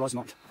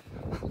 Grosmont.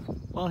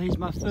 Well, here's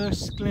my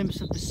first glimpse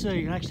of the sea.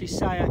 I can actually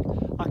say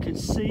I can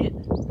see it.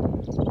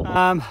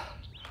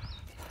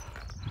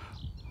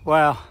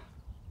 Wow.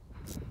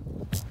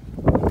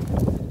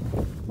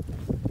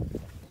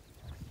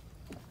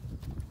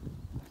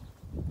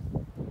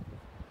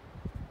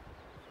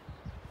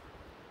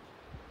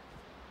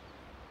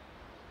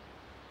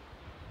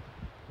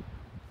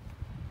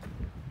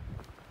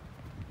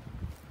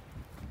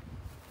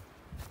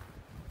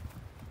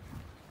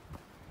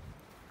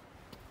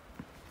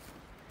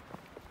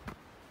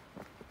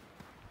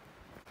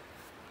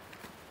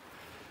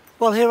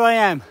 Well, here I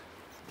am,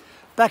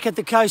 back at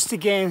the coast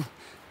again,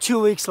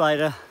 2 weeks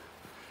later.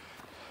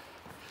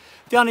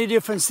 The only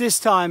difference this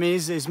time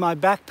is my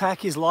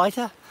backpack is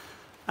lighter,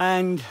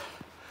 and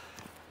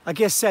I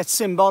guess that's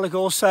symbolic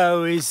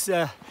also is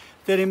that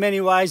in many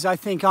ways I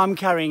think I'm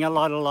carrying a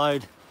lighter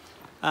load.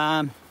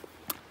 I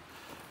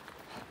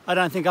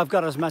don't think I've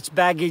got as much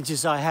baggage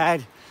as I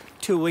had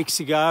 2 weeks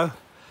ago.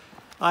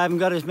 I haven't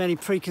got as many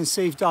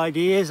preconceived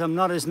ideas, I'm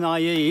not as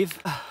naive.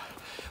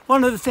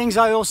 One of the things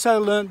I also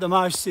learnt the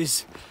most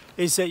is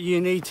that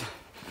you need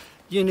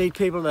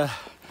people to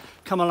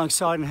come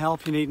alongside and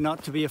help. You need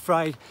not to be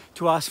afraid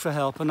to ask for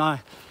help. And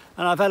I've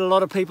had a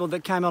lot of people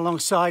that came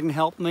alongside and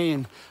helped me,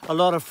 and a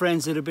lot of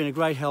friends that have been a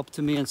great help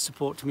to me and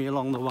support to me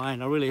along the way,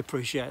 and I really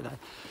appreciate that.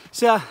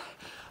 So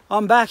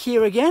I'm back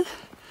here again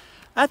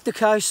at the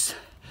coast,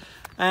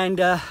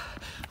 and I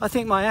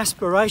think my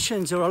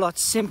aspirations are a lot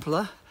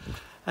simpler,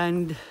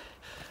 and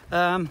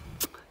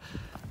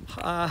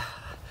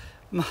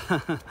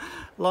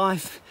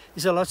life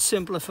is a lot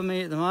simpler for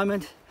me at the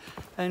moment,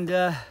 and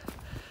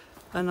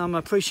I'm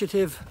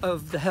appreciative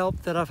of the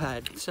help that I've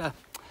had. So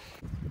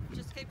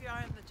just keep your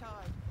eye on the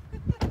tide.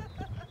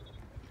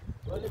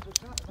 Well, if I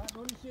can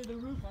only see the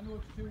roof, I know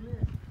it's too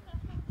late.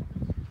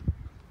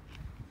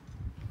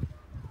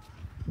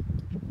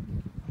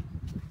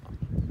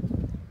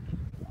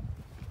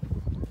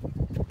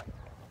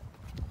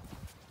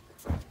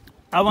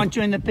 I want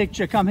you in the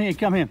picture. Come here,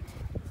 come here.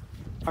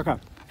 Okay.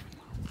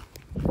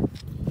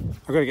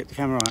 I've got to get the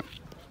camera on.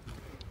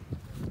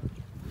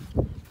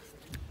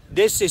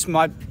 This is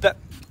my...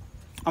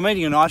 I'm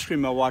eating an ice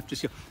cream, my wife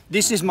just...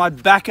 This is my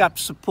backup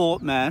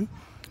support man.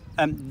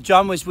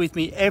 John was with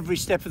me every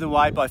step of the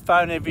way by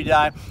phone every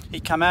day.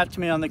 He'd come out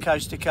to me on the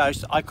coast to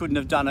coast. I couldn't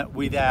have done it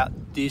without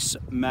this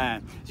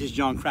man. This is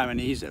John Cramer, and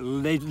he's a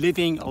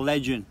living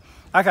legend.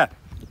 Okay.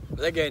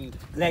 Legend.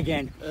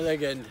 Legend. A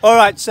legend. All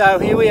right, so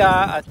here we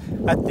are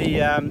at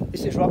the...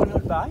 this is Robin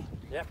Hood Bay.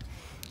 Yep.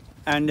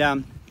 And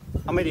I'm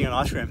eating an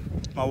ice cream.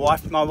 My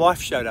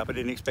wife showed up. I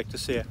didn't expect to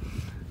see her.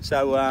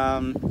 So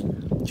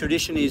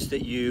tradition is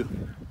that you...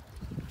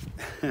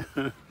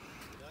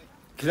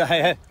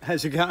 G'day,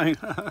 how's it going?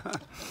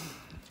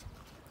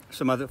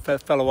 Some other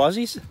fellow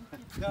Aussies?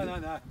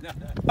 No.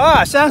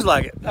 Ah, sounds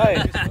like it. Oh,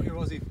 Just got your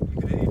Aussie.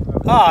 You can edit.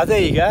 ah,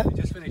 there you go. You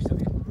just finished, have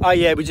you? Oh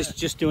yeah, we're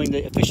just doing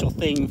the official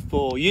thing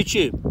for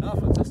YouTube. Oh,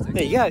 fantastic.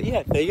 There you go.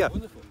 Yeah, there you go.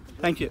 Wonderful.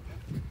 Thank you.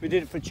 We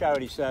did it for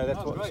charity, so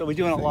that's what. great. So we're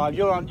doing it live.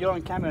 You're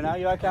on camera now.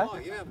 You okay? Oh,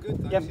 yeah, I'm good.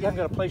 Thanks. You haven't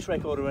got a police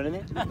record or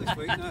anything? Not this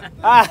week, no.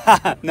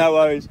 Ah, no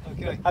worries.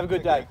 Okay. Have a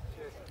good day.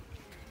 Cheers.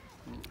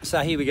 So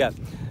here we go.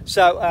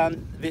 So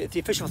the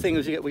official thing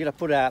is we're going to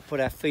put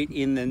our feet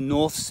in the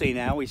North Sea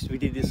now. We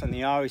did this on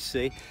the Irish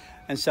Sea,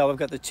 and so I've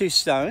got the 2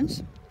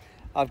 stones.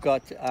 I've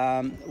got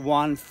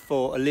one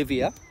for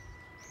Olivia.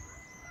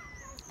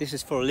 This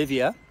is for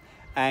Olivia,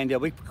 and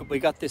we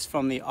got this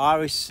from the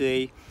Irish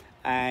Sea,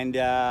 and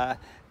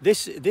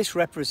this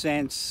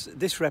represents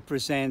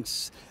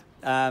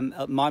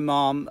my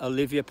mom,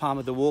 Olivia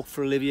Palmer, the Walk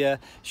for Olivia.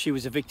 She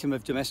was a victim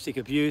of domestic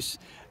abuse.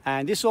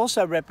 And this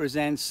also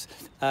represents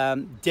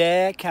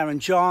Dare, Karen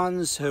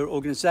Johns, her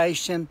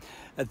organisation,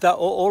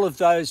 all of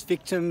those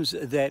victims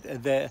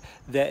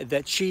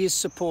that she is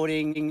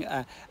supporting,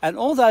 and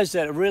all those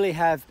that really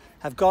have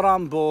got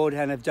on board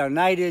and have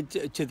donated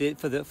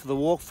for the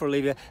Walk for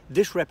Olivia.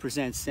 This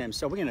represents them.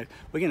 So we're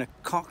gonna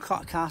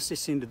cast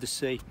this into the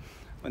sea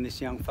when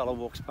this young fellow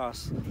walks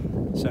past.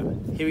 So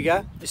here we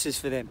go. This is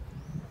for them.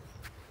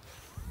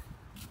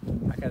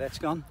 Okay, that's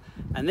gone.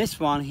 And this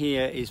one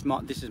here is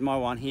my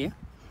one here.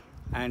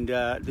 And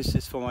this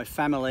is for my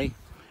family,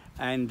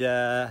 and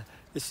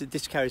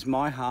this carries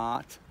my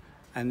heart,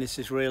 and this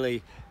is for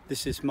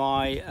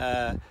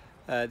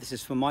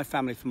my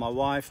family, for my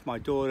wife, my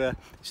daughter.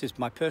 This is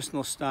my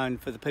personal stone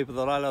for the people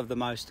that I love the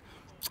most,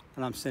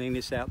 and I'm sending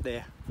this out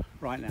there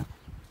right now.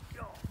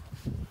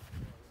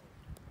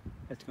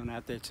 That's gone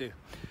out there too.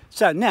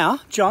 So now,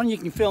 John, you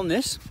can film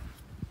this,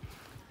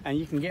 and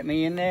you can get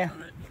me in there.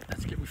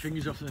 Let's get my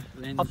fingers off the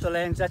lens. Off the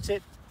lens, that's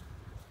it.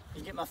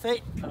 You get my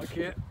feet.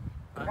 Okay.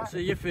 I can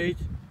see your feet.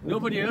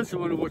 Nobody else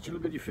will want to watch you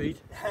look at your feet.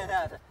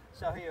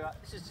 So here,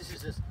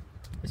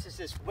 this is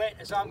as wet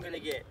as I'm going to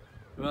get.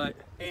 Right.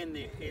 In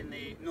the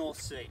North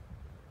Sea.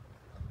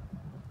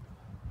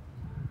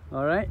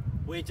 All right.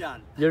 We're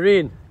done. You're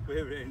in.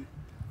 We're in.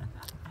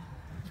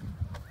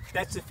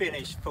 That's the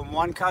finish. From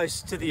one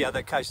coast to the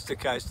other, coast to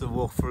coast, the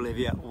Walk for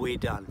Olivia. We're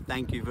done.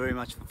 Thank you very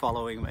much for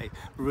following me.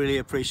 Really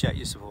appreciate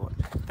your support.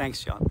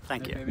 Thanks, John.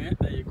 Thank you. Mate.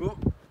 There you go.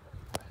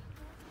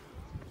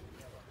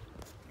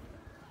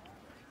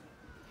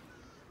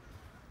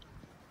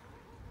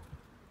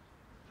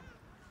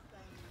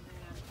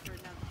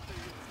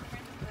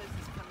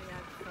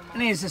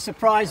 And here's the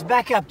surprise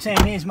backup team.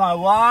 Here's my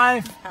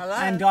wife. Hello.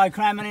 And Di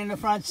Crammon in the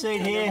front seat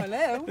here.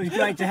 Hello. It was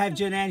great to have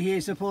Jeanette here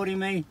supporting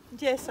me.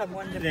 Yes, I'm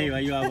wonderful. There you are,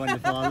 you are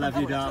wonderful. I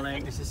love you,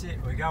 darling. This is it.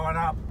 We're going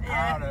up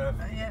out of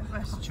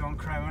John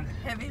Crammon.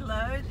 Heavy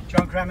load.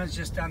 John Crammon's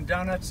just done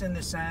donuts in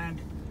the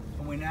sand,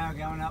 and we're now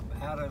going up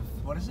out of,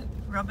 what is it?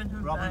 Robin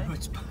Hood Robin Bay.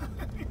 Hood's Bay.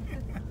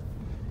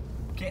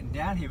 Getting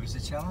down here was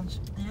a challenge.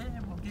 Yeah,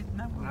 we'll get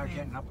up. No,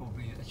 getting up will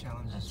be a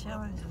challenge as well.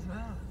 Challenge as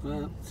well.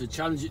 Well, it's a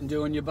challenge you can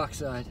do on your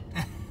backside.